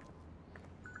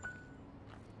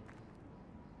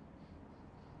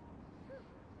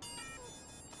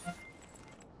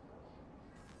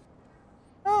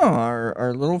 Oh,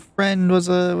 our little friend was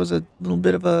a little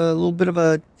bit of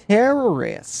a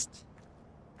terrorist.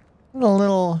 A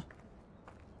little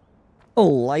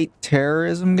light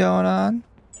terrorism going on.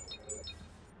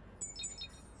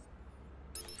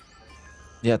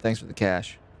 Yeah, thanks for the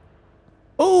cash.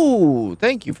 Oh,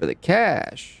 thank you for the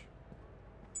cash.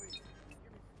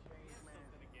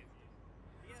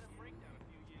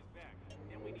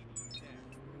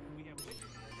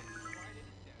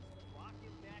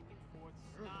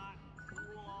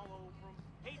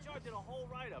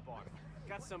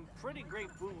 Got some pretty great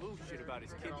boo-hoo shit about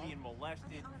his kid being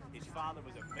molested, his father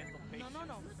was a mental patient.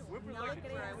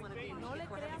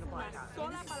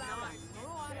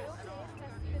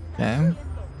 Okay.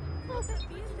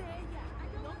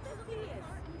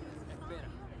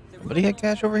 Somebody had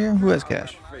cash over here? Who has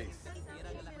cash?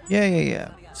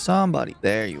 Yeah. Somebody.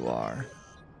 There you are.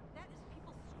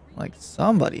 Like,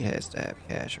 somebody has to have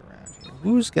cash around here.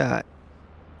 Who's got?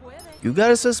 You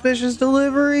got a suspicious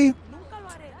delivery?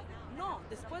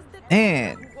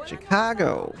 Man,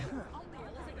 Chicago.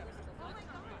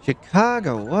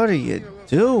 Chicago, what are you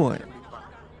doing?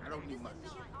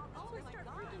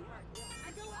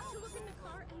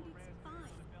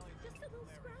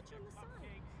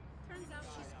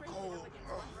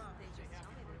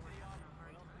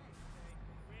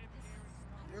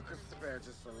 You could spare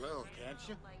just a little, can't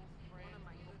you?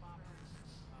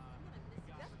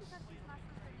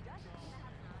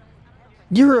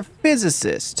 You're a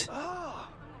physicist.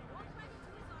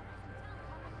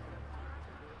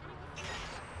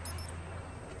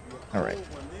 All right,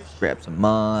 grab some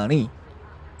money.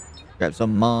 Grab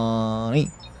some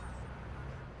money.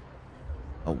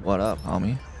 Oh, what up,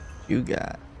 homie? What you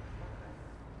got?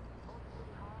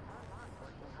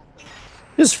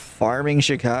 Just farming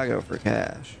Chicago for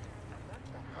cash.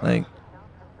 Like,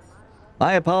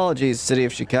 my apologies, City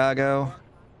of Chicago.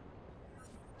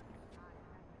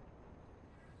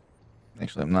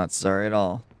 Actually, I'm not sorry at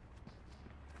all.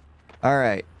 All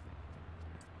right.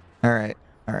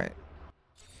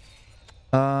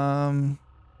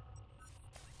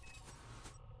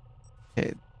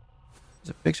 Okay. There's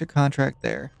a fixture contract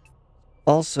there.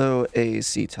 Also a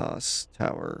CTOS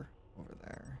tower over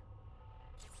there.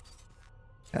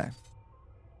 Okay.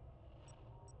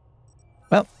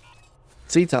 Well,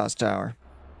 CTOS tower.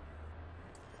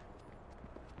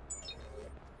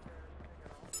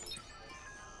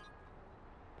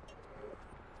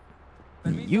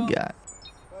 You got.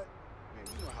 But, man,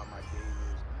 you know how my game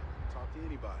is. Talk to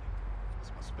anybody.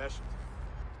 It's my specialty.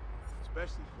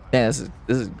 Especially Man,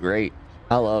 this is great.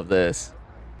 I love this.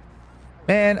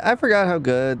 Man, I forgot how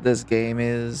good this game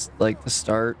is, like, to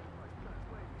start.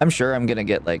 I'm sure I'm gonna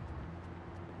get, like...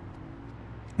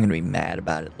 I'm gonna be mad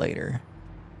about it later.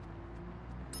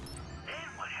 Then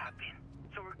what happened?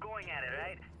 So we're going at it,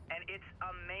 right? And it's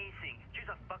amazing. She's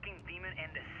a fucking demon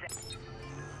and a set.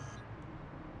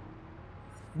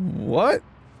 What?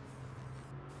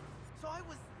 So I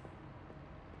was...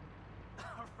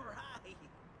 Alright.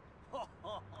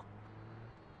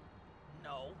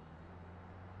 No.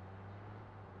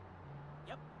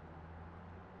 Yep.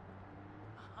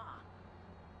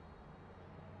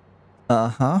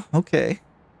 Okay.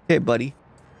 Okay, buddy.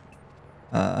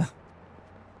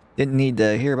 Didn't need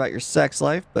to hear about your sex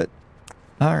life, but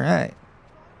All right.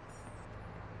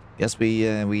 Guess we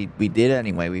did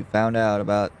anyway. We found out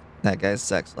about that guy's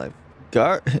sex life.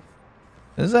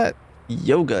 Is that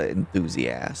yoga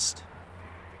enthusiast?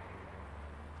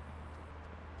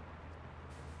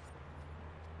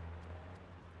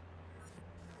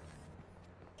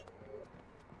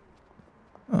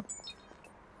 Oh.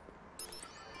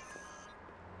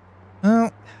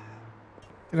 Well,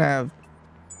 gonna have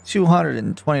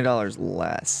 $220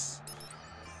 less.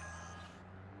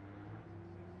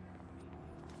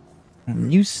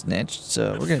 You snitched,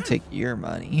 so we're gonna take your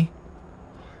money.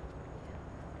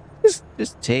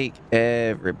 Just take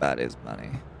everybody's money.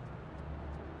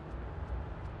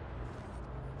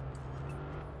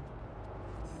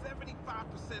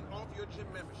 Off your gym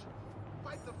membership.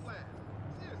 Fight the flag.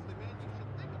 Seriously, man, you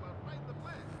should think about fighting the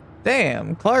flag.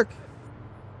 Damn, Clark.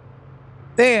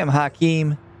 Damn,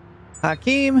 Hakeem.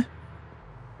 Hakeem.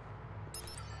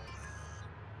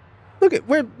 Look at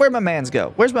where'd my man's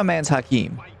go? Where's my man's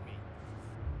Hakeem?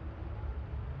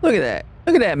 Look at that.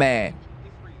 Look at that man.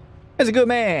 That's a good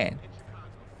man.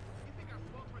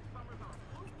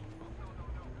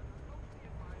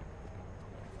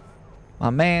 My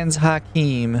man's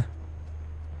Hakeem.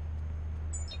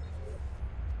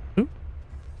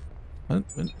 What?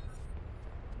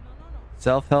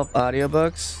 Self-help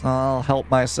audiobooks? I'll help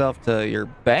myself to your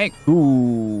bank.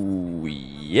 Ooh,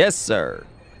 yes, sir.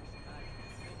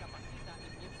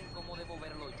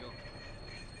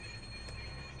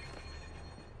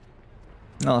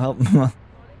 I'll help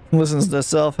listens to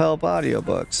self-help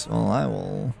audiobooks. Well, I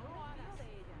will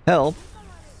help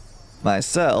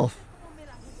myself.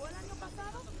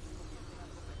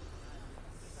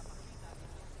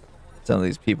 Some of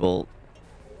these people,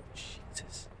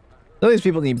 Jesus. Some of these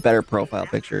people need better profile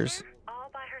pictures.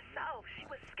 All by herself. She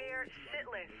was scared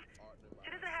shitless. She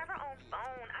doesn't have her own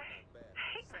phone. I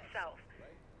hate myself.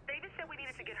 David said we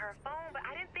needed to get her a phone, but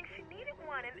I didn't think she needed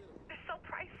one, and they're so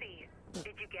pricey.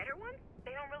 Did you get her one?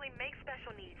 They don't really make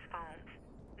special needs phones.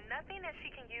 Nothing that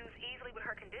she can use easily with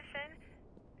her condition.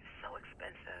 It's so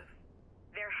expensive.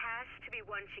 There has to be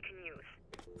one she can use.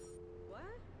 What?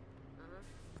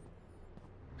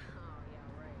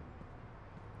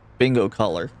 Bingo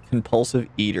color. Compulsive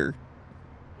eater.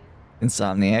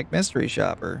 Insomniac mystery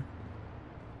shopper.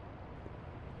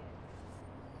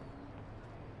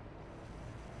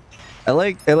 I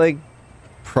like the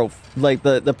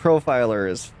profiler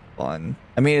is fun.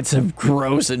 I mean, it's a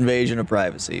gross invasion of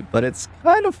privacy, but it's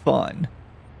kind of fun.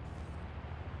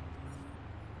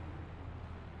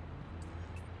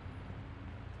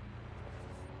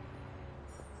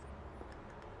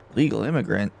 Legal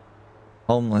immigrant.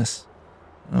 Homeless.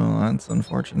 Oh, that's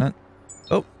unfortunate.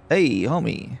 Oh, hey,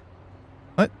 homie.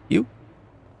 What? You?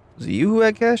 Was it you who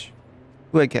had cash?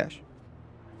 Who had cash?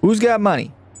 Who's got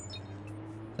money?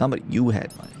 Somebody, you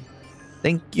had money.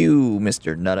 Thank you,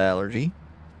 Mr. Nut Allergy.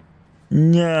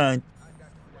 Nah.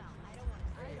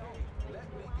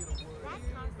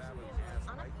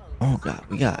 Oh God,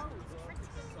 we got.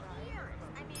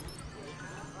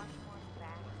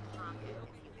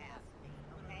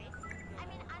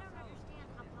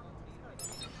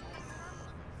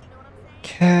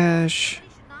 Cash.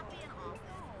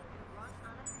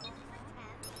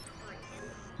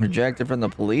 Rejected from the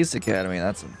police academy.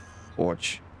 That's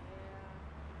unfortunate.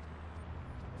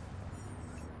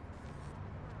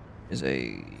 Is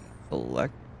a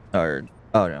collect or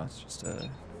oh no, it's just a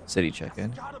city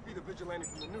check-in.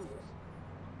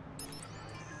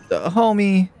 The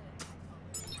homie.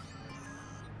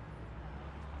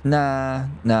 Nah.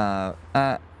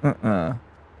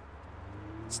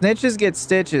 Snitches get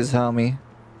stitches, homie.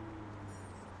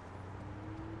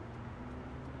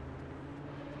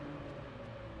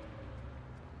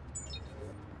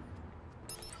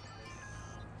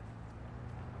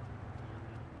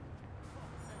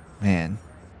 Man.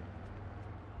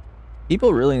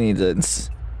 People really need to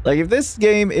like if this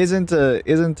game isn't a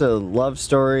love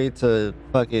story to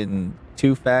fucking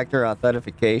two-factor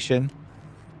authentication.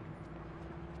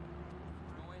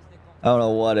 I don't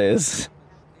know what is.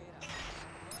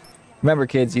 Remember,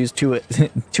 kids, use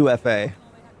 2FA.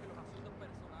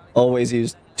 Always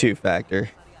use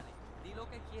two-factor. If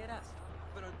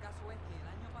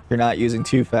you're not using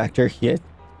two-factor, you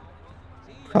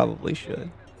probably should.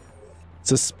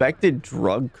 Suspected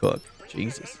drug cook.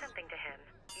 Jesus. Say something to him.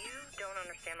 You don't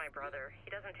understand my brother.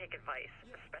 He doesn't take advice,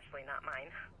 especially not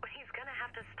mine. But he's gonna have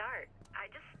to start. I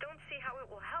just don't see how it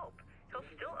will help. He'll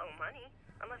still owe money.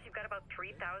 Unless you've got about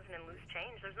 $3,000 in loose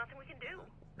change, there's nothing we can do.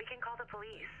 We can call the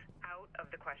police. Out of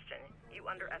the question. You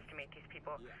underestimate these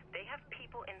people. They have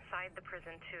people inside the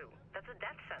prison too. That's a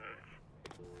death sentence.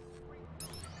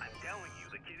 I'm telling you,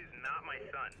 the kid is not my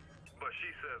son. But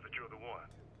she says that you're the one.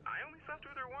 I only slept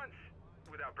with her once,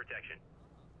 without protection.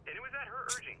 And it was at her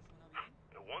urging.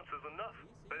 Once is enough.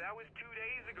 But that was 2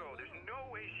 days ago. There's no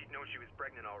way she'd know she was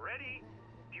pregnant already.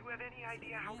 Do you have any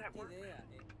idea how that works?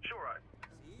 Sure,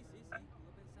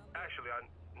 actually, I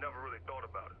never really thought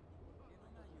about it.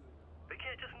 They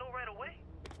can't just know right away?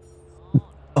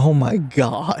 Oh my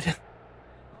god.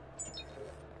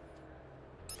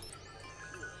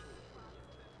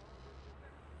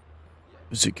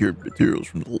 Secured materials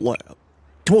from the lab.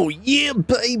 Oh yeah,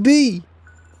 baby!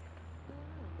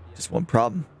 Just one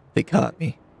problem. They caught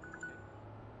me.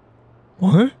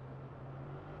 What?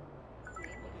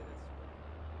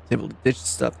 It's able to ditch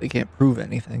stuff. They can't prove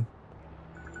anything.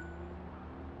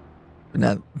 But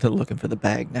now they're looking for the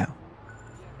bag now.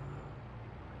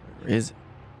 Where is it?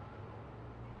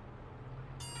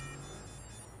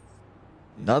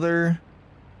 Another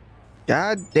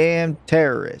goddamn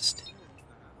terrorist.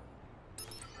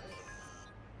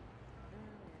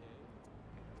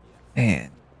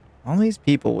 Man, all these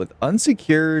people with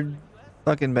unsecured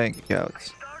fucking bank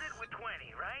accounts. Started with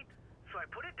 20, right? So I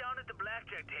put it down at the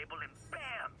blackjack table and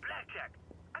bam, blackjack.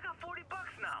 I got 40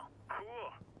 bucks now.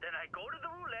 Cool. Then I go to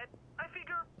the roulette. I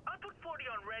figure I'll put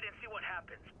 40 on red and see what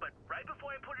happens. But right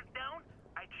before I put it down,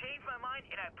 I change my mind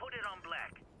and I put it on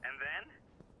black. And then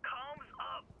comes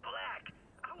up black.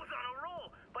 I was on a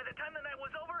roll. By the time the night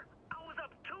was over, I was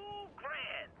up $2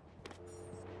 grand.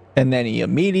 And then he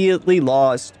immediately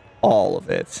lost all of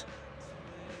it.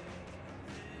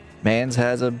 Mans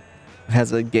has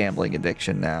a gambling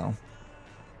addiction now.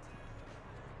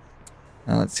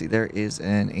 Now let's see, there is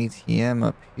an ATM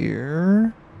up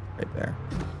here. Right there.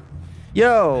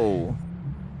 Yo!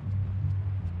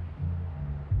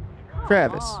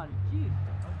 Travis.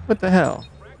 What the hell?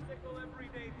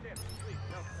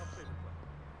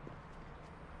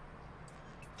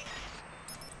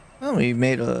 Well, we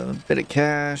made a bit of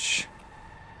cash.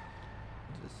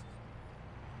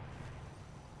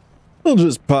 We'll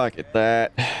just pocket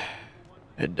that.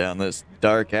 Head down this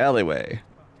dark alleyway.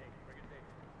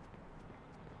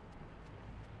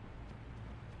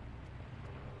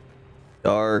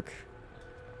 Dark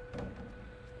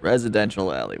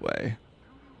residential alleyway.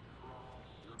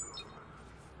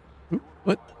 Ooh,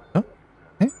 what? Oh,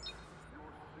 hey.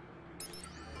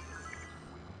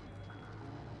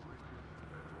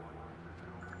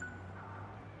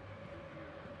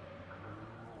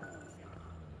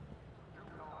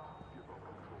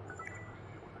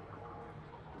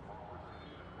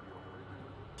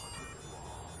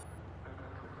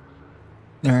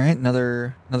 All right,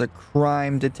 another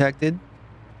crime detected.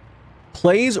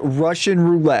 Plays Russian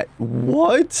roulette.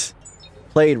 What?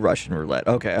 Played Russian roulette.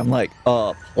 Okay, I'm like,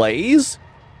 plays?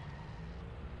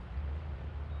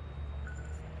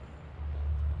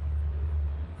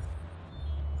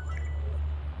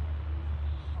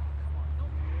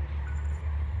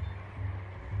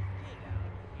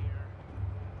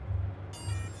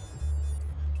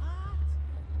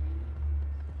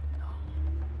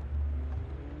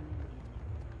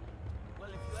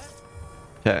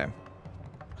 Okay.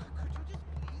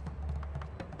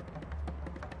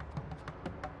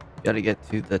 Gotta get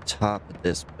to the top of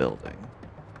this building.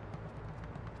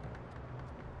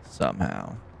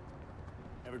 Somehow.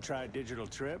 Ever try a digital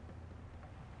trip?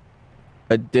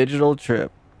 A digital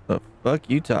trip? The fuck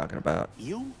you talking about?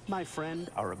 You, my friend,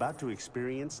 are about to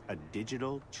experience a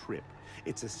digital trip.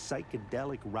 It's a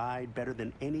psychedelic ride better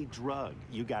than any drug.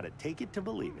 You gotta take it to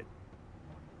believe it.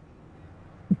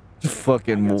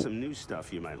 Fucking I got some new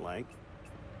stuff you might like.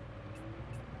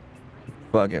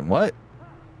 Fucking what?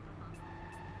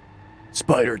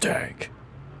 Spider tank.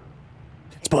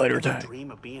 Spider tank. Dream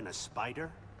of being a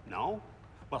spider? No?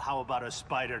 Well, how about a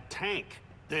spider tank?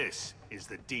 This is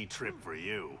the D trip for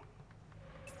you.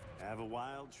 Have a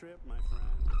wild trip, my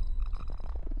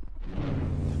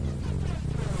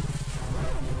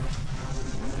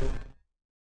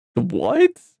friend.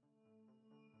 What?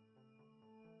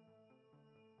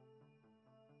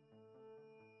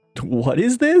 What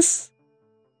is this?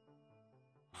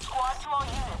 Squad to all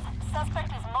units.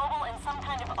 Suspect is mobile in some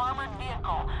kind of armored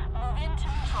vehicle. Move in to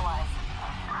neutralize.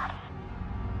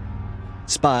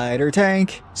 Spider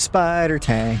tank. Spider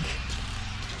tank.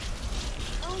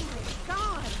 Oh my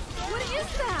god! What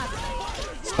is that?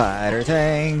 Spider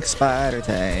tank. Spider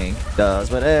tank. Does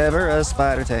whatever a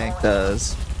spider tank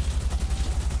does.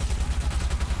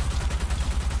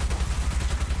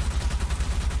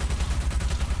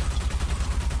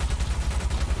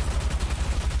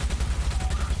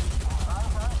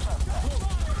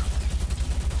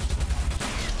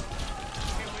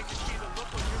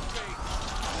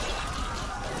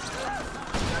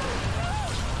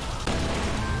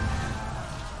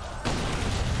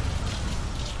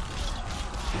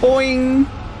 Boing!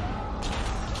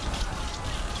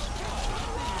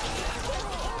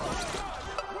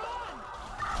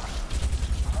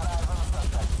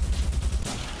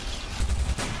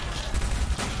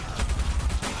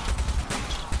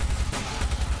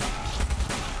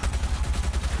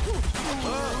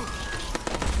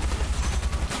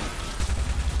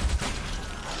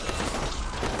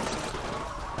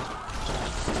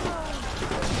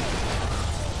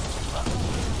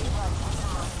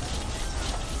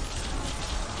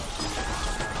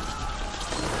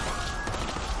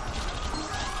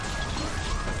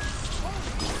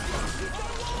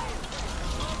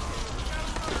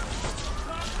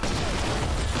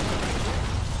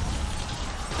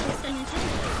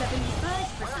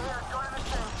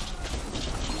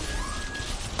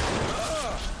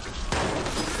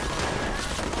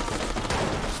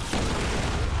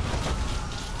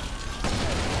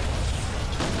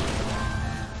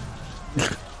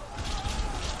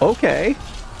 Okay.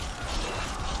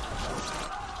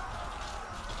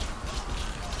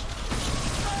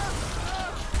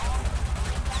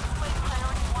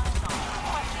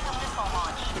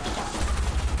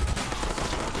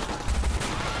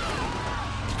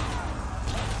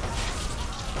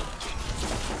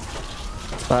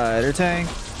 Spider tank,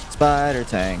 spider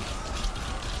tank.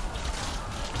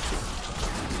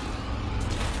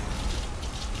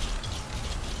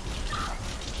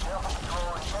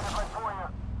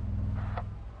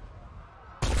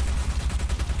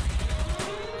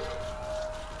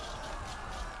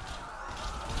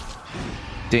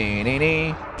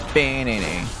 Dee-dee-dee,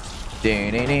 dee-dee-dee,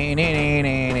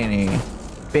 dee-dee-dee-dee-dee-dee-dee,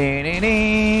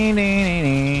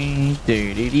 dee-dee-dee-dee-dee-dee,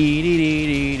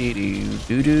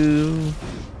 dee-dee-dee-dee-dee-dee-dee-doo,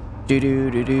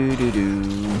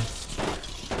 doo-doo-doo-doo-doo-doo.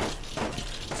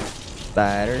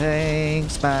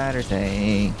 Spider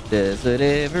tank, does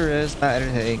whatever a spider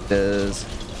tank does.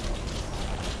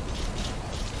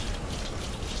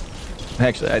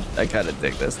 Actually, I kind of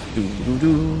dig this.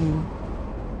 Doo-doo-doo.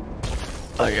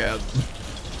 Oh yeah.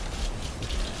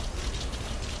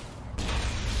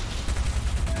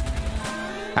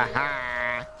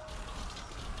 Haha.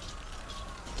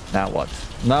 Now what?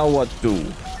 Now what do?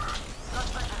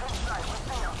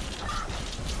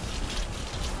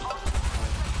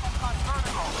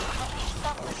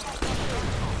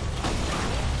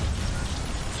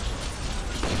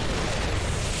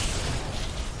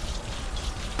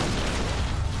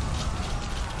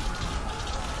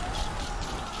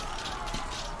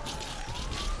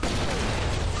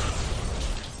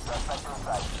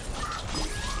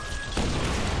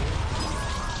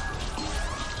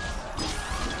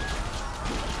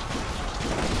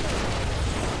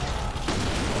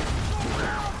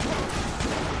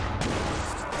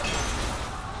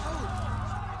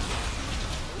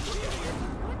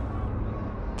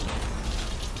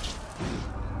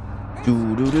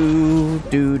 Do do do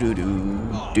do do do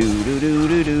do do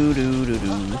do do do do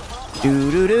do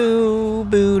do do do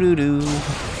boo do do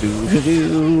do do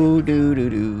do do do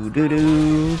do do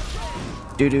do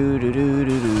do do do do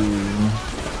do do.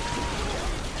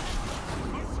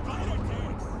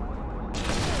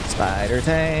 Spider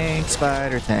tank,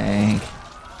 spider tank.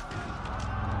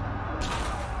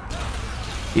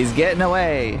 He's getting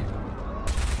away.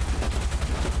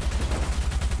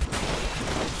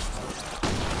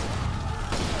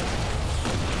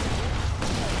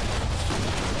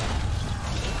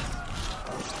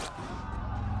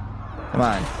 Come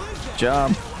on,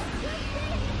 jump.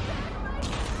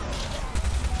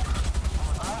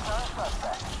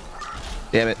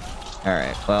 Damn it.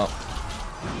 Alright, well.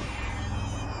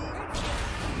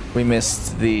 We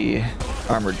missed the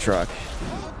armored truck.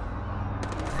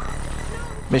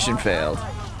 Mission failed.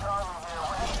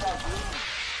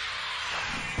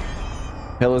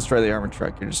 Fail to destroy the armored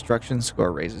truck. Your destruction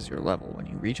score raises your level. When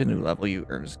you reach a new level, you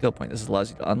earn a skill point. This allows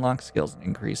you to unlock skills and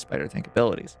increase spider tank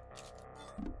abilities.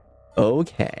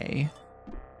 Okay.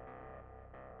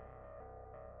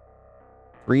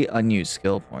 3 unused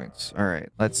skill points. Alright,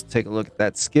 let's take a look at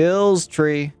that skills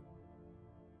tree.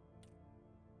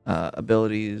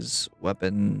 Abilities,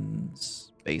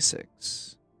 weapons,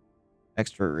 basics.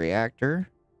 Extra reactor.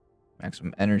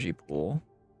 Maximum energy pool.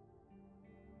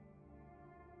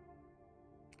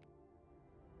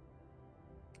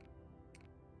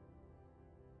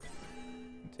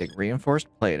 Take reinforced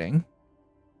plating.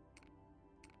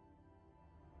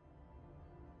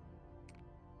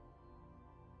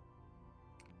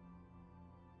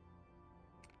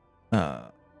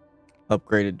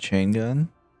 Upgraded chain gun.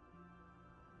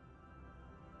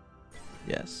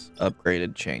 Yes,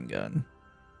 upgraded chain gun.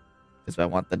 Because I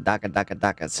want the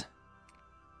dakas.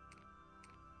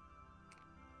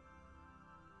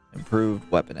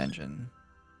 Improved weapon engine.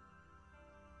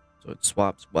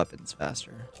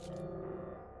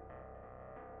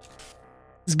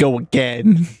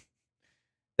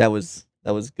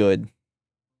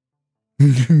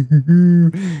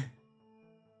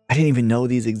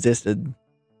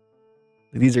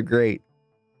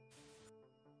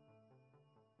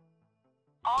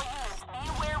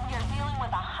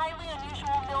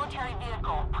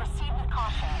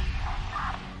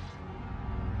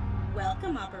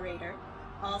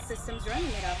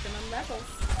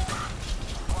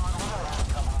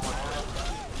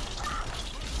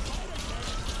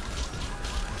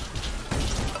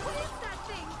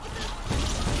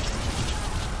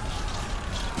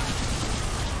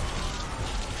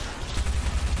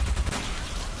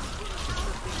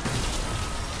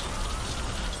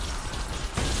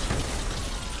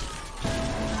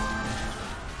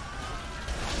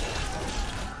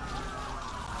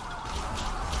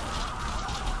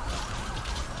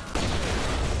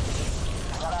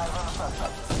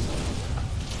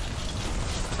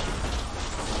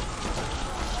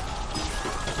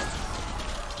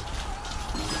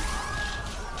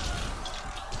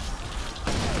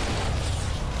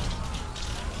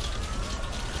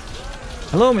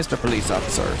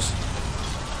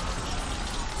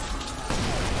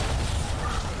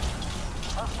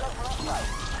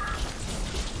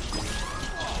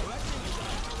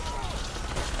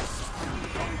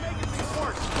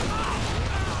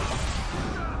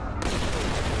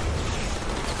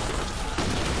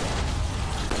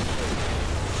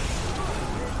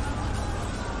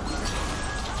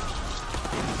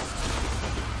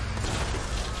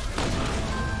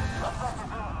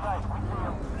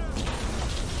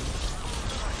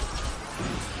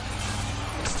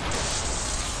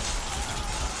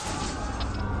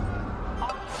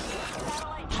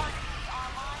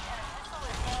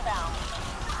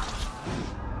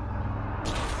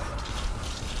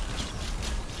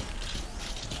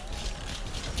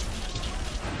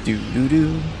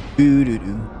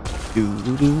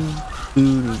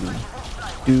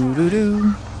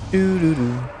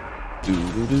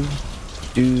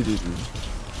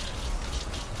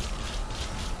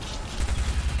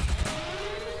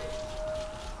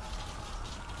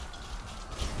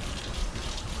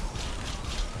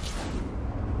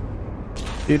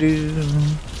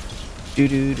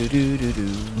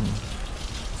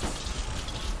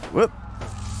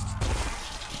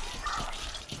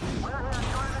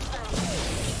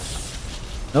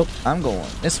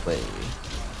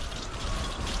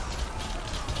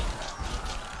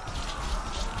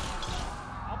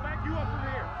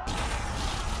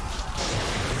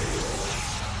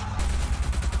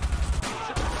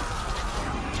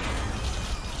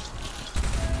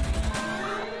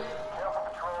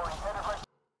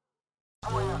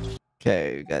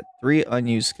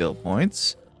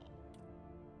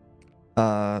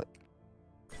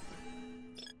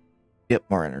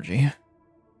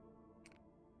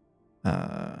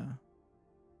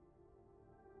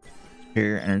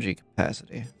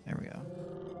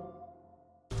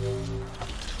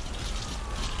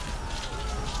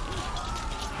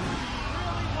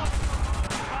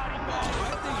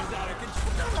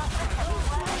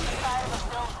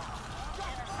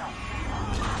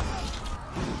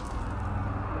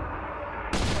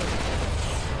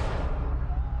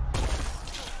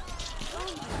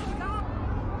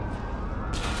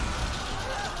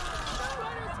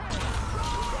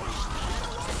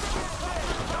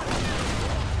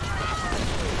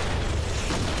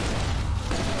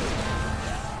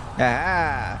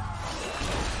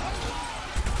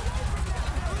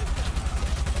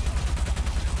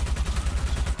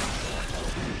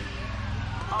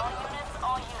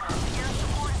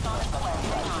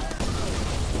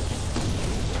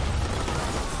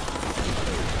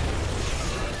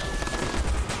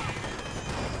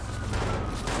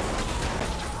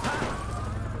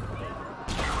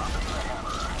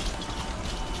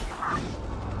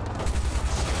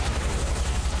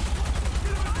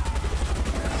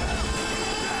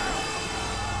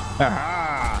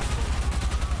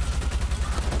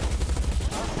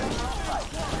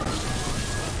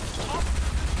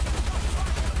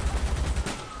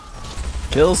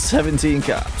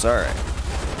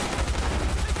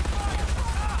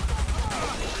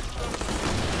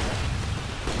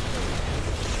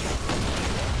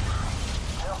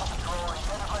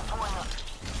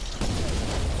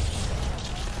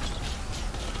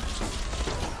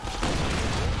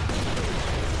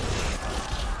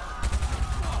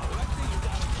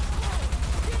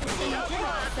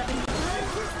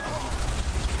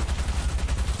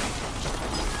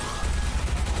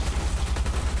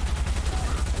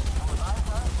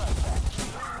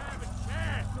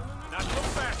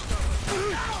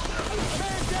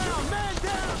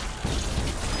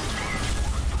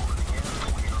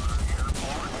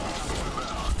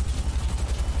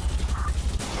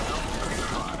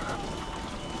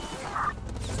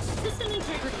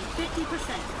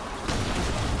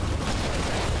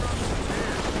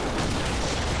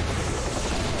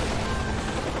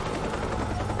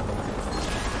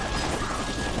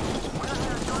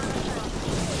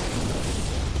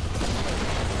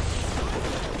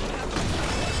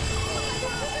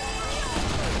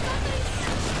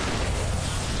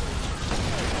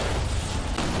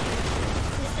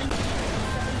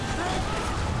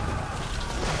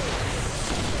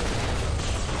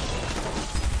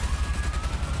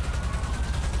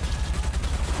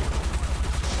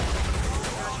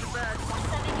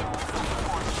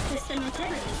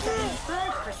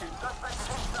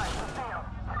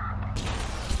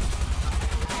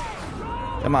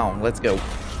 Come on, let's go.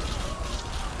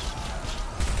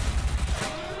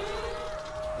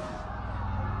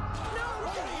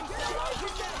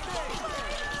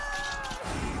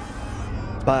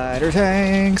 Spider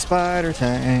tank,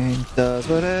 does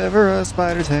whatever a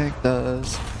spider tank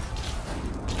does.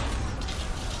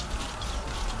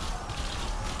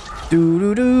 Do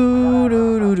do do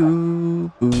do do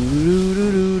do, do do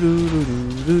do do do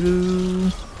do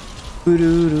do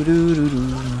do do do do.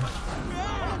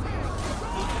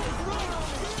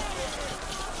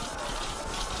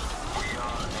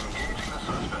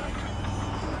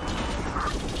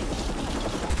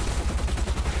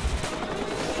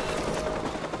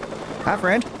 Hi,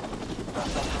 friend.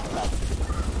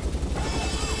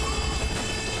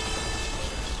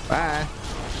 Bye.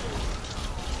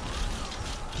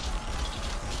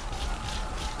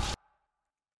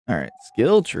 All right,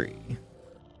 skill tree.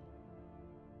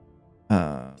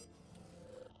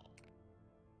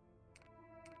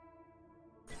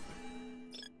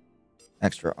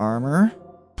 Extra armor.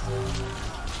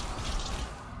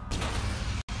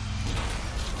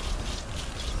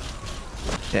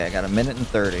 Okay, I got a minute and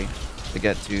 30 to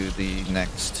get to the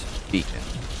next beacon.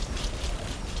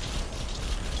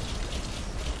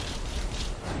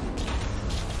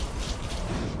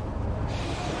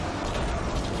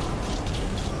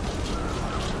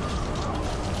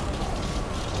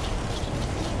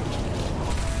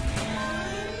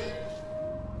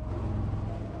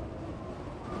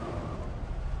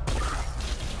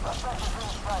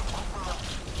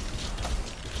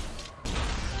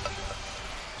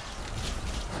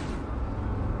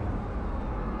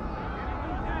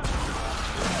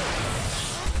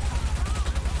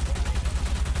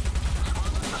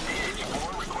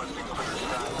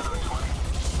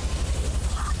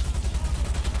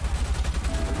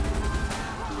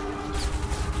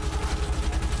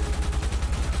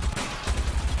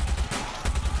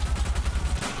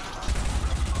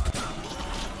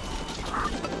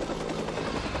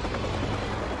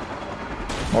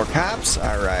 More cops?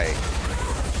 Alright.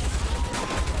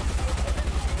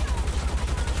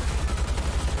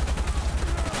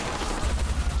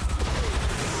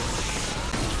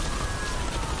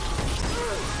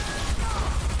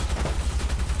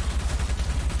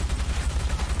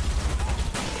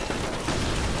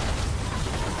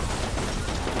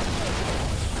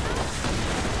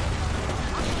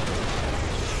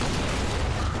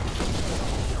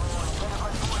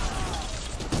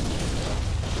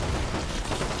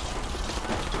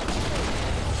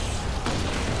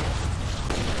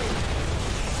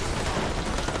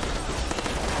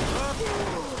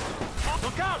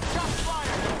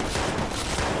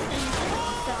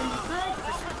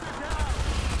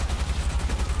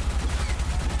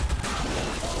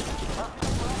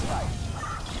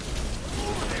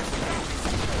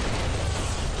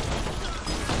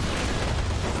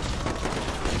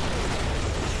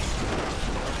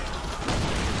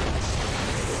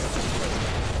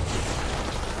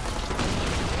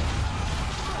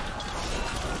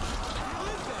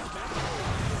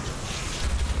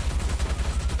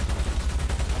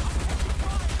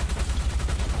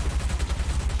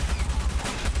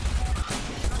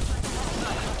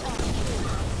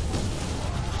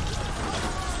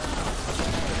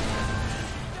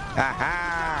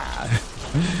 Aha!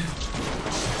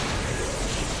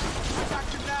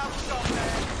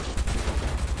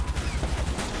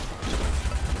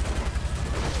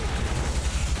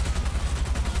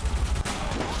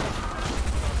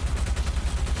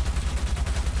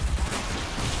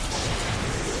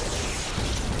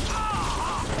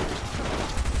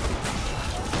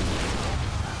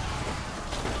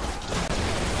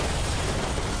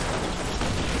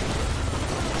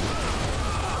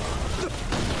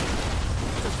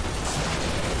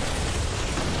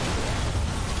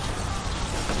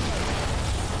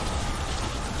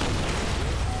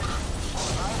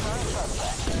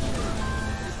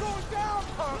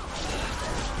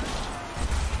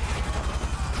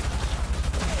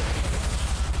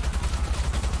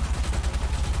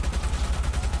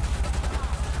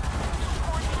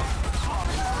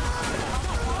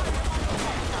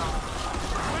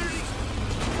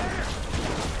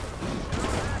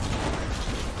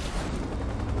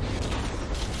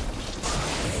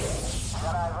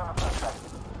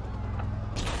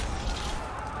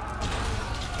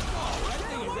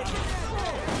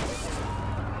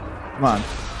 Come on.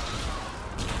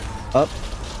 Up.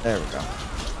 There we go.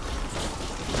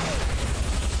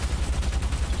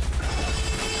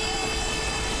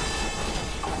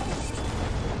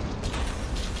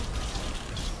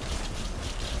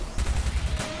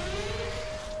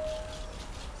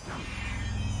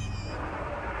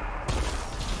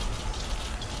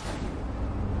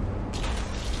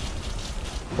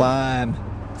 Climb.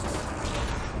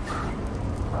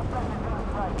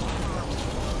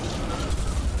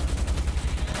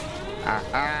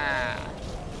 Aha.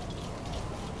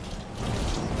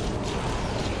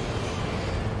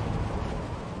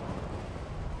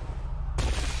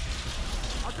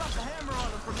 I'll drop the hammer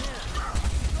on him from here.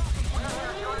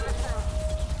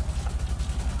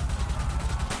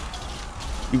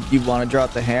 You want to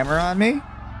drop the hammer on me?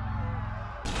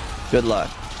 Good luck.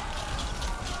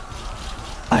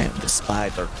 I am the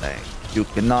spider thing. You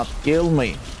cannot kill me.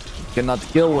 You cannot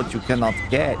kill what you cannot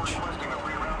catch.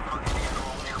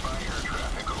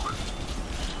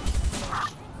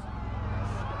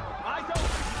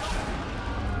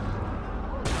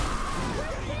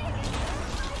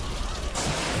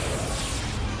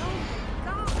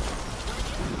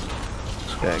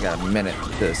 Okay, I got a minute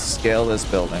to scale this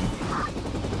building.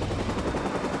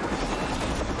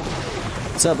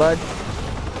 What's up, bud?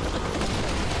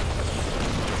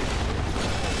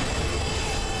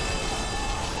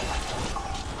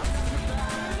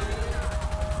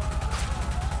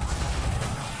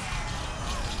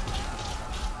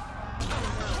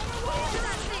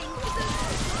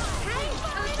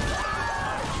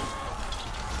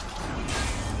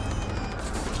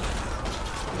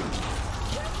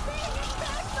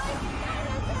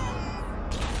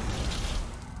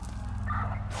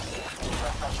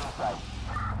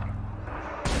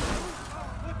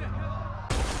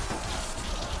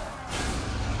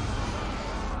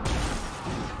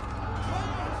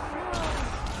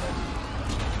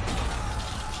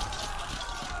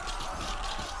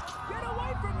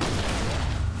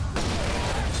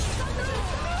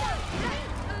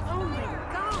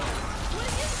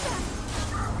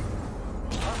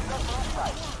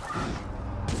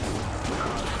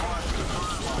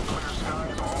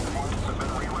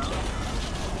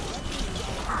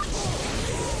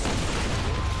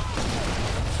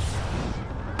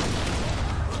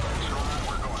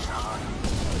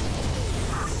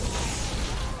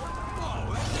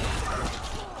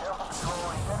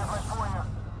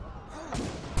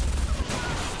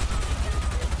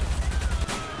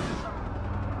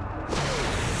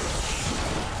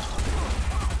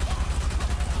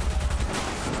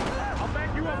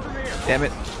 Damn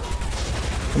it.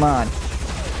 Come on.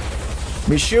 Let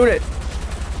me shoot it.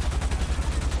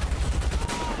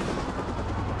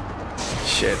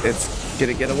 Shit, it's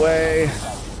gonna get away.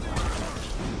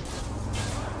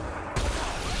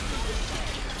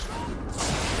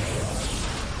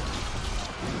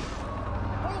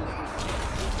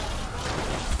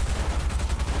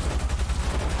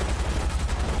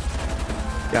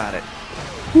 Got it.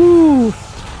 Woo!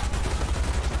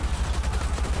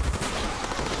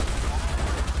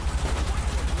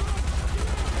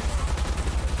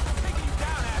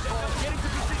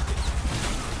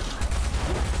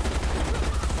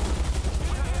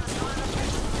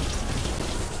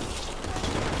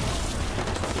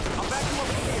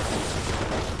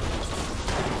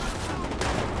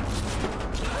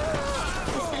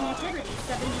 System integrity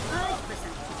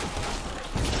 75%.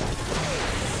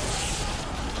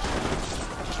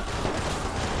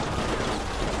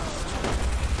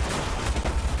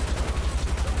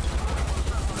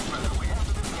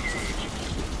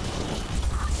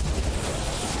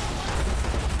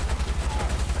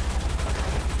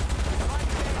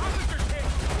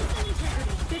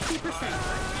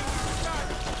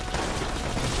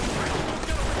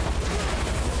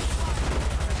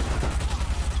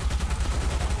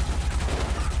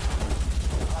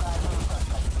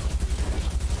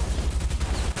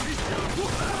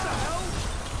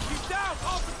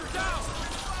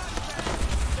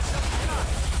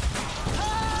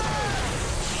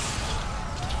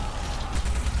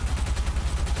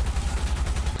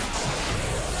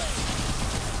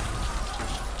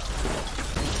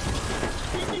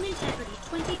 System integrity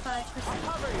 25%.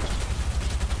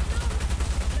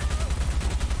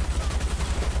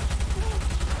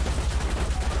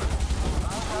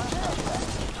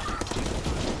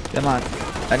 Come on.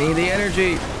 I need the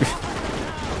energy.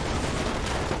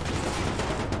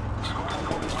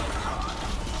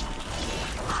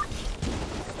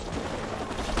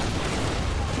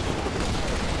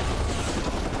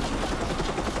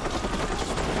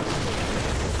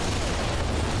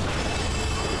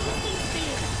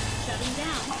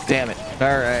 Damn it.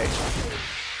 Alright.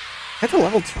 That's a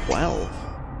level 12.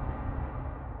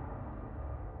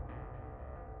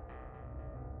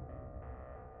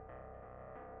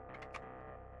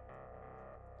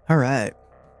 Alright.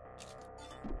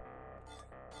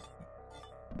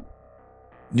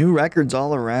 New records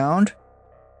all around.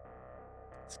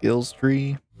 Skills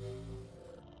tree.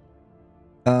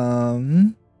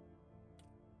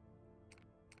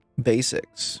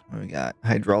 Basics. What do we got?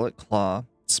 Hydraulic claw,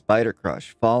 spider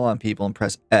crush, fall on people and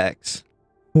press X.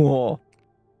 Whoa.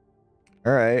 All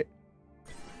right.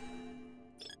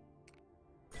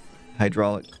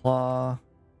 Hydraulic claw.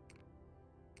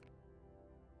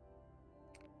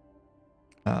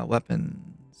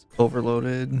 Weapons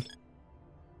overloaded.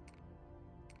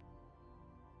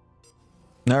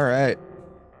 All right.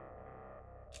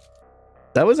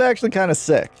 That was actually kind of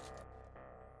sick.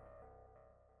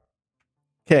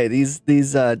 Okay, these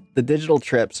the digital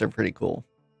trips are pretty cool.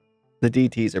 The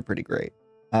DTs are pretty great.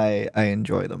 I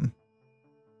enjoy them.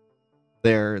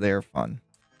 They're fun.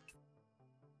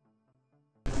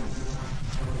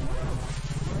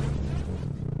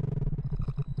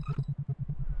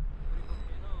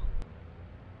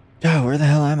 Oh, where the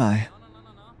hell am I?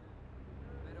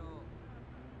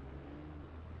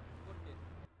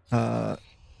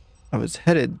 I was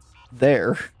headed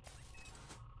there.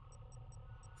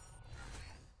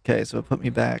 Okay, so it put me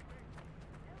back.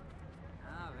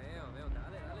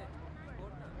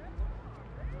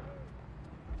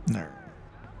 All right.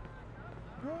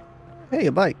 Hey,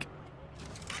 a bike.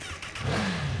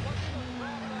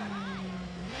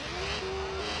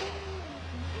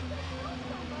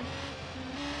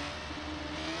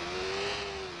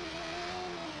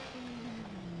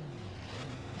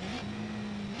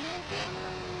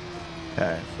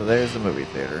 Okay, so there's the movie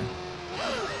theater.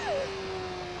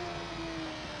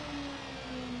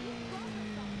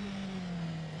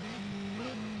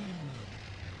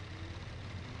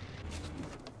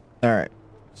 All right,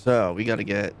 so we got to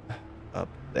get up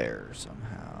there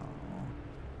somehow.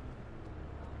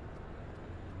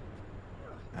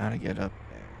 Gotta get up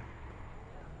there.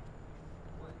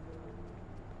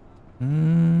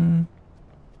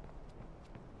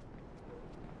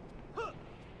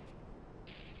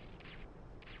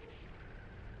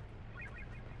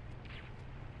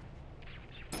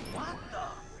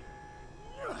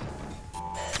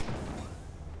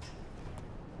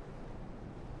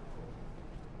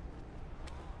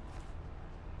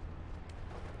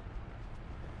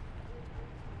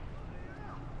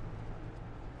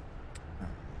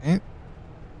 Alright.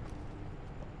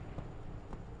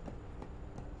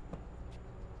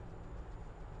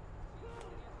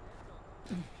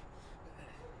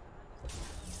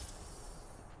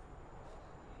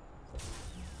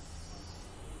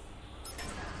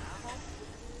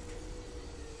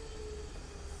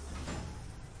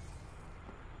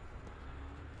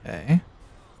 Okay.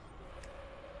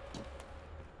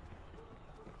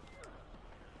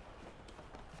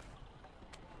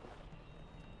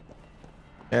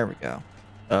 There we go.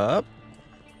 Up.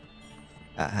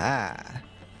 Aha.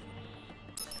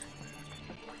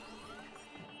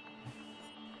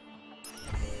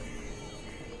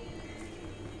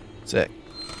 Sick.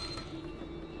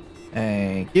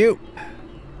 Thank you.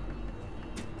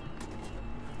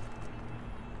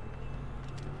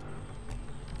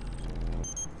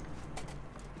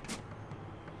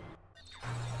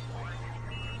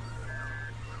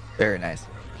 Very nice.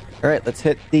 All right, let's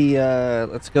hit the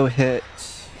let's go hit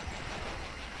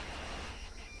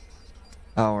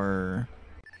our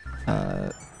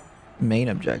main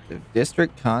objective.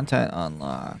 District content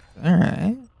unlocked. All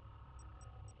right.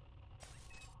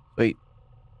 Wait.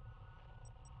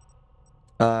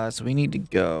 So we need to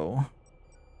go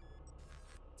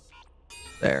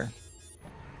there.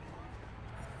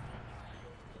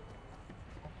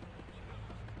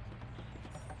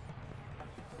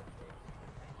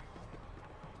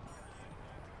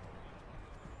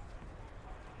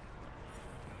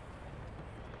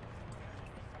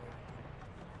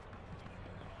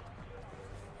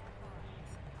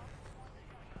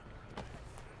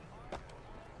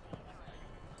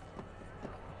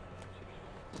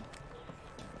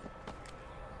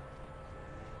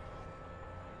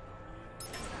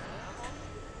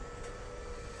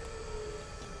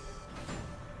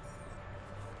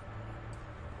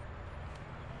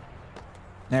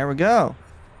 There we go.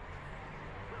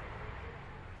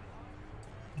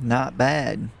 Not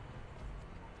bad.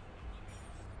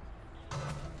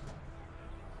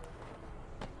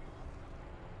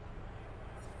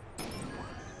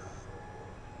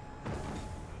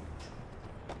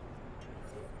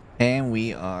 And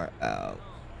we are out.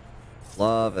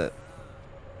 Love it.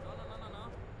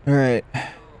 All right.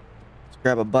 Let's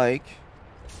grab a bike.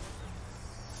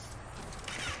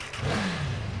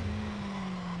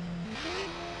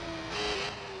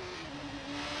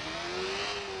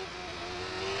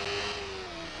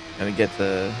 Gonna get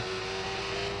to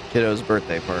kiddo's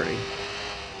birthday party.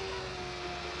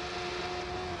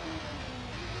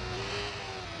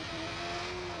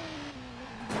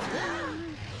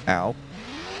 Ow.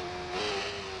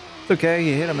 Okay,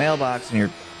 you hit a mailbox and you're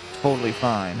totally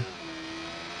fine.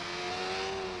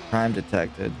 Crime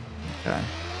detected. Okay.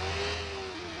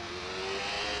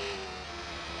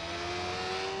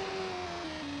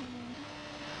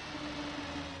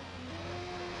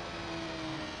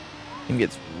 It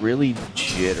gets really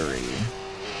jittery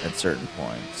at certain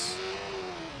points.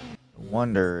 I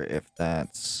wonder if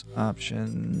that's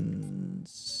options,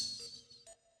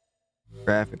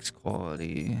 graphics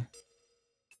quality.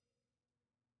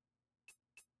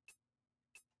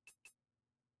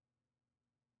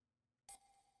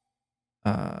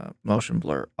 Motion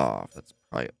blur off. That's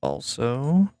probably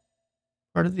also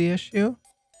part of the issue.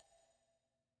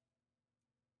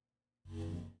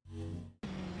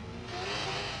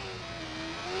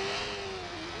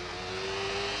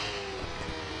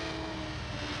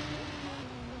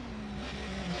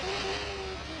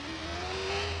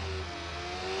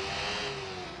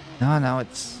 No,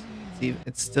 it's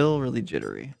still really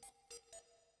jittery.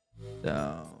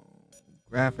 So,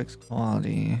 graphics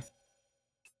quality.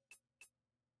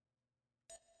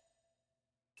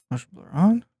 Motion blur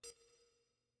on.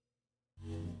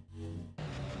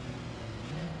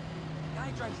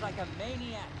 Guy drives like a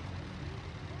maniac.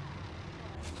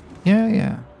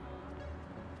 Yeah.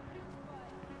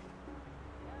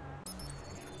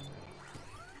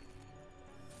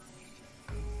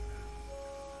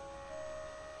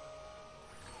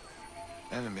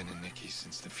 I haven't been to Nikki's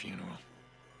since the funeral.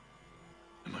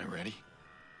 Am I ready?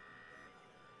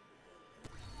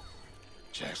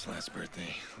 Jack's last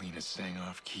birthday, Lena sang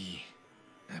off key.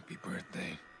 Happy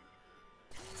birthday.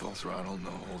 Full throttle, no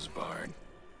holds barred.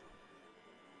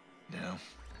 Now,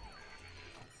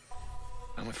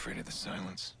 I'm afraid of the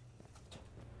silence.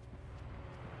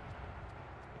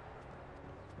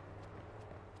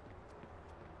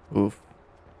 Oof.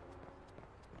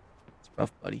 It's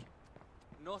rough, buddy.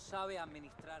 No sabe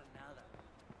administrar nada.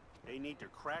 They need to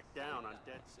crack down on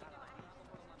debt set.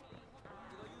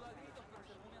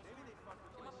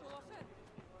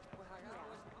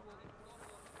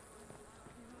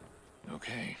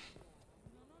 Okay.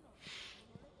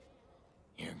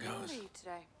 Here How old goes. are you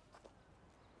today?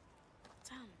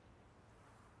 10.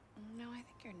 No, I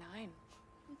think you're 9.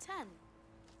 I'm 10.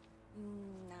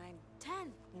 9.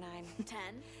 10. 9. 10?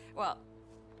 Well,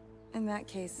 in that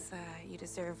case, you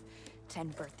deserve 10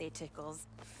 birthday tickles.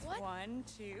 What? 1,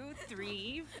 2,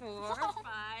 3, 4, 5,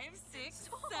 6,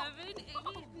 7,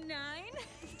 8, 9.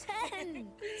 10.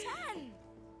 10.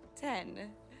 10.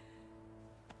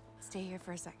 Stay here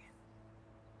for a second.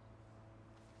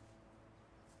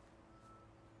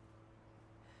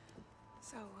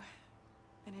 So,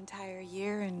 an entire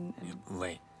year and... You're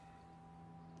late.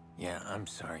 Yeah, I'm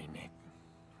sorry, Nick.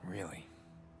 Really.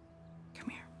 Come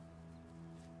here.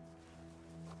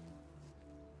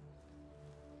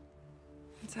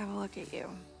 Let's have a look at you.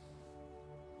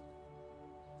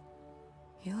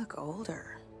 You look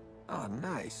older. Oh,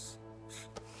 nice.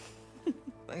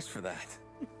 Thanks for that.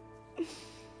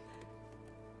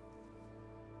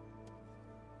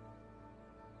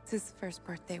 It's his first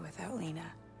birthday without Lena.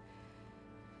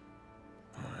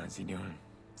 Oh, how's he doing?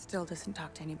 Still doesn't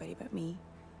talk to anybody but me.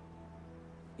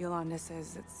 Yolanda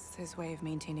says it's his way of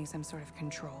maintaining some sort of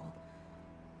control.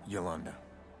 Yolanda.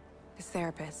 His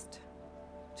therapist.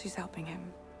 She's helping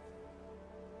him.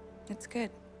 It's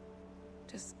good.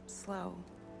 Just slow.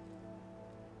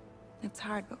 It's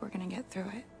hard, but we're gonna get through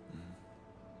it.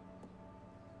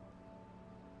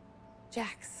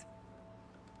 Jax.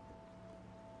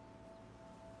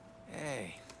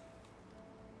 Hey.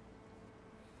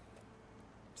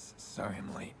 Sorry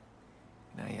I'm late.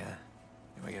 Can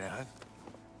I get a hug?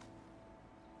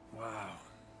 Wow.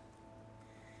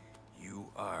 You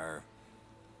are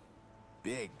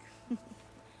big.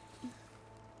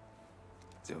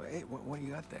 So, hey, what do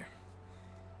you got there?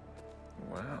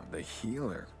 Wow, the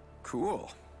healer. Cool.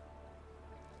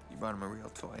 You brought him a real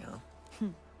toy, huh?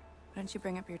 Why don't you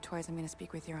bring up your toys? I'm gonna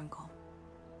speak with your uncle.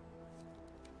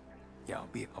 Yeah, I'll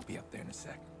be up there in a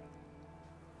sec.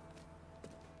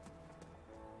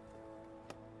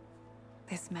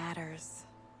 This matters.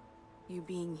 You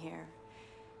being here.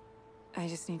 I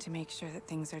just need to make sure that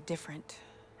things are different.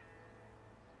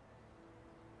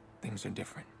 Things are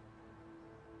different.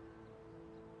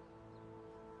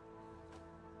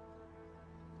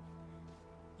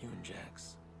 You and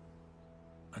Jax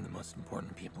are the most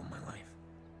important people in my life.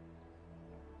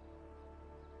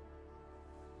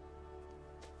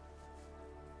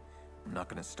 I'm not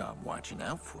gonna stop watching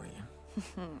out for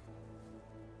you.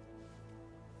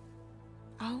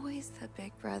 Always the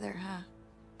big brother, huh?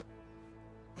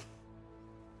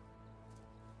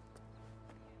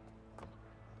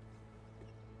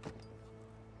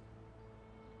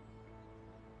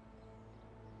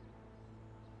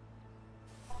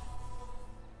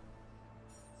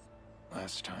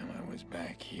 Last time I was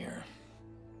back here,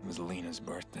 it was Lena's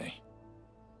birthday.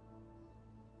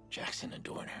 Jackson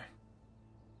adored her.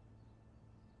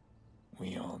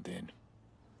 We all did.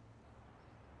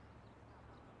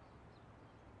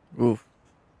 Oof.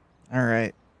 All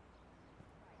right.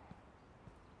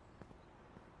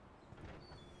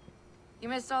 You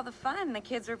missed all the fun. The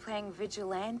kids were playing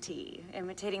vigilante,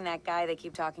 imitating that guy they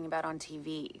keep talking about on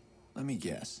TV. Let me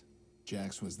guess.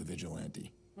 Jax was the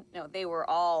vigilante. No, they were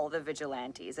all the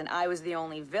vigilantes, and I was the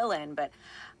only villain, but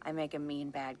I make a mean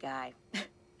bad guy.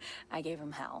 I gave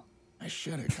him hell. I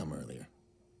should have come earlier.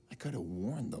 I could have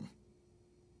warned them.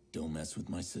 Don't mess with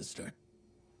my sister.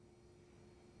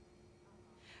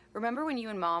 Remember when you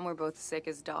and Mom were both sick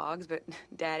as dogs, but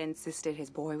Dad insisted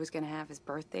his boy was gonna have his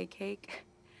birthday cake?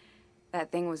 That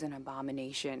thing was an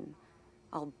abomination,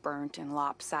 all burnt and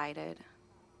lopsided.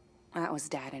 That was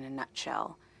Dad in a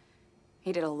nutshell.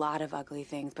 He did a lot of ugly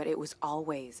things, but it was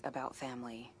always about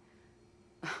family.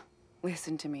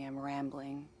 Listen to me, I'm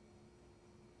rambling.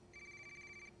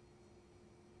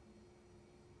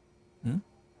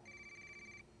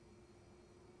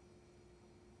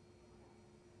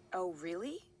 Oh,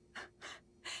 really?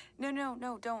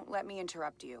 No, don't let me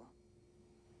interrupt you.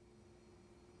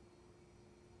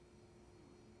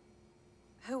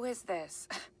 Who is this?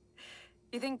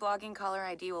 You think blogging caller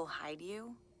ID will hide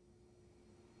you?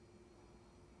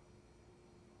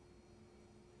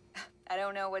 I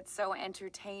don't know what's so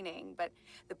entertaining, but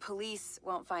the police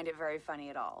won't find it very funny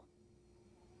at all.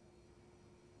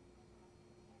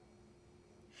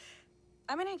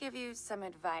 I'm gonna give you some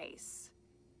advice.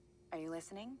 Are you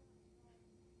listening?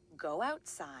 Go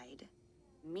outside,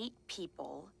 meet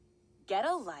people, get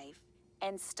a life,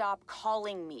 and stop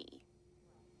calling me.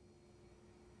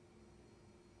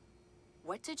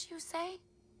 What did you say?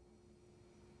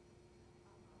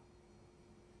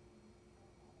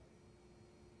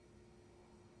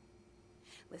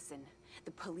 Listen,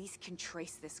 the police can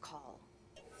trace this call.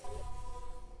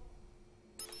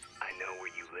 I know where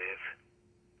you live.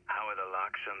 How are the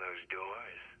locks on those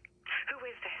doors? Who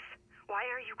is this? Why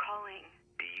are you calling?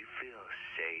 Do you feel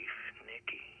safe,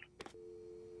 Nikki?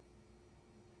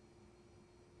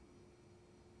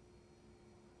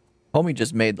 Homie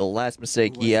just made the last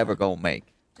mistake he ever gonna make.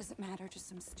 Doesn't matter, just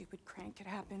some stupid crank. It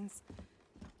happens.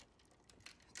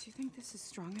 Do you think this is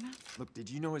strong enough? Look, did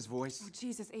you know his voice? Oh,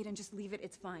 Jesus, Aiden, just leave it.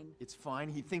 It's fine. It's fine.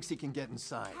 He thinks he can get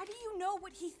inside. How do you know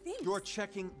what he thinks? You're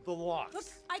checking the locks. Look,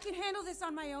 I can handle this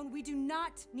on my own. We do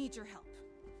not need your help.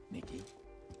 Nikki,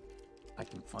 I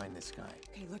can find this guy.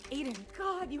 Okay, look, Aiden,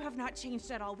 God, you have not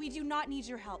changed at all. We do not need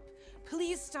your help.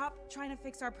 Please stop trying to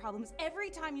fix our problems.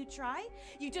 Every time you try,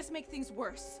 you just make things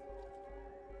worse.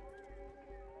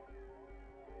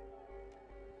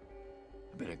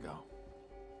 I better go.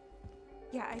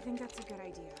 Yeah, I think that's a good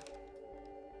idea.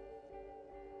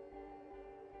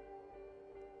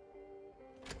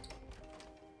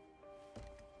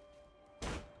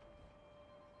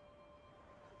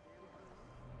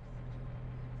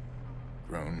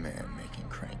 Grown man making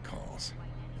crank calls.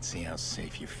 Let's see how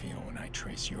safe you feel when I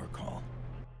trace your call.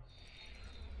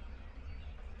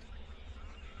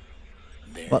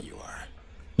 There What? you are.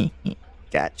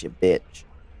 Gotcha, bitch.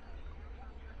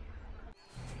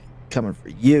 Coming for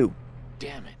you.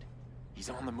 Damn it.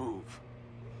 He's on the move.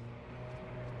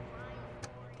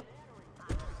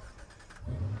 I'm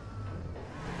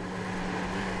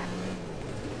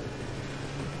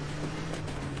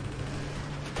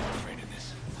afraid of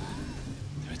this.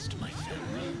 Threats to my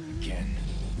family again.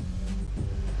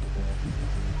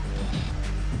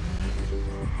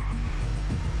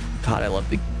 God, I love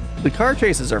the car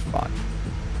chases are fun.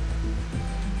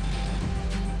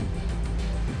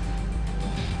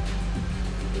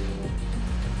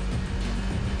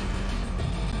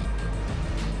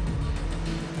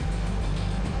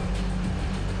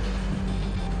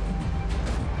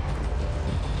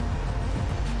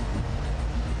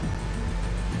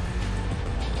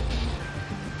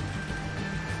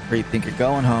 Where you think you're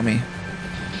going, homie?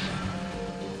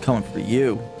 Coming for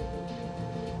you.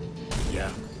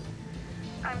 Yeah.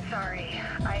 I'm sorry.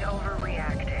 I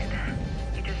overreacted.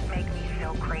 You just make me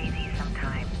so crazy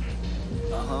sometimes.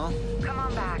 Uh-huh. Come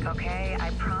on back, okay?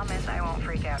 I promise I won't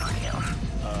freak out on you.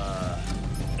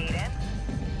 Aiden?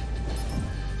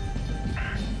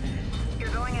 You're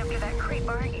going after that creep,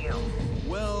 aren't you?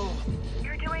 Well...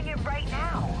 You're doing it right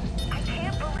now. I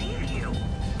can't believe you.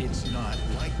 It's not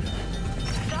like that.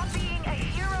 Stop being a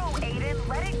hero, Aiden.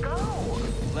 Let it go.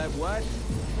 Let what?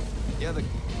 Yeah, the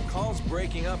call's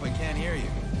breaking up. I can't hear you.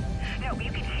 No,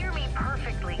 you can hear me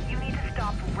perfectly. You need to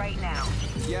stop right now.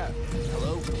 Yeah.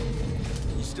 Hello?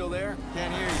 You still there?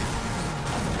 Can't hear you.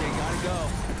 Okay, gotta go.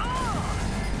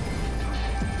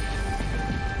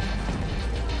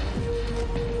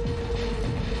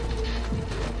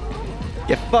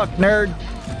 Get fucked, nerd.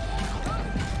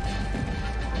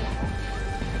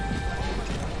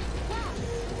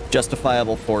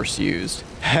 Justifiable force used.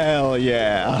 Hell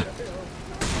yeah.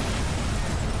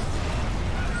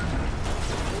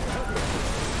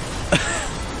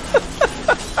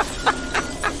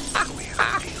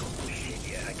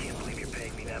 Yeah, I can't believe you're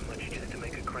paying me that much just to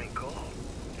make a crank call.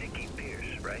 Nikki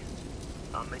Pierce, right?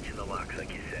 I'll mention the locks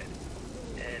like you said.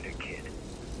 And her kid.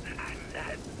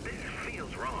 This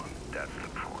feels wrong. That's the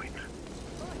point.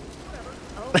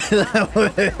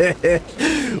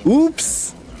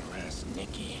 Oops. Harass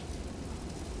Nikki.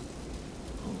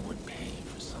 Who would pay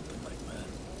for something like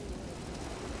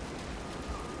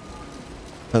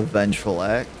that? A vengeful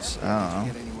X. I don't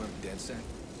know. Get anywhere with DedSec?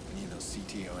 Any of those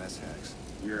CTOS hacks?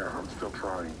 Yeah, I'm still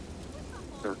trying.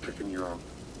 They're kicking you out.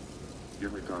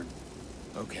 Give me time.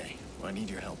 Okay, well, I need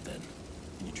your help then.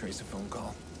 Can you trace a phone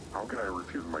call? How can I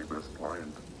refuse my best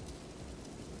client?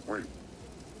 Wait,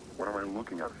 what am I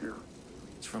looking at here?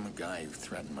 It's from a guy who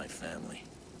threatened my family.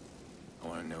 I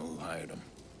want to know who hired him.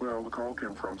 Well, the call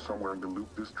came from somewhere in the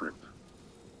Loop District.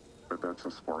 But that's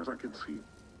as far as I can see.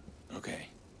 Okay.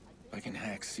 If I can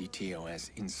hack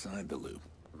CTOS inside the loop.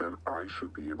 Then I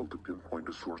should be able to pinpoint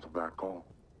the source of that call.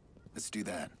 Let's do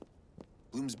that.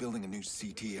 Bloom's building a new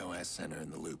CTOS center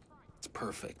in the loop. It's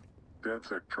perfect.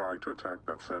 DedSec tried to attack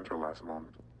that center last month.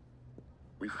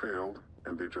 We failed,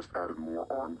 and they just added more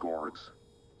armed guards.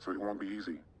 So it won't be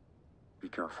easy. Be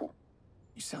careful.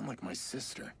 You sound like my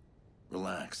sister.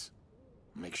 Relax.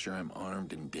 Make sure I'm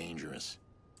armed and dangerous.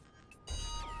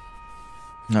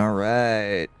 All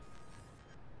right.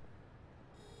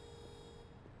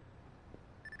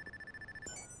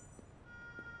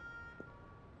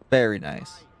 Very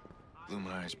nice. Bloom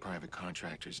hires private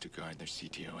contractors to guard their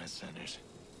CTOS centers.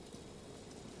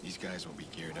 These guys will be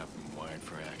geared up and wired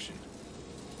for action.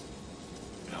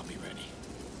 But I'll be ready.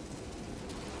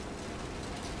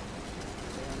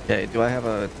 Okay, do I have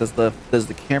a does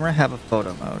the camera have a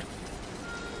photo mode?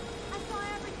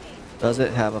 Does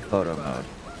it have a photo mode?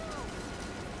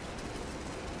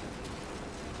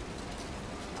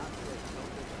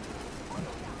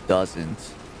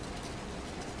 Doesn't.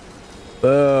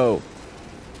 Boo.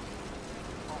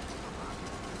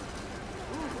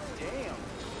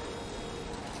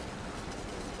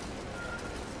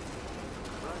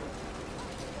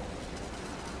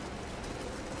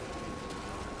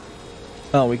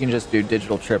 Oh, we can just do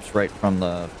digital trips right from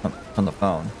the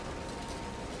phone.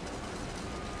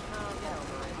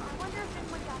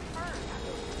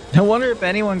 I wonder if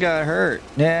anyone got hurt.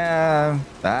 Yeah,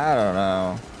 I don't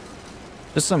know.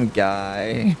 Just some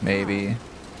guy, maybe.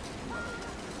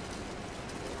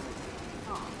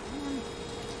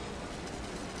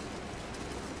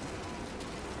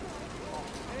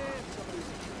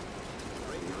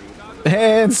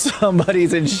 And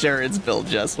somebody's insurance bill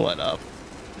just went up.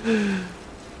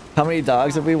 How many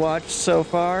dogs have we watched so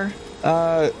far?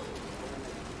 A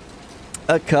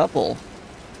couple.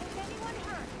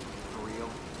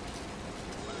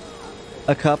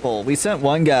 A couple. We sent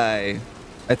one guy.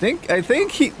 I think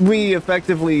we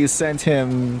effectively sent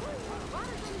him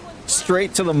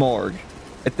straight to the morgue.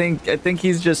 I think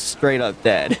he's just straight up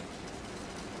dead.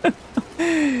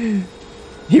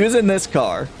 He was in this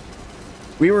car.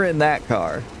 We were in that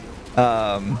car.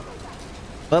 But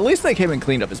at least they came and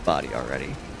cleaned up his body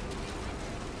already.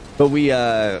 But we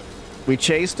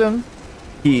chased him.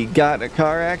 He got in a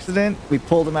car accident. We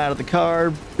pulled him out of the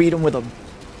car, beat him with a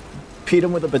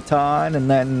baton, and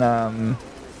then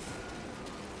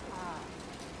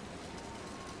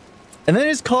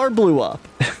his car blew up.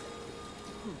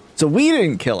 So we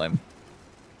didn't kill him,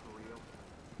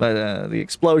 but the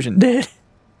explosion did.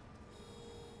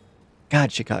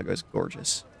 God, Chicago's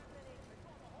gorgeous.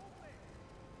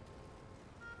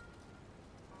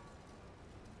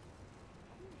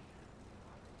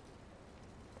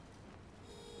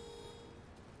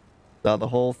 Saw the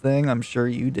whole thing? I'm sure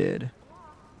you did.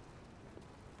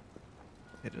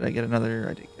 Okay, did I get another?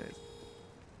 I did, guys.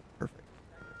 Perfect.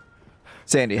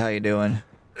 Sandy, how you doing?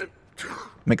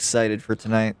 I'm excited for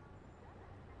tonight.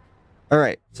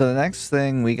 Alright, so the next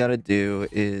thing we gotta do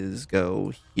is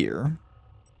go here.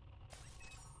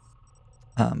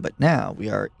 But now we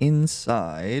are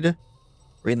inside.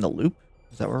 We're in the loop?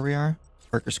 Is that where we are?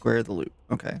 Parker Square, the loop.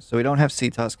 Okay, so we don't have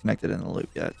CTOS connected in the loop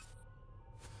yet.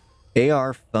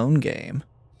 AR phone game.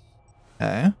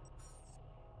 Okay.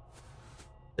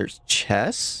 There's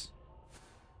chess.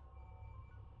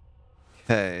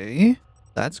 Okay.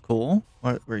 That's cool.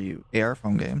 What were you? AR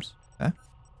phone games. Okay.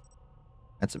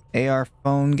 Got some AR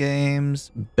phone games.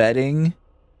 Betting.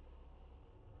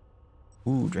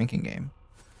 Ooh, drinking game.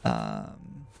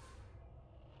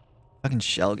 Fucking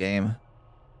shell game.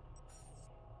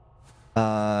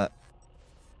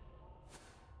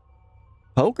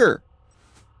 Poker.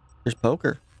 There's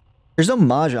poker. There's no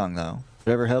mahjong though.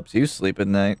 Whatever helps you sleep at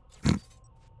night.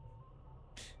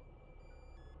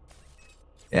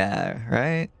 Yeah,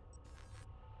 right?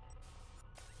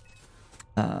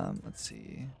 Let's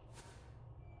see.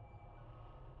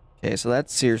 Okay, so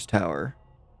that's Sears Tower.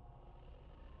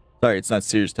 Sorry, it's not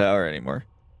Sears Tower anymore.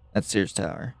 That's Sears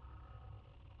Tower.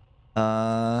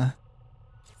 Also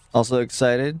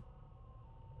excited.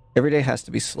 Every day has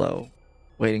to be slow.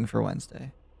 Waiting for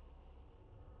Wednesday.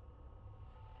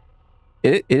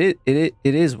 It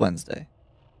is Wednesday.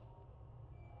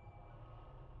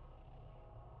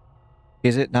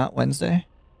 Is it not Wednesday?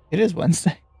 It is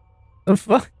Wednesday. What the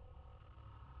fuck?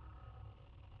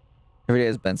 Every day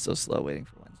has been so slow waiting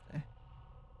for Wednesday.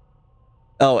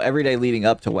 Oh, every day leading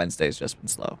up to Wednesday has just been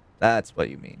slow. That's what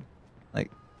you mean.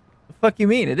 Like, the fuck you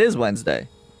mean? It is Wednesday.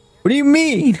 What do you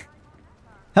mean?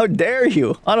 How dare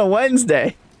you on a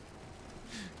Wednesday?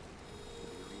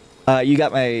 You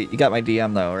got my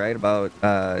DM though, right?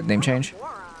 About name change?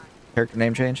 Character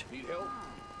name change?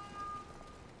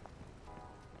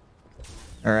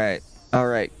 Alright.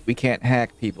 Alright. We can't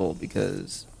hack people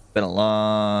because it's been a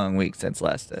long week since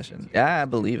last session. Yeah, I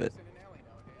believe it.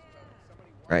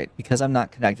 Right. Because I'm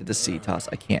not connected to CTOS,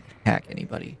 I can't hack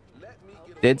anybody.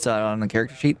 Did saw it on the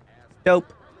character sheet.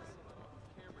 Dope.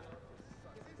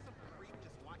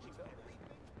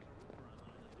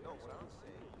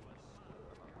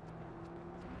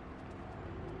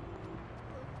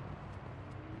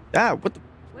 Ah,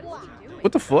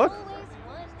 what the fuck?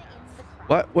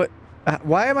 What?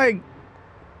 Why am I?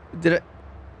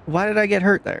 Why did I get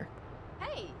hurt there?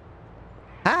 Hey.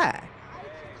 Hi.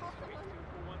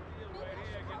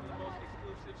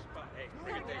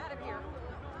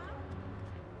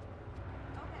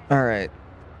 All right.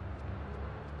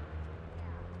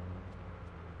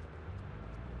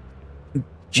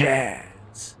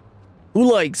 Jazz.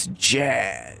 Who likes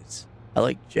jazz? I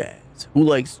like jazz. Who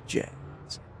likes jazz?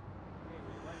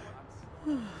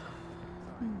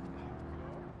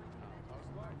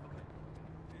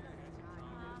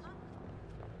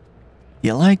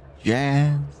 You like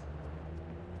jazz?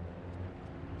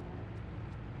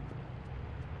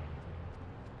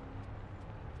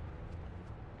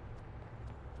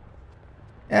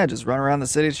 Yeah, just run around the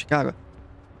city of Chicago.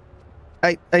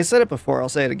 I said it before, I'll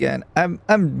say it again. I'm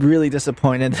really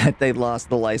disappointed that they lost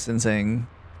the licensing,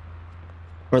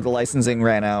 or the licensing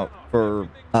ran out for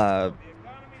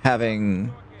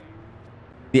having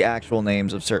the actual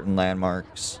names of certain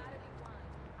landmarks,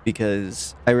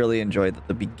 because I really enjoyed that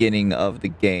the beginning of the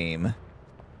game,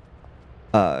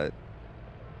 the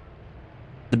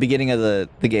beginning of the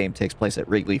game takes place at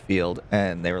Wrigley Field,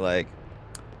 and they were like,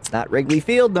 it's not Wrigley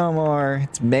Field no more,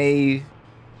 it's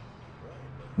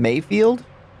Mayfield,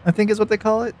 I think is what they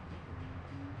call it.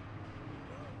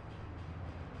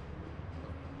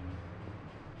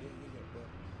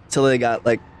 So they got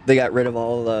rid of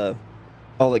all the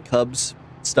Cubs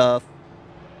stuff.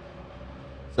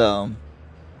 So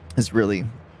I was really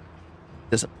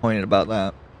disappointed about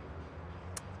that.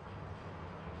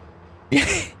 You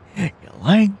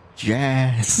like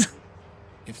jazz?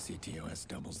 If CTOS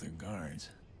doubles their guards,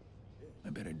 I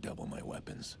better double my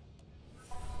weapons.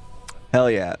 Hell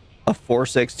yeah. A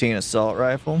 416 assault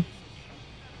rifle?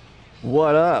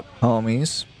 What up,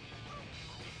 homies?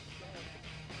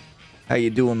 How you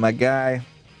doing, my guy?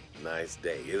 Nice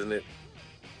day, isn't it?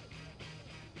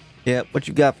 Yep, what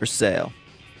you got for sale?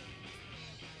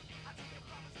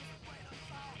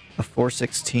 A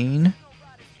 416?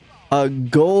 A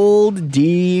gold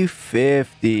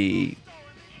D50.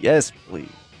 Yes, please.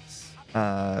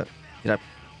 Get up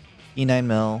E9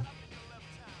 mil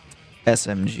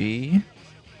SMG.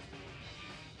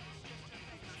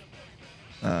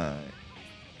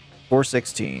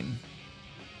 416.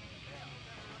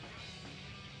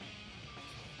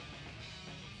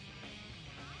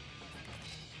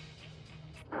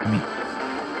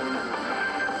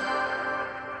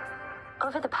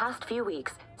 Over the past few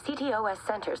weeks, CTOS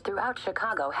centers throughout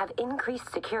Chicago have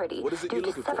increased security due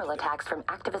to several attacks from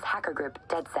activist hacker group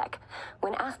DedSec.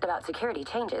 When asked about security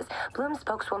changes, Bloom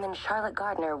spokeswoman Charlotte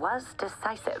Gardner was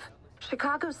decisive.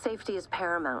 Chicago's safety is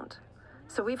paramount,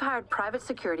 so we've hired private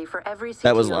security for every CTOS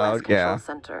That was loud, control yeah.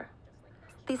 center.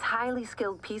 These highly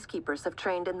skilled peacekeepers have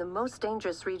trained in the most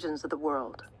dangerous regions of the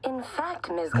world. In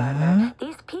fact, Ms. Gardner,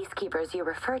 these peacekeepers you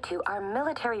refer to are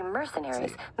military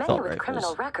mercenaries, many with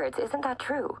criminal records. Isn't that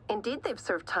true? Indeed, they've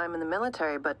served time in the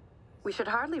military, but we should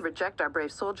hardly reject our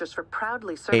brave soldiers for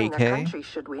proudly serving their country,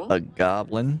 should we? A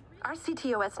goblin. Our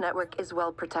CTOS network is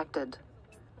well protected.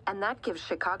 And that gives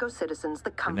Chicago citizens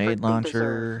the comfort Grenade they launcher.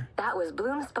 deserve. That was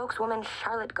Bloom spokeswoman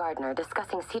Charlotte Gardner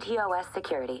discussing CTOS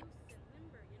security.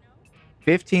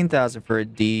 15,000 for a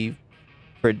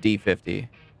D50.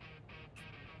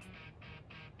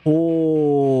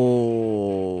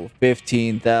 Oh,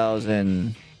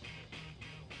 15,000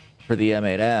 for the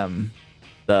M8M,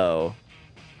 though.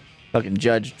 Fucking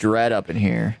Judge Dredd up in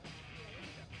here.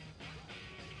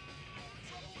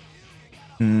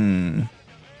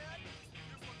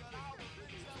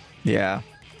 Yeah.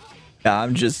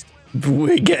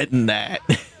 We're getting that.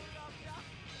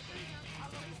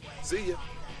 See ya.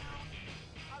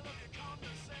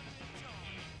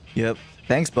 Yep.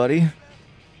 Thanks, buddy.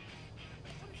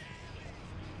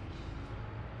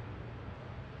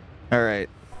 All right.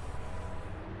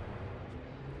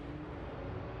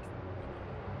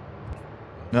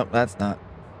 Nope, that's not.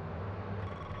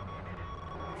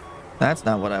 That's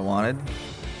not what I wanted.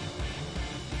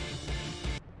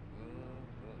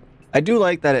 I do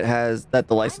like that it has that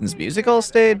the licensed music all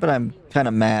stayed, but I'm kind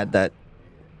of mad that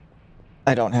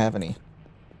I don't have any.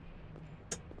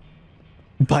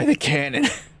 Buy the cannon.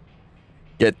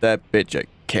 Get that bitch a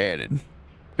cannon.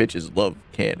 Bitches love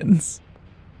cannons.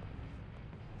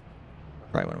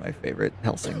 Probably one of my favorite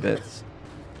Helsing bits.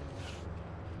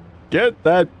 Get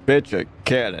that bitch a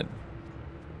cannon.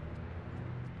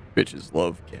 Bitches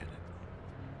love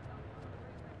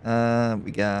cannon.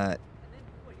 We got...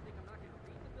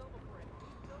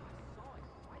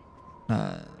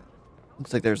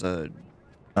 looks like there's a...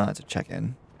 it's a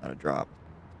check-in, not a drop.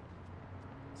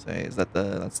 Say, is that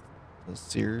that's the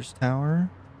Sears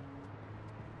Tower?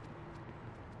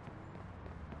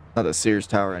 Not the Sears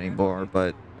Tower anymore,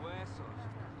 but...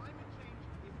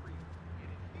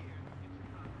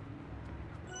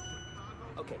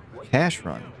 Cash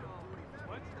run.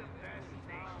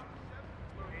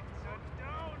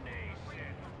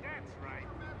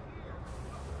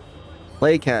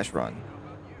 Play cash run.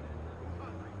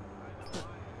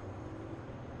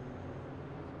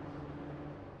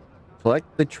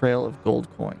 Collect the trail of gold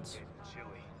coins.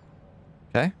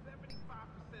 Okay.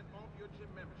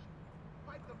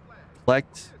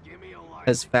 Collect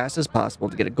as fast as possible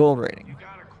to get a gold rating.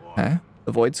 Okay.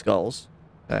 Avoid skulls.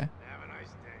 Okay.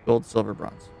 Gold, silver,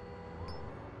 bronze.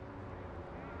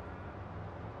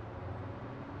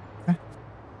 Okay.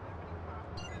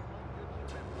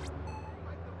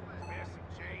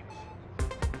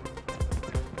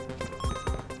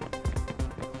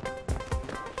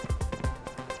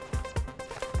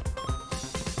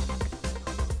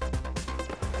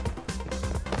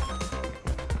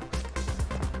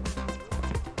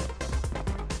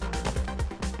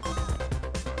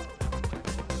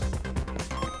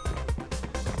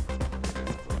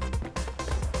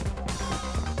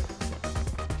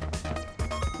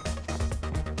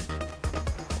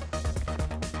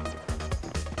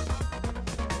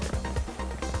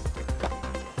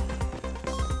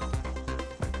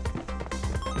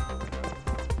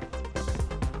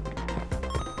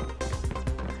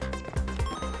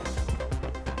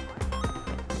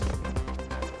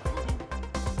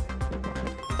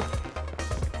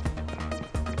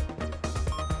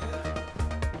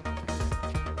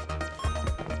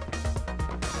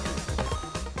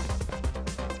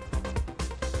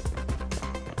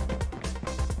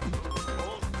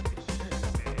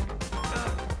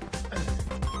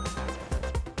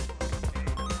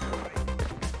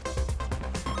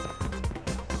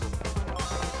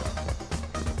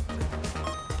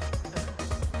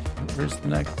 Where's the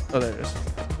next? Oh, there it is.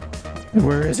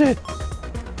 Where is it?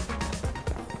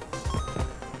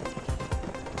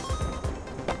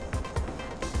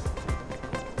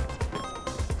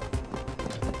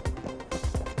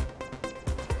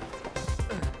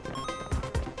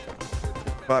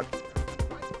 Fuck.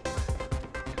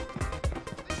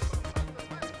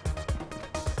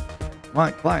 Come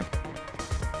on, climb.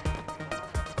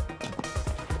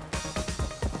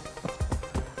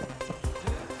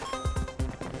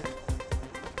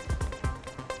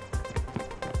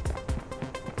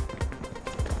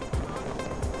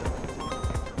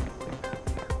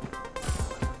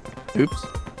 Oops.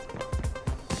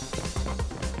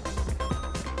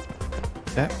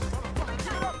 Okay.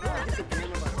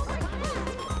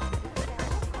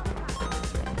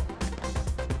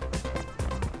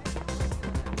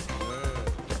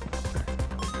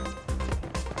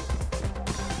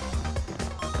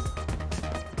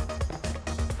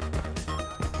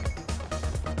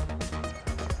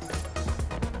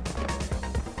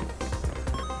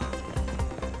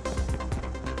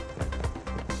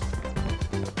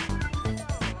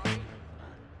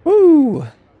 Woo! All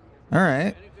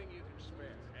right.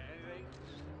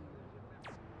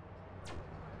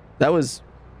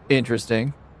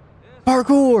 interesting.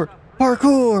 Parkour!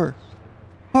 Parkour!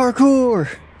 Parkour!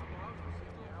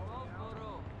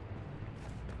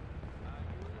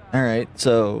 Alright,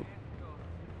 so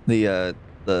the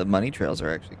money trails are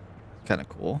actually kind of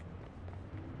cool.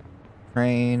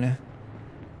 Train.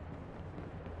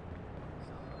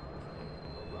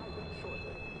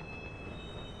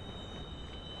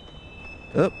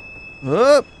 Up.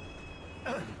 Up!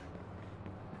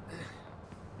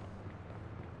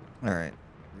 Alright,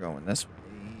 we're going this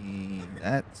way.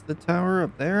 That's the tower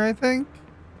up there, I think?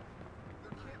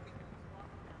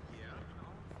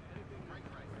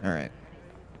 Alright.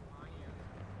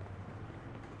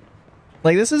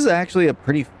 Like, this is actually a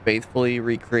pretty faithfully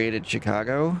recreated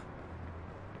Chicago.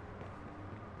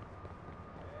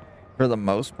 For the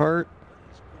most part.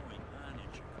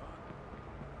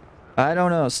 I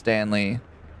don't know, Stanley.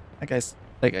 Like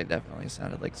I definitely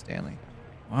sounded like Stanley.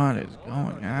 What is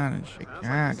going on in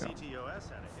Chicago?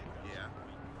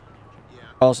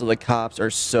 Also, the cops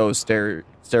are so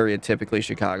stereotypically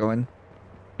Chicagoan.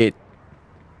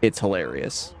 It's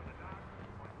hilarious.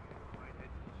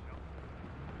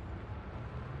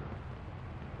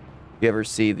 You ever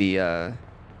see the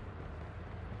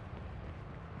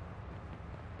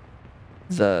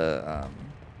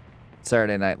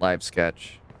Saturday Night Live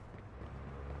sketch?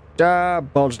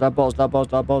 Doubles, doubles, doubles,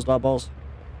 doubles, doubles.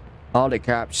 All the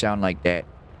cops sound like that.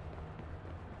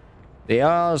 They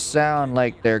all sound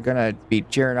like they're gonna be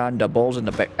cheering on the Bulls in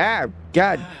the back. Ah,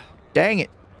 God dang it.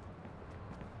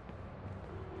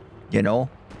 You know,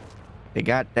 they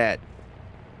got that.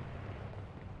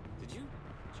 Did you change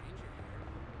your hair?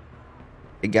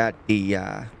 They got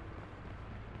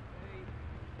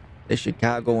the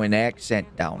Chicagoan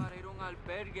accent down.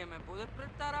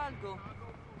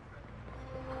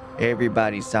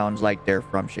 Everybody sounds like they're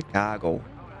from Chicago.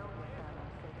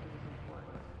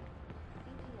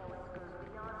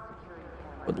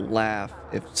 Would laugh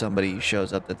if somebody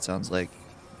shows up that sounds like...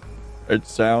 It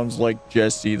sounds like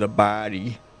Jesse the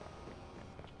Body.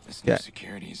 This new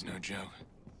security is no joke.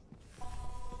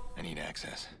 I need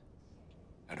access.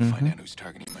 How to find out who's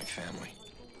targeting my family.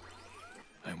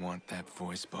 I want that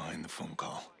voice behind the phone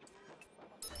call.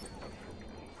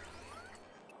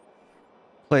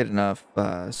 Played enough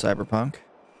Cyberpunk.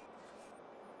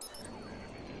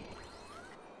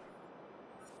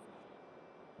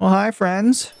 Well, hi,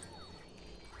 friends.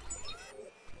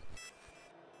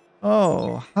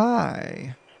 Oh,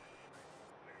 hi.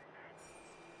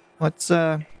 What's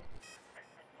going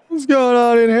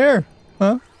on in here?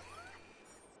 Huh?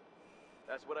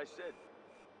 That's what I said.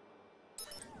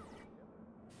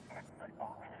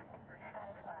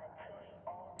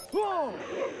 Whoa!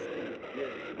 Yeah,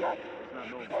 it's not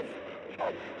normal.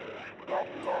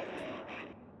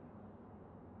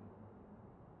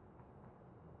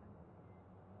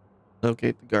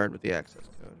 Locate the guard with the access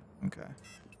code. Okay.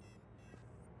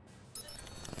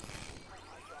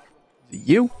 Is it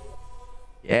you?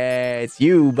 Yeah, it's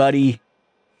you, buddy.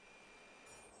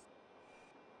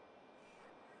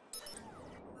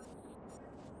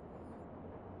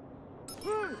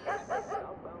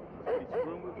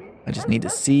 I just need to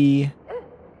see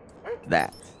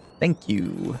that. Thank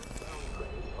you.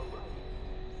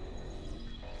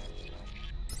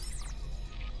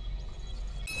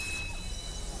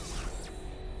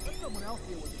 Let someone else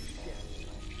deal with this shit.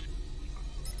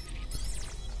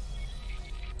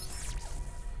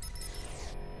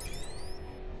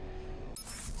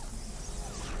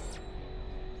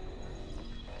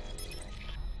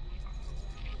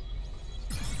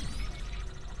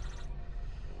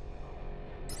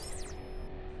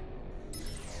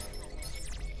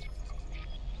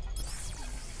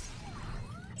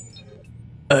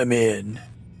 I'm in.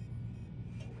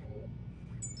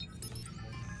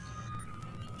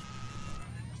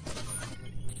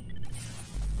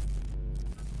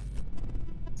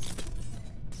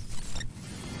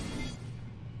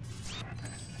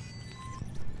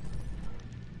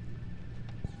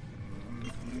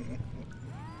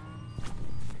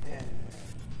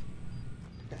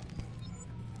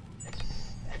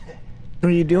 What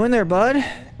are you doing there, bud?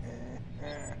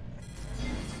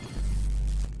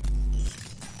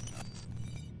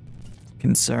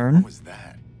 Concern? What was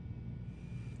that?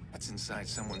 That's inside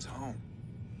someone's home.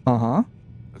 Uh-huh.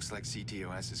 Looks like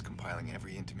CTOS is compiling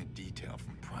every intimate detail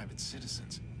from private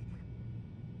citizens.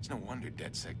 It's no wonder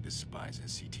DedSec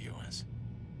despises CTOS.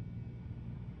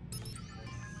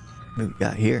 What we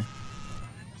got here?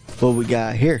 What we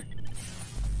got here?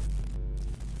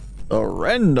 A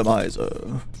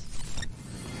randomizer.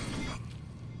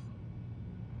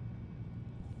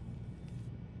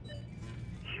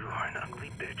 You are an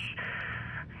ugly bitch.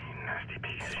 You nasty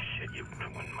piece of shit. You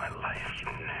ruined my life, you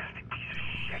nasty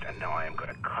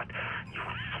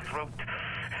throat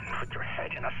and put your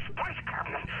head in a spice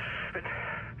cabinet.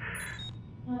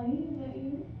 Honey, is that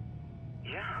you?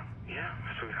 Yeah,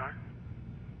 sweetheart.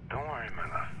 Don't worry, my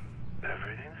love.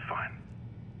 Everything's fine.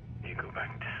 You go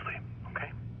back to sleep,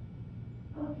 okay?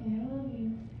 Okay, I love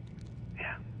you.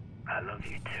 Yeah, I love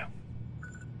you too.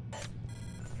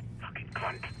 Fucking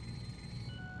cunt.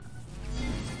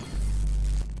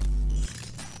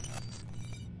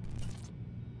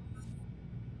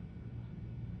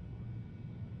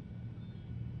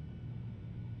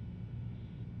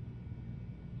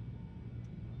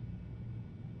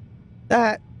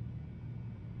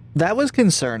 That was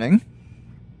concerning.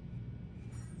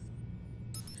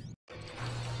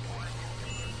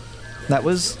 That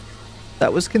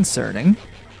was concerning.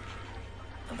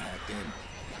 I'm hacked in.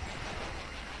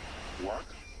 What?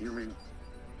 You mean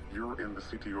you're in the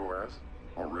CTOS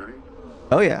already?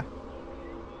 Oh yeah.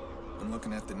 I'm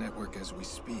looking at the network as we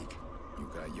speak.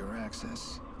 You've got your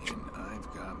access, and I've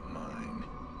got mine.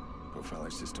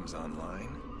 Profiler system's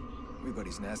online.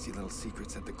 Everybody's nasty little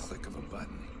secrets at the click of a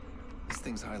button. This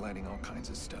thing's highlighting all kinds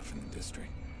of stuff in the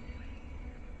district.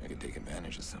 I could take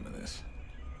advantage of some of this.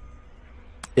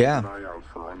 Yeah. Keep an eye out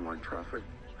for online traffic.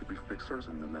 Could be fixers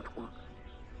in the network.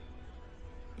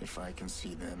 If I can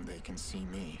see them, they can see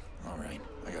me. All right,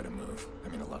 I gotta move. I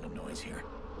mean, a lot of noise here.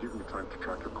 Give me time to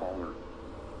track your caller.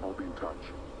 I'll be in touch.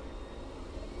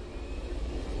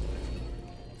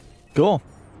 Cool.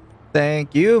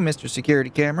 Thank you, Mr. Security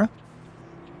Camera.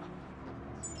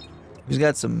 He's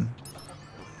got some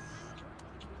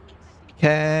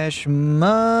cash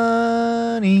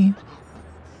money.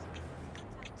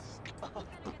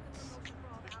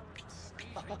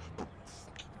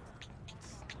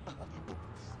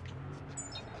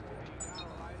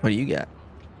 What do you got?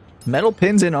 Metal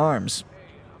pins and arms.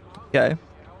 Okay.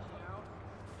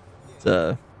 It's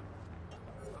How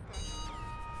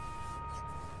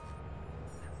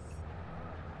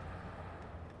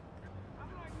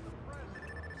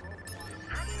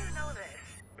do you know this?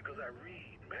 Because I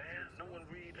read, man. No one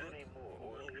reads anymore,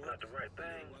 or at least not the right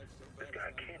thing. This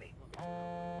guy Kenny.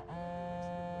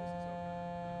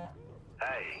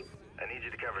 Hey, I need you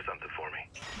to cover something for me.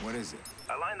 What is it?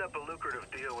 I lined up a lucrative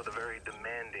deal with a very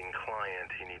demanding client.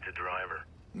 He needs a driver.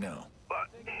 No. But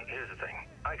here's the thing.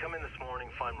 I come in this morning,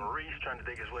 find Maurice trying to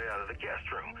dig his way out of the guest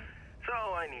room. So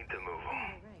I need to move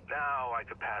him. Now I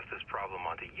could pass this problem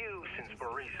onto you since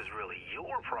Maurice is really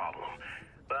your problem.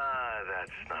 But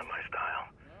that's not my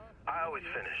style. I always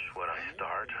finish what I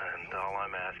start, and all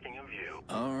I'm asking of you.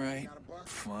 All right,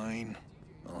 fine.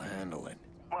 I'll handle it.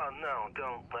 Well, no,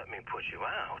 don't let me put you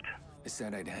out. I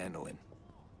said I'd handle it.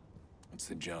 What's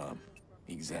the job?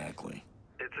 Exactly.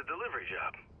 It's a delivery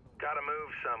job. Gotta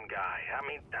move some guy. I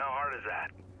mean, how hard is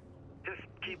that? Just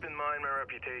keep in mind my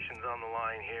reputation's on the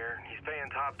line here. He's paying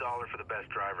top dollar for the best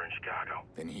driver in Chicago.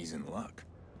 Then he's in luck.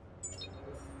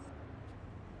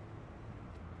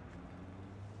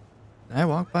 Did I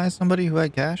walk by somebody who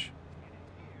had cash?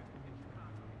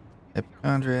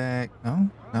 Hypochondriac.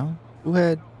 No. Who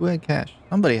had cash?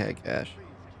 Somebody had cash.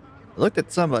 I looked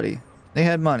at somebody. They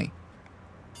had money.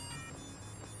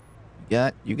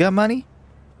 You got money?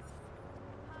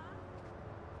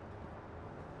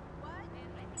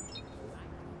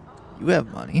 You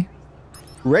have money.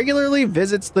 Regularly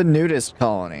visits the nudist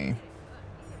colony.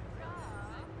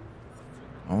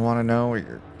 I want to know where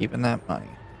you're keeping that money.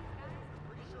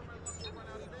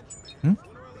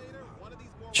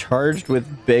 Charged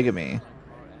with bigamy.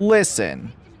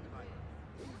 Listen.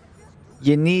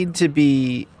 You need to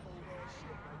be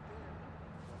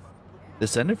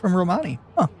descended from Romani.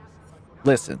 Huh.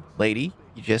 Listen, lady,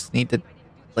 you just need to,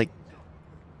 like,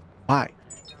 why?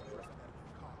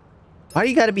 Why do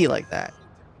you gotta be like that?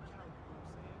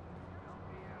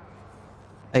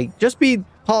 Like, just be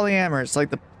polyamorous, like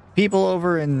the people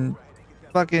over in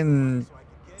fucking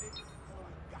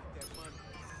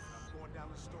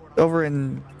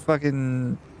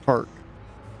Park.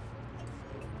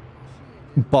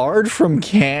 Barred from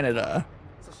Canada.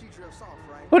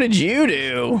 What did you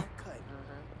do?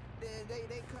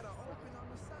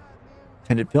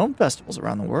 Attended film festivals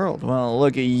around the world. Well,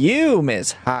 look at you,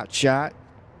 Miss Hotshot.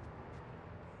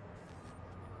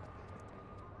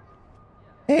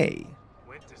 Hey.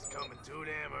 Winter's coming too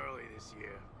damn early this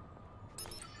year.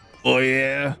 Oh,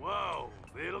 yeah? Whoa,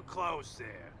 little close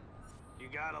there. You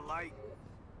got a light?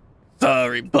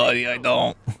 Sorry, buddy, I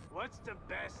don't. What's the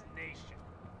best nation?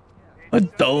 A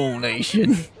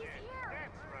donation.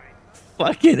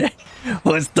 Fucking it.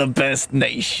 What's the best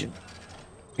nation?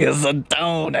 It's a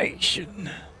donation.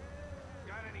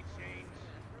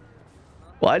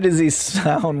 Why does he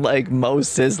sound like Mo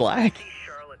Sislak?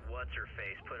 Charlotte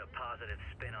What's-Her-Face put a positive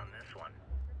spin on this one.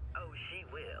 Oh, she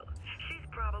will. She's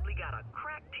probably got a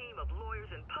crack team of lawyers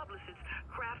and publicists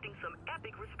crafting some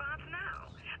epic response now.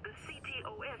 The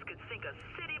CTOS could sink a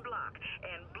city block,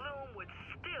 and Bloom would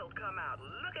still come out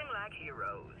looking like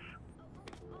heroes.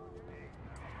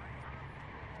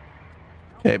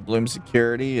 Okay, Bloom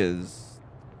Security is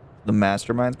the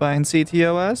masterminds behind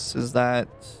CTOS? Is that...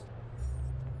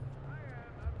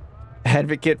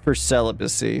 Advocate for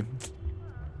celibacy.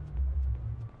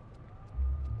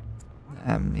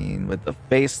 I mean, with a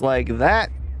face like that.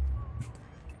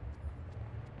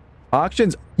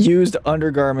 Auctions used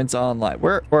undergarments online.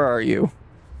 Where are you?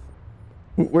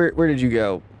 Where did you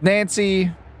go?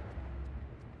 Nancy.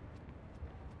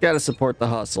 Gotta support the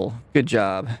hustle. Good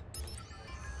job.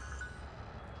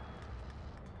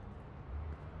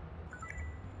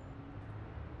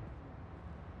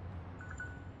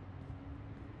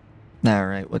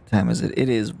 Alright, what time is it? It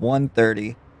is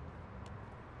 1:30.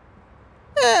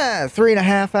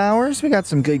 3.5 hours. We got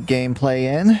some good gameplay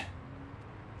in. A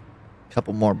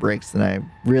couple more breaks than I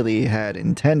really had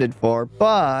intended for,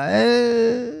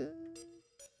 but...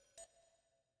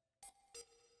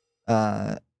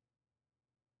 I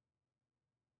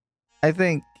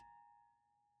think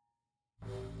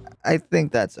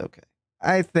that's okay.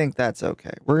 I think that's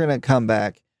okay. We're gonna come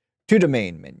back to the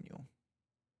main menu.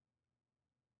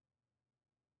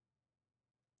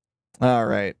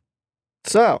 Alright.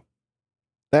 So,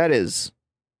 that is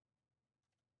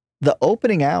the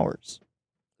opening hours.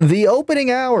 The opening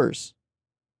hours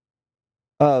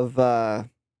of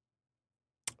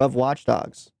Watch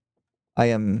Dogs. I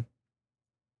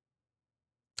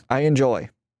enjoy.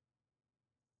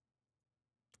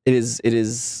 It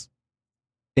is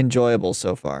enjoyable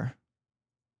so far.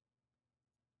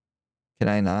 Can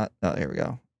I not? Oh, here we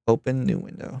go. Open new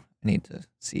window. I need to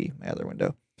see my other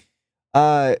window.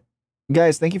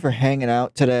 Guys, thank you for hanging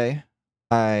out today.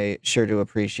 I sure do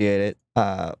appreciate it.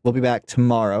 We'll be back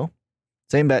tomorrow.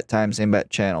 Same bet time, same bet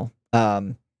channel.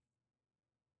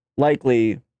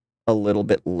 Likely a little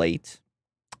bit late.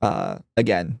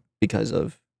 Again, because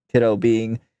of kiddo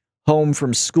being home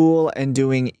from school and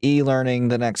doing e-learning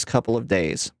the next couple of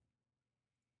days.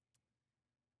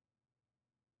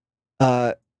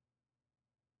 We're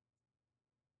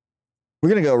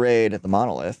gonna go raid the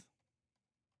Monolith.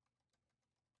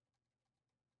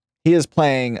 He is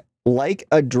playing Like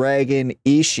a Dragon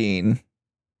Ishin,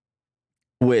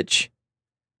 which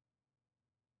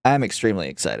I'm extremely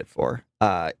excited for.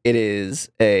 It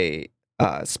is a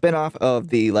spin-off of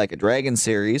the Like a Dragon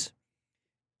series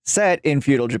set in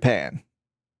feudal Japan.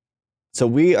 So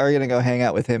we are going to go hang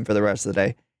out with him for the rest of the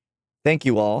day. Thank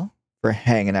you all for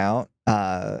hanging out.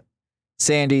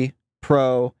 Sandy,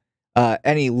 Pro,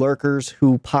 any lurkers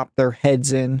who pop their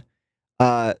heads in.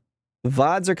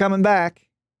 VODs are coming back.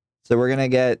 So we're gonna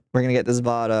get this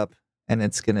VOD up, and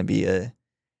it's gonna be a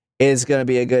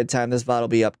good time. This VOD will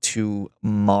be up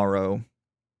tomorrow.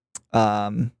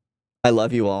 I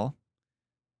love you all.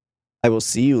 I will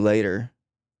see you later.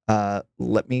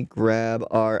 Let me grab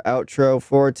our outro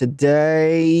for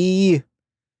today.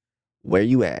 Where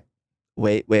you at?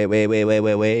 Wait, where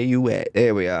you at?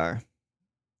 There we are.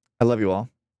 I love you all.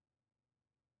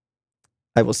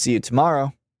 I will see you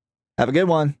tomorrow. Have a good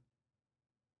one.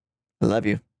 I love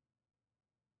you.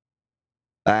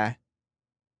 Bye.